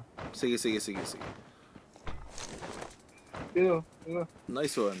 Bomba. Sige. Dito.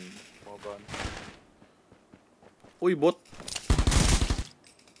 Nice one. Bomba. Uy, bot.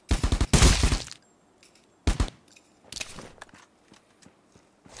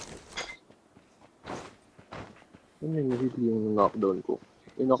 Ano yung knockdown ko?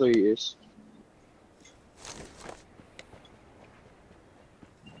 Yung naka-AS.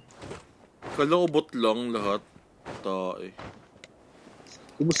 Kala ko bot lang lahat. Tae.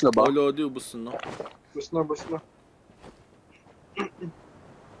 Ubus na ba? Oh, Lodi, ubos na. Bus na.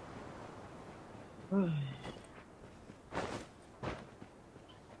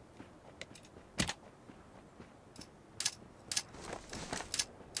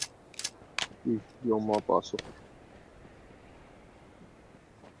 Hindi ako makapasok.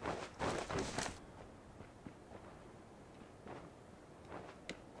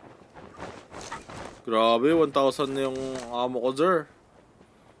 Grabe, 1,000 na yung amo ko, sir.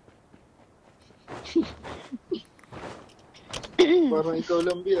 Parang ikaw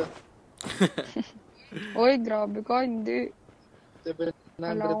lang, B, ah. Uy, grabe ka, hindi. 700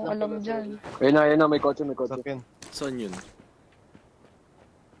 Wala akong lang alam pala, dyan. Ayun na, may kotse. Sakin. Saan yun?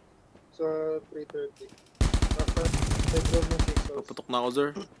 Sa 330. Naka-bedroom ng 6 house. Paputok na ako, sir.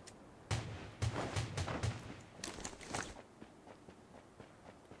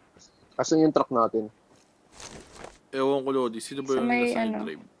 Asan yung truck natin? Ewan ko, Lodi. Sino ba Sa yung may, nasa ano,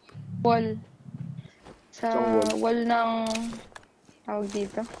 drive? Wall. Sa Saan wall? wall ng... Tawag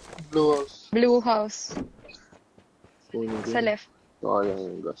dito. Blue house. Blue house. Kunin ko. Sa left. Sayang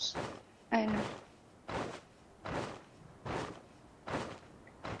yung gas. Ayun na.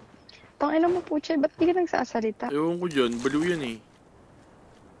 Tangina mo po, Chay. Ba't di ka nagsasalita? Ewan ko dyan. Baliw yan eh.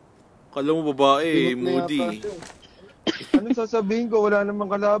 Kala mo babae, Pinot na moody. yata siya. Anong sasabihin ko? Wala namang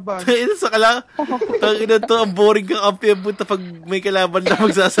kalaban. Ito sa kala. Tangina to, ang boring ka kampi ang puta pag may kalaban na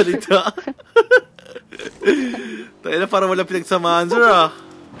magsasalita. Tangina, parang wala pinagsamahan, sir, ah.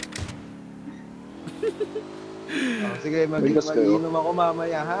 Oh, sige, mag-iinom ako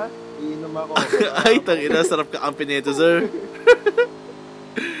mamaya, ha? Iinom ako. Ay, tangina, sarap ka kampi nito, sir.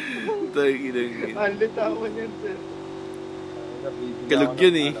 Tangina. Ang litawan yan, sir. Kalog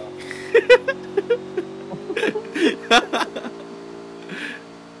yun eh.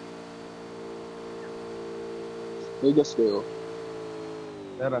 May gas kayo?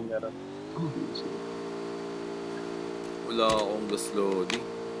 Meron. Wala akong gas, Lodi.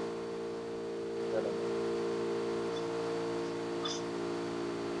 Meron.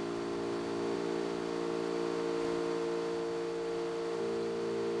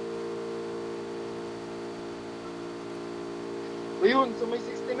 Ayun, sa may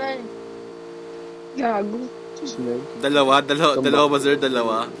 69. Gago. Dalawa ba, sir?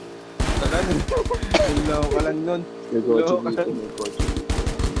 Dalawa? Hello ka lang nun. May kotse dito, may kotse.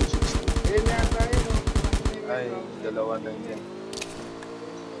 Ayun yata yun, oh. Ay, dalawa lang yan.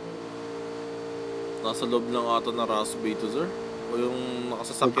 Nasa loob lang ata na Raspberry to, sir? O yung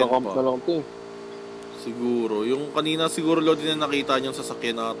nakasasakyan Magkakamp na pa? lang ito eh. Siguro. Yung kanina siguro, Lodi, na nakita niyong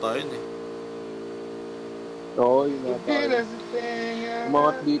sasakyan ata yun eh. Oo, yun na tayo. Pilas, tenga.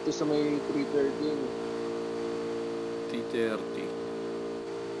 Umangat dito sa may 313. T30.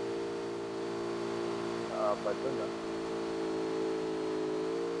 Apat doon, ah.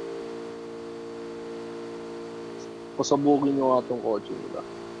 Pasabugin nyo nga itong kotse nila.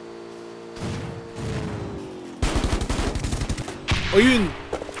 Ayun!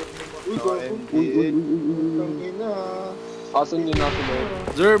 Uy, No, gago. MDA. Tangina. Asan yun nasa loob?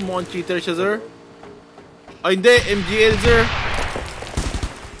 Sir, mukhang cheater siya, sir. Ay, hindi! MGL, sir!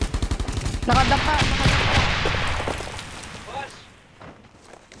 Nakadapa.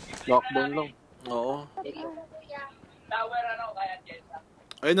 Lockdown lang. Oo.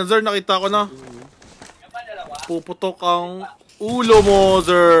 Ayun na, sir, nakita ko na. Puputok ang Ulo mo,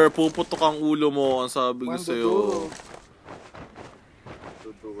 sir. Puputok ang ulo mo. Ang sabi ko sa'yo.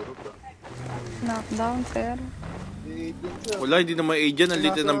 Knockdown, sir. Wala, hindi naman agent. Ang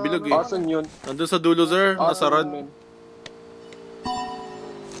litin ng bilog eh. Asan yun? Nandun sa dulo, sir. Nasa rad.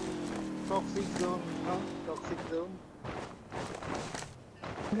 Toxic zone. Toxic zone.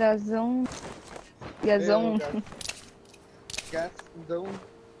 Gazong. Gazong. Gas zone.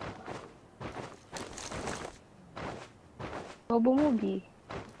 Bobo movie.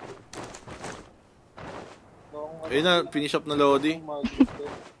 Ayun na, finish up na Lodi.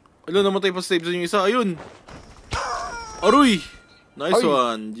 Ayun, namatay pa sa save zone yung isa. Ayun! Aruy! Nice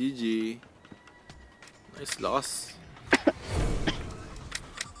one. GG. Nice lakas.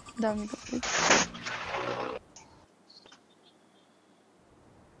 Dami ko.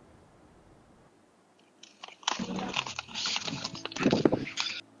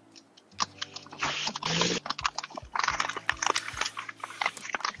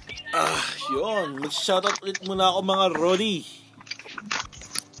 Yun, mag-shoutout ulit muna ako mga Roddy.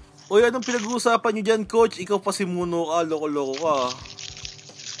 Uy, anong pinag-uusapan nyo dyan, coach? Ikaw pa si Muno ka, loko-loko ka.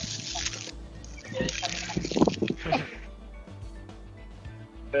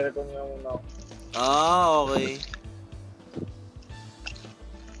 Pero kung yung una. Okay.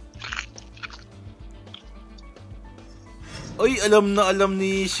 Uy, alam na alam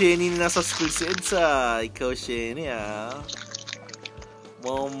ni Shenny na nasa school si Edsa. Ikaw, Shenny,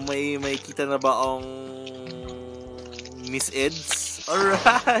 may kita na ba ang Miss Eds?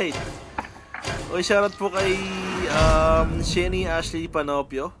 Alright! Uy, shoutout po kay Shenny Ashley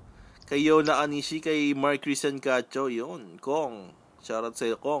Panopio, kay Yona Anishi, kay Mark Christian Cacho, yun, Kong. Shoutout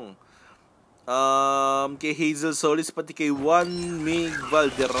sa'yo, Kong. Kay Hazel Solis, pati kay Juan Mig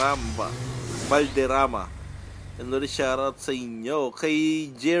Valderrama. And Lodi, shoutout sa inyo. Kay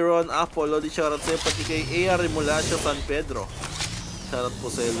Jeron Apollo, Lodi, shoutout sa'yo, pati kay A.R. Remulacio San Pedro. Shoutout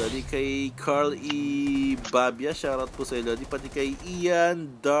po sa Lodi. Kay Carl E. Babia, shoutout po sa Lodi. Pati kay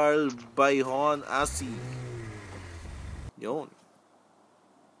Ian Darl Bayhon Asi. Yun.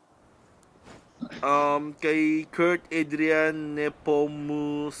 Kay Kurt Adrian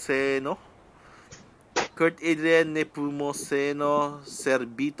Nepomuceno. Kurt Adrian Nepomuceno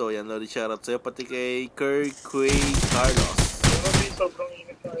Servito. Yan, Lodi, shoutout sa'yo. Pati kay Kurt Quay Carlos. Sobrang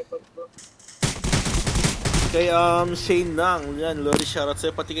init na ipag bro. Kay Shane Nang, yan, Lodi, shoutout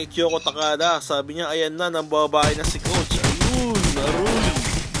sa'yo. Pati kay Kyoko Takada, sabi niya, ayan na, nang babae na si coach. Ayun, Aruy.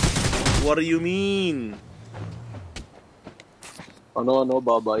 What do you mean? Ano,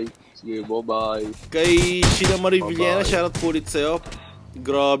 bye-bye. Sige, bye-bye. Kay Sheila Marie Villena, shoutout po ulit sa'yo.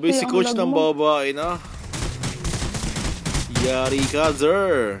 Grabe, si coach ng babae na. Yari ka,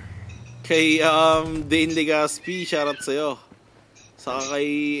 sir. Kay Dane Legaspi, shoutout sa'yo. Saka kay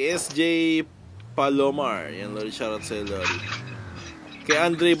SJ Palomar, yan, Lodi, shoutout sa'yo, Lodi. Kay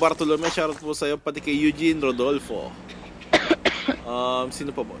Andre Bartolome, shoutout po sa'yo. Pati kay Eugene Rodolfo.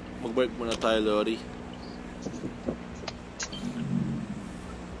 Sino pa ba? Mag-break muna tayo, Lodi.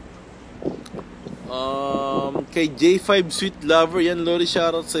 Kay J5 Sweet Lover, yan, Lodi,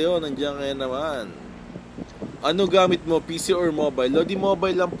 shoutout sa'yo. Nandiyan kayo naman. Ano gamit mo, PC or mobile? Lodi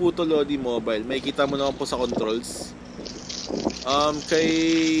mobile lang po to, Lodi mobile. May kita mo naman po sa controls.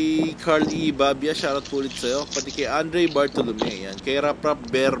 Kay Carl E. Babia, shoutout po ulit sa'yo. Pati kay Andre Bartolome, yan. Kay Rap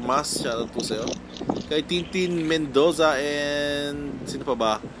Bermas, shoutout po sa'yo. Kay Tintin Mendoza and sino pa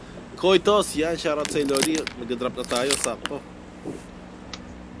ba? Koitos, yan, shoutout sa'yo, Lodi. Mag-drop na tayo, sakto.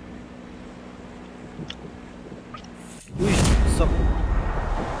 Uy, sakto.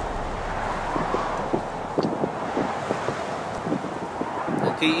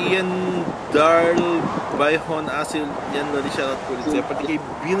 Kay Ian Darl Bayhon Asil, yan, Lodi, shoutout po ulit sa'yo. Pati kay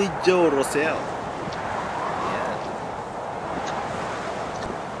Billy Joe Rosel. Yan.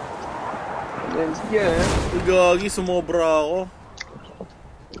 Let's get. Gagi, sumobra ako.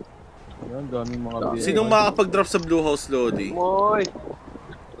 Yan, daming mga beer. Sinong makakapag-drop sa Blue House, Lodi? Moy!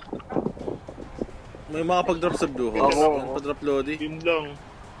 May makakapag-drop sa Blue House. Ako. Pa-drop, Lodi. Yun lang.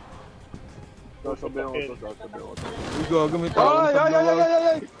 Sasabihan ko. Uy, gago, may tao Ay! sa Ay! bawah.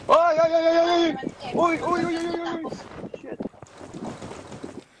 Ay! Uy! Shit.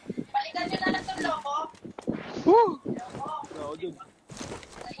 Balikan nyo na lang itong loko. Woo! Loko.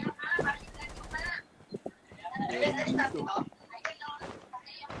 Balikan nyo na.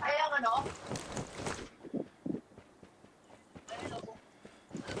 Ayaw ano?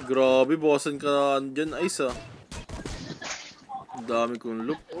 Grabe, bossan ka dyan, Ice, ah. Ang dami kong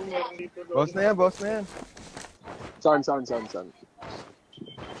loop. Oh, meron dito Lodi. Boss na yan, boss na yan. San?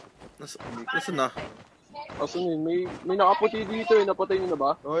 Nasaan na? Asan yun? May nakaputi dito eh. Napatay niyo na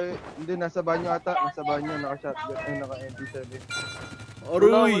ba? Oy, hindi, nasa banyo ata. Nasa banyo, naka-shotgun. Ay, naka-MP7.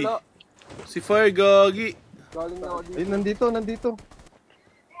 Aroy! Wala. Si Fire gagi. Galing na ako dito. Ay, nandito.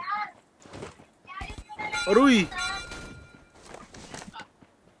 Aroy!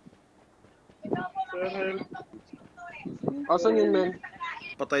 Sir, help. Asan yun, men?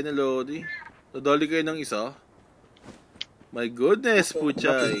 Patay na Lodi. Nadali kayo ng isa. My goodness,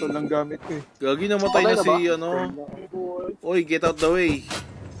 puchay. Ito lang gamit ko eh. Gagi, namatay na Okay na si ba? ano. Oy, get out the way.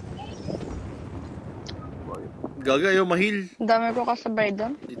 Gagi, ayaw mahil. Ang dami ko kasabay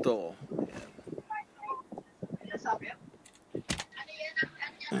doon. Dito.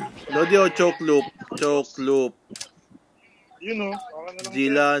 Lodi, oh, choke loop. Yun o. Okay na lang.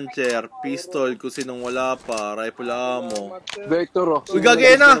 G-Launcher, pistol, kung sinong wala pa, rifle ammo. Vector, oh. Uy,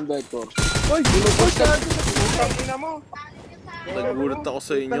 gagi na! Vector. Oy, Putang ina mo. Nagulat ako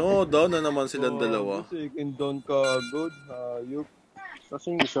sa inyo. Down na naman silang dalawa. Second down ka agad. Hayop.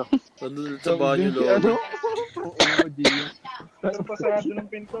 Asan yung isa? Nandun sa banyo, Ano? Lodi. Ang emoji. Sir, pasado ng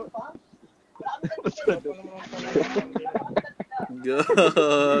pinto.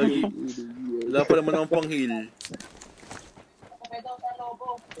 Gagi. Wala pa naman ang panghil.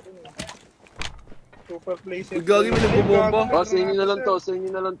 Super place. Uy, gagi, may nagbobomba. Oh, sa inyo na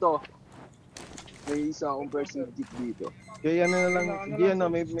lang to. May isa akong first aid kit dito. Kaya ano na lang. Gian na,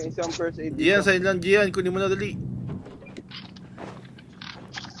 may isang first aid. Gian, sa'yo lang, Gian. Kunin mo na dali.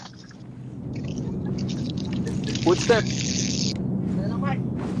 Footstep. Ito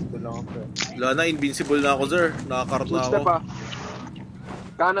lang ako. Wala na, invincible na ako, sir. Nakakart na ako. Footstep, ah.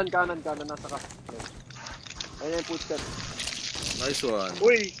 Kanan. Nasa ka. Ayan yung footstep. Nice one.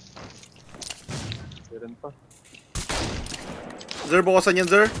 Uy. Meron pa. Sir, bukasan yan,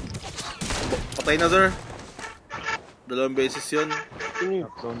 sir. Patay na, sir. 2 beses yun.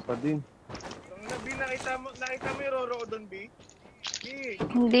 Knockdown pa din. B, nakita mo yung Roro ko doon, B? B.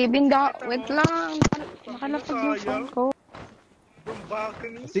 Hindi, binda. Wait lang. Nakalapag yung phone ko. Yung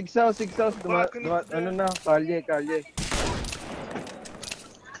balcony. Six house. Ano na, kalye.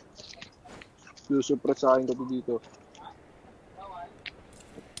 Susuprat sa akin ko dito.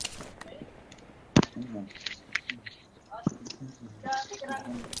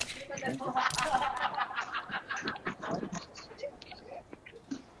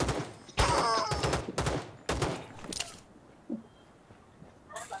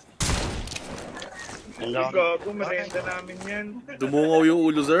 Gago, merenda namin yan. Dumungaw yung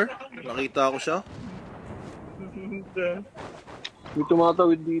ulo, sir. Nakita ko siya. May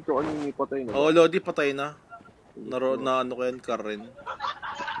tumatawid dito. Ano yung ipatay na? Oo, Lodi, patay na. Na ano ko yan, Karen.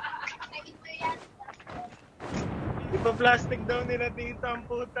 Ipa-plastic daw nila dito ang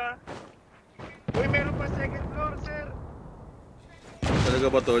puta. Uy, meron pa second floor, sir. Talaga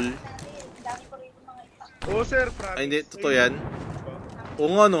ba, tol? Oo, sir, promise. Ay, hindi. Totoo yan.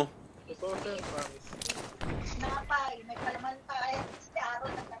 Oo nga, no? Totoo, sir, promise.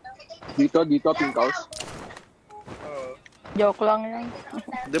 Dito, pink house. Oo. Joke lang yan.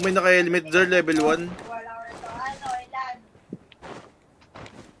 Hindi, may naka-helmet, sir. Level 1.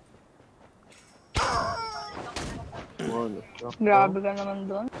 Grabe ka naman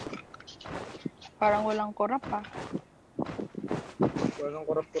doon. Parang walang kurap ah. Walang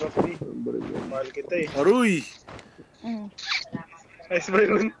kurap-kurap, B. Mahal kita eh. Aruy! Ayos ba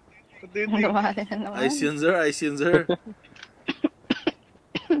yun? Nawali na naman. Ice yun, sir.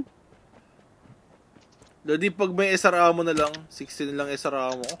 Lodi, pag may SRA mo na lang, 16 na lang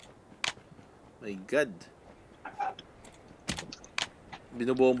SRA mo. My God.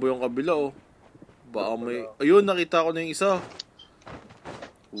 Binobombo yung kabila, oh. Baka may... Ayun, nakita ko na yung isa.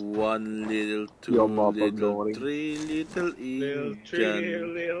 1 little, 2 little, 3 little Indian.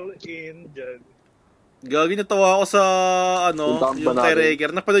 Little Indian. Gagi, natawa ako sa, ano, yung kay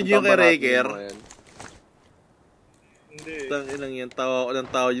Reker. Napanood nyo yung kay Reker? Hindi. Ilang yan, tawa ko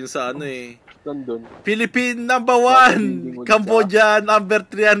ng tawa yun sa ano eh. Nandun. Philippine number 1! Cambodia number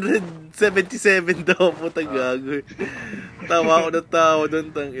 377 daw. Putang gago. Tawa ko ng tawa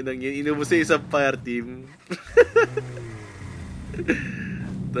doon. Tang inang yan. Inubos sa isang fire team.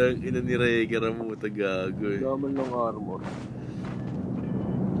 Tang ina ni Reker ang putang gago. Daman ng armor.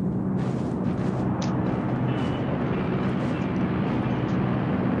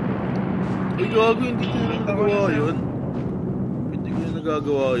 Ay gago, hindi ko na nagagawa yun. Hindi ko na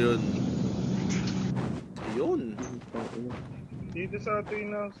nagagawa yun. Ayun. Dito sa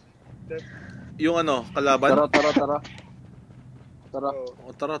Twin House. Yung ano, kalaban? Tara.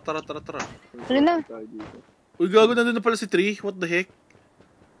 Oh, tara. Hali na. Uy, gago, nandun na pala si Tree. What the heck?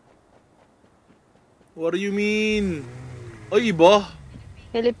 What do you mean? Ay, iba.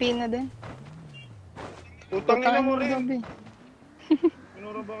 Filipino din. Putang ina mo rin. gabi.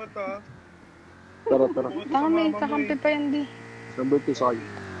 Minura ba kita? Tara, tara. Tanga may kakampi pa yan di. Number 2 sa akin.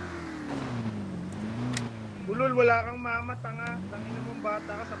 Bulol, wala kang mama, tanga. Tangina mong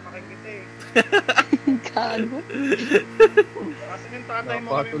bata ka sa pakingkita eh. Gago. Kasi yung tatay mo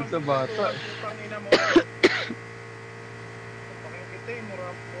Napatol sa bata. Tangina mo. Sa pakingkita eh,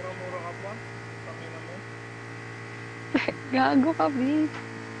 mura-mura ka pa. Tangina mo. Gago ka, B.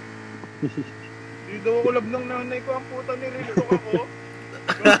 Di daw ako lab ng nanay ko, ang puta nililito ako.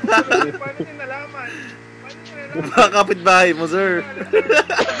 Paano niya nalaman? Paano niya nalaman? Makakapit bahay mo, sir. Tangina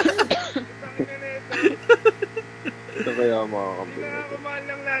na ito. Ito kaya mga Hindi kampi. na ako mahal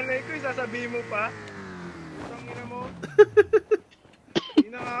ng nanay ko, sasabihin mo pa. Tangina mo. Hindi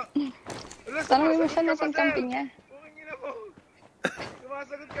na nga. Wala, Tanongin mo siya sumasagot ka nasaan pa, kampi sir. niya. Tangina mo.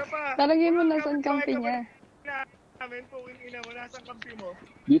 Sumasagot ka pa. Tanongin mo nasaan kampi niya. Namin po, ina mo, nasaan kampi mo?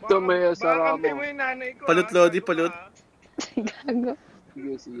 Dito may Baka asara kampi mo. mo yung nanay ko. Palut, ha? Lodi, Sabi ko, palut. ha? Gago.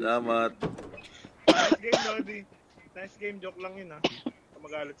 Sige, sige. Salamat. Nice game, Lodi. Nice game, joke lang yun, ha?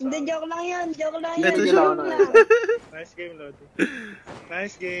 Magalit sa Hindi, akin. joke lang yan. Joke lang Ito yan. siya. Kailangan na yan. Nice game, Lodi.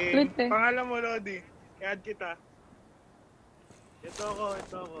 Nice game. Ulit eh. Pangalan mo, Lodi. I-add kita. Ito ako.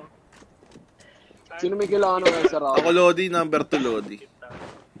 Sino may kailangan ng asara? Ako, Lodi. Number 2, Lodi.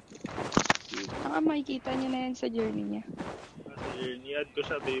 Saka makikita niya na yan sa journey niya. I-add ko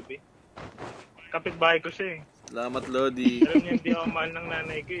siya, baby. Kapitbahay ko siya, eh. Salamat, Lodi. Alam niya, hindi ako mahal ng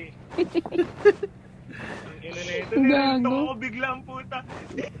nanay ko, eh. Ang ina na ito. Gago. Nilito ako bigla ang puta.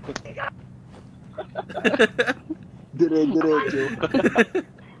 Dire-diretso.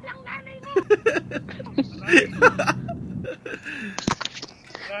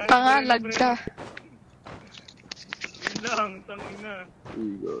 Pangalag ka. Yun lang, tangina.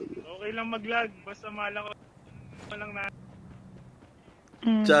 Igo. Okay lang mag-lag, basta malang ko lang na.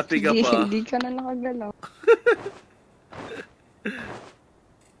 Choppy ka Sige, pa. hindi ka na nakagalaw.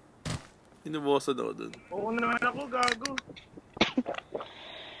 Inubosan ako dun. Oo naman ako, gago.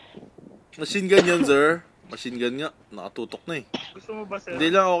 Machine gun yan, sir. Machine gun nga. Nakatutok na eh. Gusto mo ba, sir? Hindi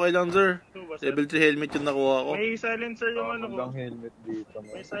lang, okay lang, sir. Gusto mo ba, sir? Level 3 helmet yung nakuha ko. May silencer yung ano ko. Magandang helmet dito.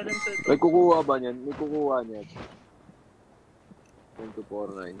 May silencer to. May kukuha ba niyan? May kukuha niyan.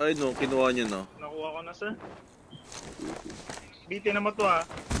 1249. Ay, no. Kinuha niya, no. Nakuha ko na, sir. Bitin na mo to, ha.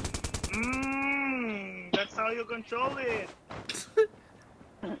 That's how you control it.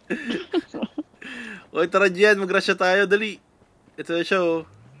 Oy, tara dyan. Mag-rush tayo. Dali. Ito na siya, oh.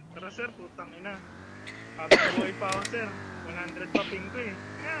 Tara, sir, putang ina. Habang buhay pa ako, sir. 100 pa ping ko, eh.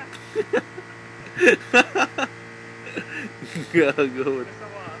 Gago. Basta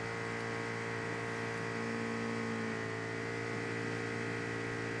ko, ha.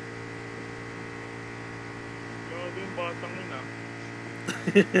 Gago yung batang yun, ha.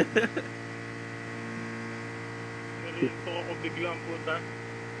 Nalilito ako biglang, puta.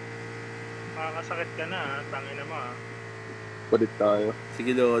 Makakasakit ka na, ha. Tangina mo, ha. Palit tayo.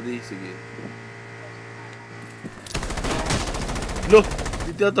 Sige, Lodi. Sige. Lo!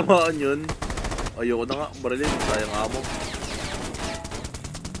 Hindi tinatamaan yun. Ayoko na nga. Barilin. Sayang amo.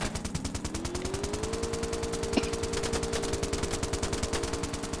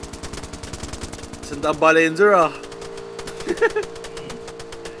 Sandang balenzer, ah.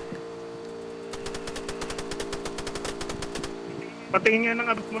 Patingin nga ng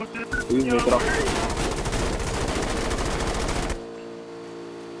abot mo. Ayun, may truck.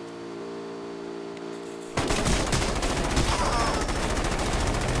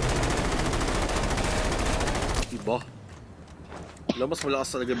 Iba. Alam, mas malakas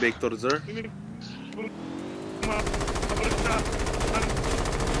talaga vector, sir.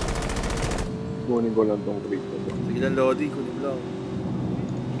 Kunin ko lang tong crate na to. Sige lang, Lodi. Kunin mo lang.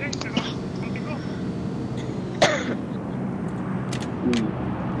 Uy.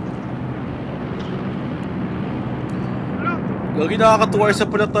 Lodi, nakaka 2 hours na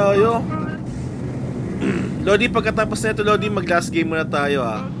pala tayo. Lodi, pagkatapos na ito, Lodi, mag-last game muna tayo,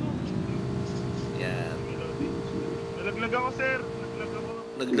 ha. Yan. Nalaglag ako, sir. Nalaglag ako.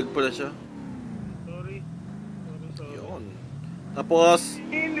 Naglag pala siya. Sorry. Yun. Tapos,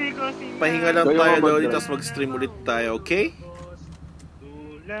 Hindi ko sinadya. pahinga lang Kayo tayo, mag- Lodi, tapos mag-stream ulit tayo, okay?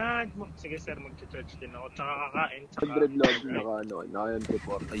 Tulad mo. Sige, sir. Mag-charge din ako. Tsaka kakain. Tsaka... 100 log naka ano, naka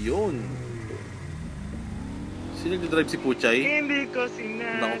M24. Ayun. Sino nag-drive, si Puchay? Hindi ko Naku po.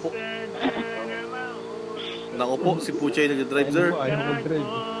 sinasadya na mauna. Naku po, si Puchay nag-drive, sir. Ayaw mo mag-drive.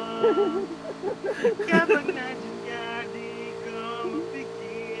 Kapag nandiyan ka, di ko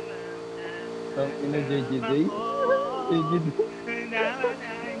mapigilan. Tang ina JJJ. JJJ.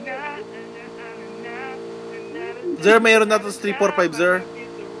 Sir, mayroon natin 345, sir.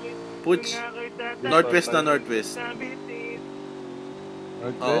 Puch. Northwest na, northwest. Nabitin.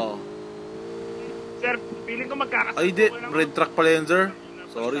 Oo. Sir, feeling ko magkakasama. Ay, di. Red truck pala yun, sir.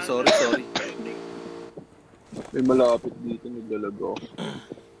 Sorry. May malapit dito, nagdalago.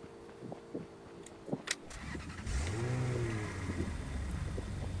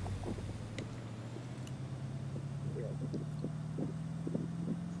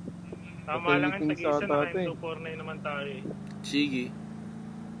 Tama lang ang tag-isa na kayo. 249 naman tayo eh. Sige.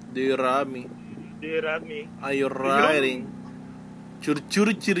 Do you ride me? Are you riding?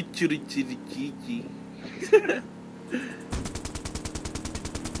 Churi.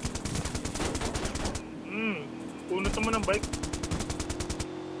 Punot naman ang bike.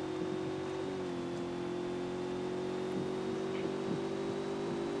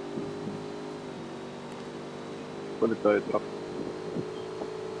 Palit tayo truck.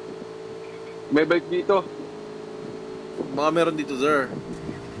 May bike dito. Baka meron dito, sir.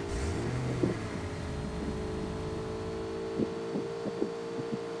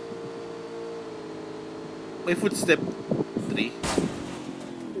 May footstep 3.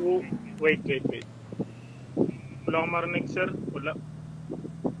 Oh, wait. Wala akong marinig, sir. Wala.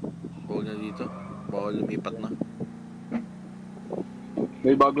 Bawal na dito. Bawal lumipat na.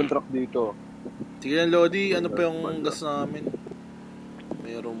 May bagong truck dito. Sige lang, Lodi. Ano pa yung gas namin?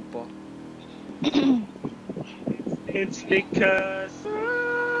 Meron pa. It's because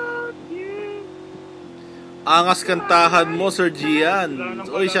of you. Angas kantahan mo, Sir Gian.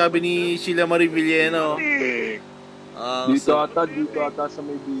 Uy, sabi ni Sheila Marie Villeno. Dito ata sa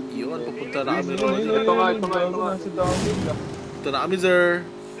may bini. Yun, pupunta na kami. Ito nga. Nasa downhill na. Punta na kami, sir.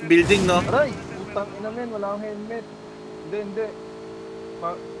 Building, no? Aray! Putang ina men, wala akong helmet. Hindi.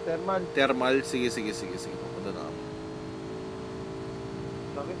 Thermal. Sige. Pupunta na kami.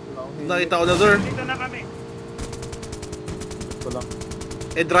 Bakit? Wala akong helmet. Nakita ko na, sir. Dito na kami. Ito lang.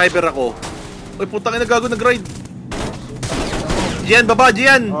 Driver ako. Uy, putang ina, gago nag-ride. Gian, baba,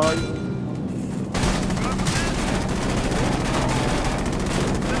 Gian! Ay,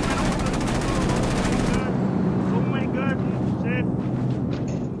 Oh my God. Shit.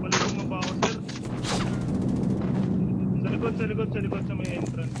 Palibong na ba ako, sir? Sa likod sa may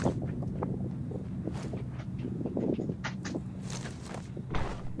entrance.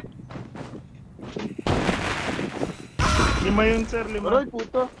 Lima yun, sir. aray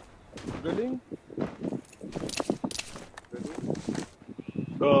puta. Galing.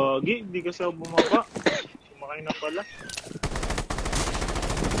 Gagi, di ka sa bumaba. Sumakay na pala.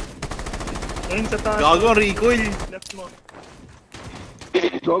 Ayun sa taas. Gago ang recoil. Left mo.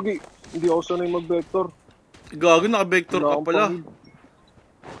 Gagi, hindi ako sanay mag-vector. Gago, naka-vector ka pala.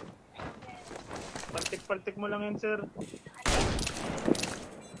 Paltik mo lang yan, sir.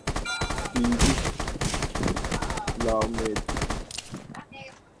 Easy. Lamed.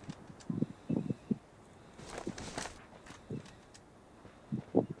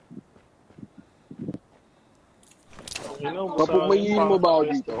 Papagmayin mo ba ako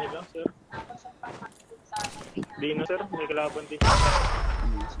dito? Di na, sir. May kalaban din.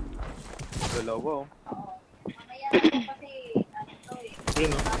 Dalawa oh.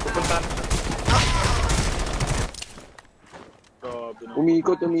 Yun, oh. Pupunta na. Grabe na.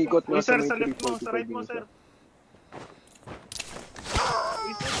 Umikot. Uy, sir, sa left mo. Sa right mo, sir.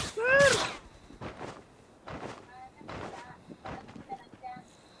 Uy, sir!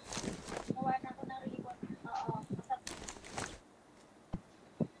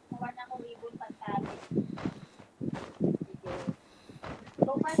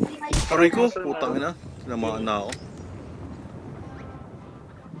 Aray ko, putang ina. Tinamaan na ako.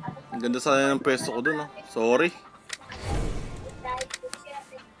 Ang ganda sana ng pwesto ko dun, oh. Sorry.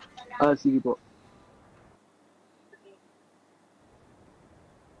 Sige po.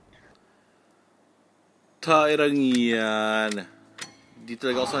 Tairang yan. Di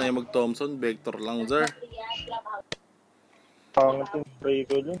talaga ako sanay mag-Thompson. Vector lang, sir. Pangit yung spray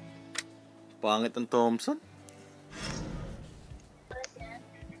ko dun. Pangit ang Thompson.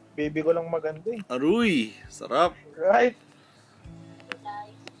 Baby ko lang maganda eh. Aruy, sarap. Right?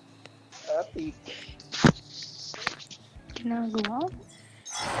 Happy. Ginagawa?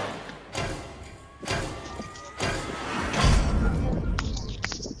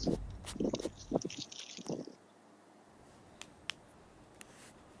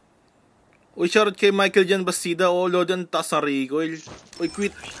 Uy, shoutout kay Michael Jan Bastida. Oh, Lord, ang taas ng recoil. Uy,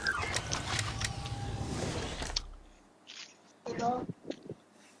 quit.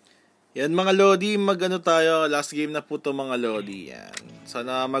 Yan mga Lodi, mag-ano tayo. Last game na po to mga Lodi. Yan.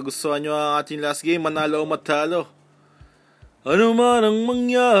 Sana magustuhan nyo ang ating last game. Manalo o matalo. Ano man ang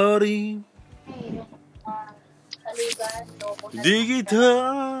mangyari, di kita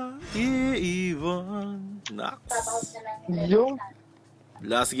iiwan. Nax. Yung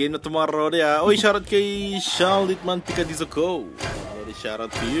Last game na tomorrow Lodi ha. Uy, shoutout kay Sean Litman Picadizoko. Lodi,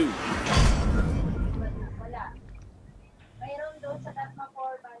 shoutout to you. Wala. Mayroon doon sa Tatma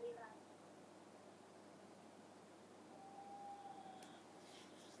 4 Bali na.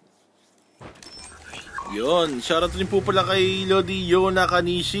 Yun, shoutout rin po pala kay Lodi Yona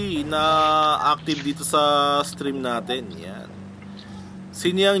Kanishi na active dito sa stream natin. Yan.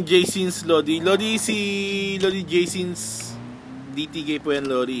 Sino yung Jasons Lodi? Lodi, si Lodi Jasons DTK po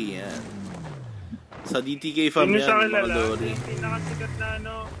yan, Lodi. Yan. Sa DTK fam Sino yan, siya mga kilala? Lodi. Pinakasikat na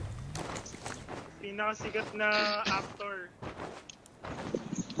ano, pinakasikat na actor.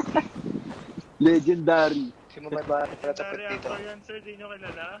 Legendary. sino may bahay na tapat Legendary dito? actor yan, sir. Di nyo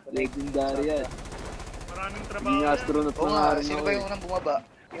kilala? Legendary yan. Maraming trabaho Hindi yan. astronaut Oo na nga, nga rin sino ako ba eh. yung unang bumaba?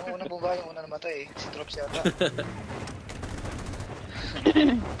 Yung unang bumaba, yung unang namatay eh. Si Trops yata.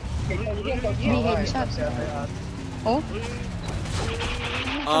 Bihim siya. Oh?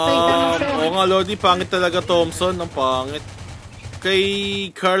 Oo nga, Lodi, pangit talaga Thompson. Ang pangit. Kay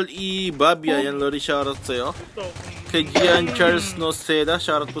Carl E. Babia, yan Lodi, shoutout sa'yo. Ito. Kay Gian Charles Noceda,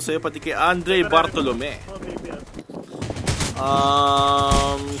 shoutout po sa'yo. Pati kay Andre Bartolome. Oh, baby.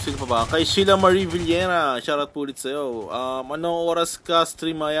 Sino pa ba? Kay Sheila Marie Villena, shoutout po ulit sa'yo. Anong oras ka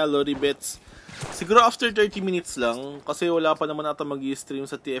stream Maya, Lodi Bets? Siguro after 30 minutes lang. Kasi wala pa naman ata mag-i-stream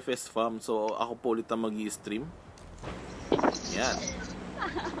sa TFS Farm. So ako po ulit ang mag-i-stream. Yan.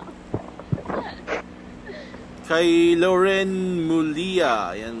 Kay Lauren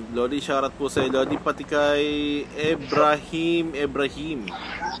Mulia, yan, Lodi, shoutout po sa'yo, Lodi. Pati kay Ibrahim.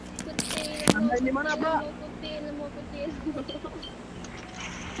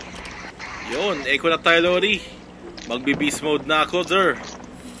 Yun, echo na tayo, Lodi. Magbi-beast mode na ako, sir.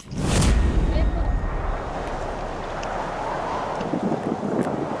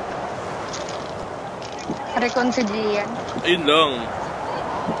 Reconcilian. Ayun lang.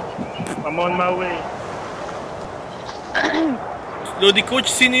 I'm on my way. Lodi coach,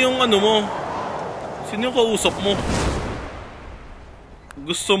 sino yung ano mo? Sino yung kausap mo?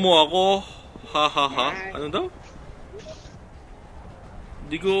 Gusto mo ako? Ha ha ha? Ano daw?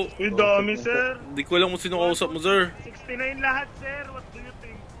 Di ko... Uy, dami, sir. Di ko alam kung sino kausap mo, sir. 69 lahat, sir. What do you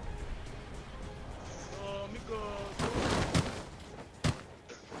think? Dami ko.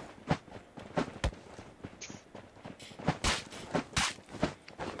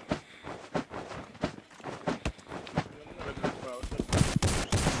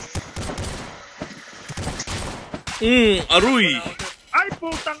 Aruy! Ay,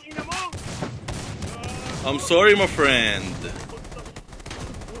 putang ina mo! I'm sorry, my friend.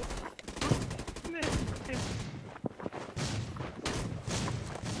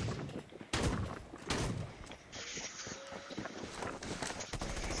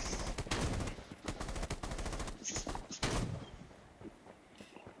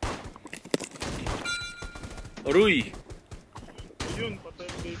 Aruy! Ayun, patay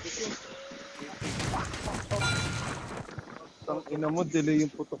ang baby ko. Ang ina mo, delay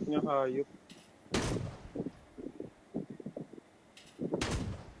yung putok niya, hayop.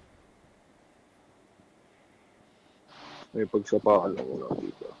 May pagsapaan ako na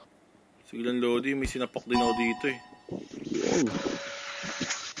dito. Sige lang, Lodi. May sinapak din ako dito eh. Yun.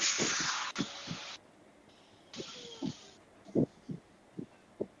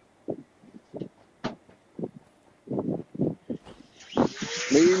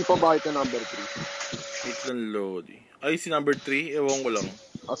 May yun pa ba ito number 3? Wait lang, Lodi. Ay, si number 3? Ewan ko lang.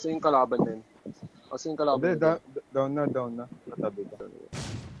 Asa yung kalaban din? Asa yung kalaban Hindi, down na. Natabi ka.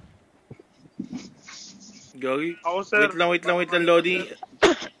 Gagi. Ako, sir. Wait lang, Lodi.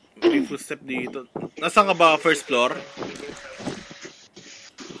 May footstep dito. Nasaan ka ba? First floor?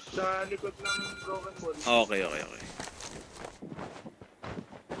 Sa likod ng broken wall. Okay.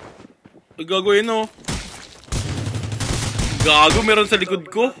 Ay, gago yun, oh. Gago, meron sa likod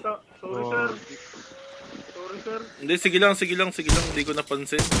ko. Sorry, sir. Hindi, sige lang. Hindi ko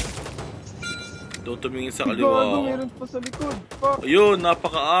napansin. Doon tumingin sa kaliwa. Gago, meron pa sa likod. Fuck. Ayun,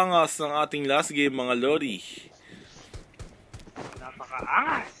 napakaangas ng ating last game, mga Lodi.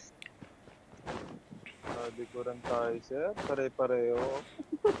 Napakaangas! Sabi ko rin tayo, sir. Pare-pareho.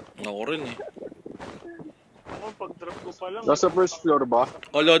 Ako rin eh. Ako, pag-drop ko pa lang. Nasa first floor ba?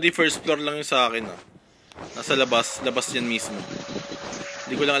 O, Lodi, first floor lang yung sa akin, ah. Nasa labas yan mismo.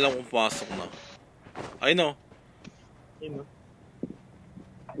 Hindi ko lang alam kung pasok na. I know. Yun, no?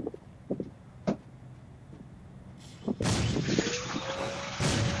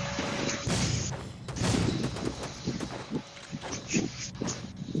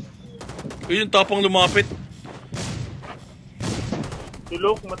 Uy, yung tapang lumapit.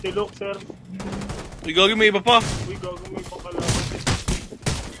 Matilok, sir. Uy, gagawin may iba pa. Uy, gago may pakalaman.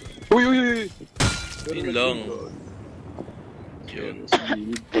 Uy. Yun lang.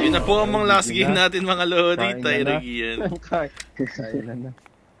 Yun na po ang mga last game natin mga Lodi. Tyreg yan. Kaya na.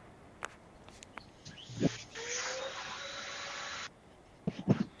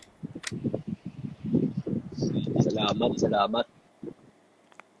 Salamat.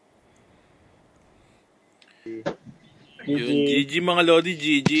 Yun, GG mga Lodi,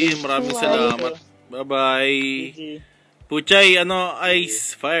 GG. Maraming salamat. Bye-bye. Puchay,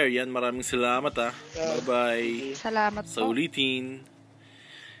 Ice Fire. Yan, maraming salamat Bye-bye. Salamat Sa po. ulitin.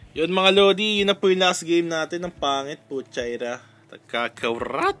 Yun mga Lodi, yun na po yung last game natin. Ang pangit, Puchayra.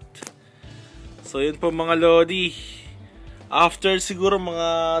 Nagkakaurat. So yun po mga Lodi. After siguro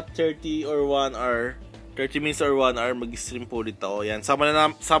mga 30 or 1 hour, 30 minutes or 1 hour, mag-stream po ulit ako. Yan,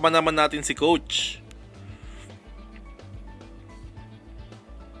 sama naman natin si Coach.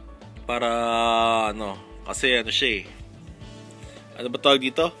 Para, kasi siya ano ba tawag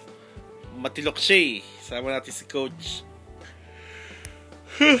dito? Matilok siya Sama natin si Coach.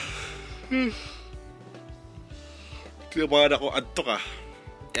 Kinabahan ako, antok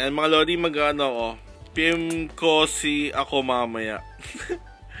Yan mga Lodi, ako. PM ko ako mamaya.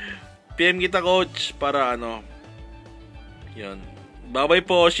 PM kita Coach para Yan. Bye-bye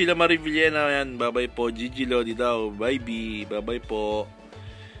po Sheila Marie Villena. Yan, bye-bye po GG Lodi daw. Bye-bye. Bye-bye po.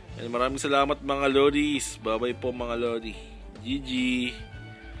 Yan, maraming salamat mga Lodis. Bye-bye po mga Lodi. GG.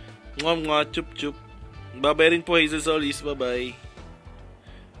 Chup chup. Bye-bye rin po Hazel Solis. Bye-bye.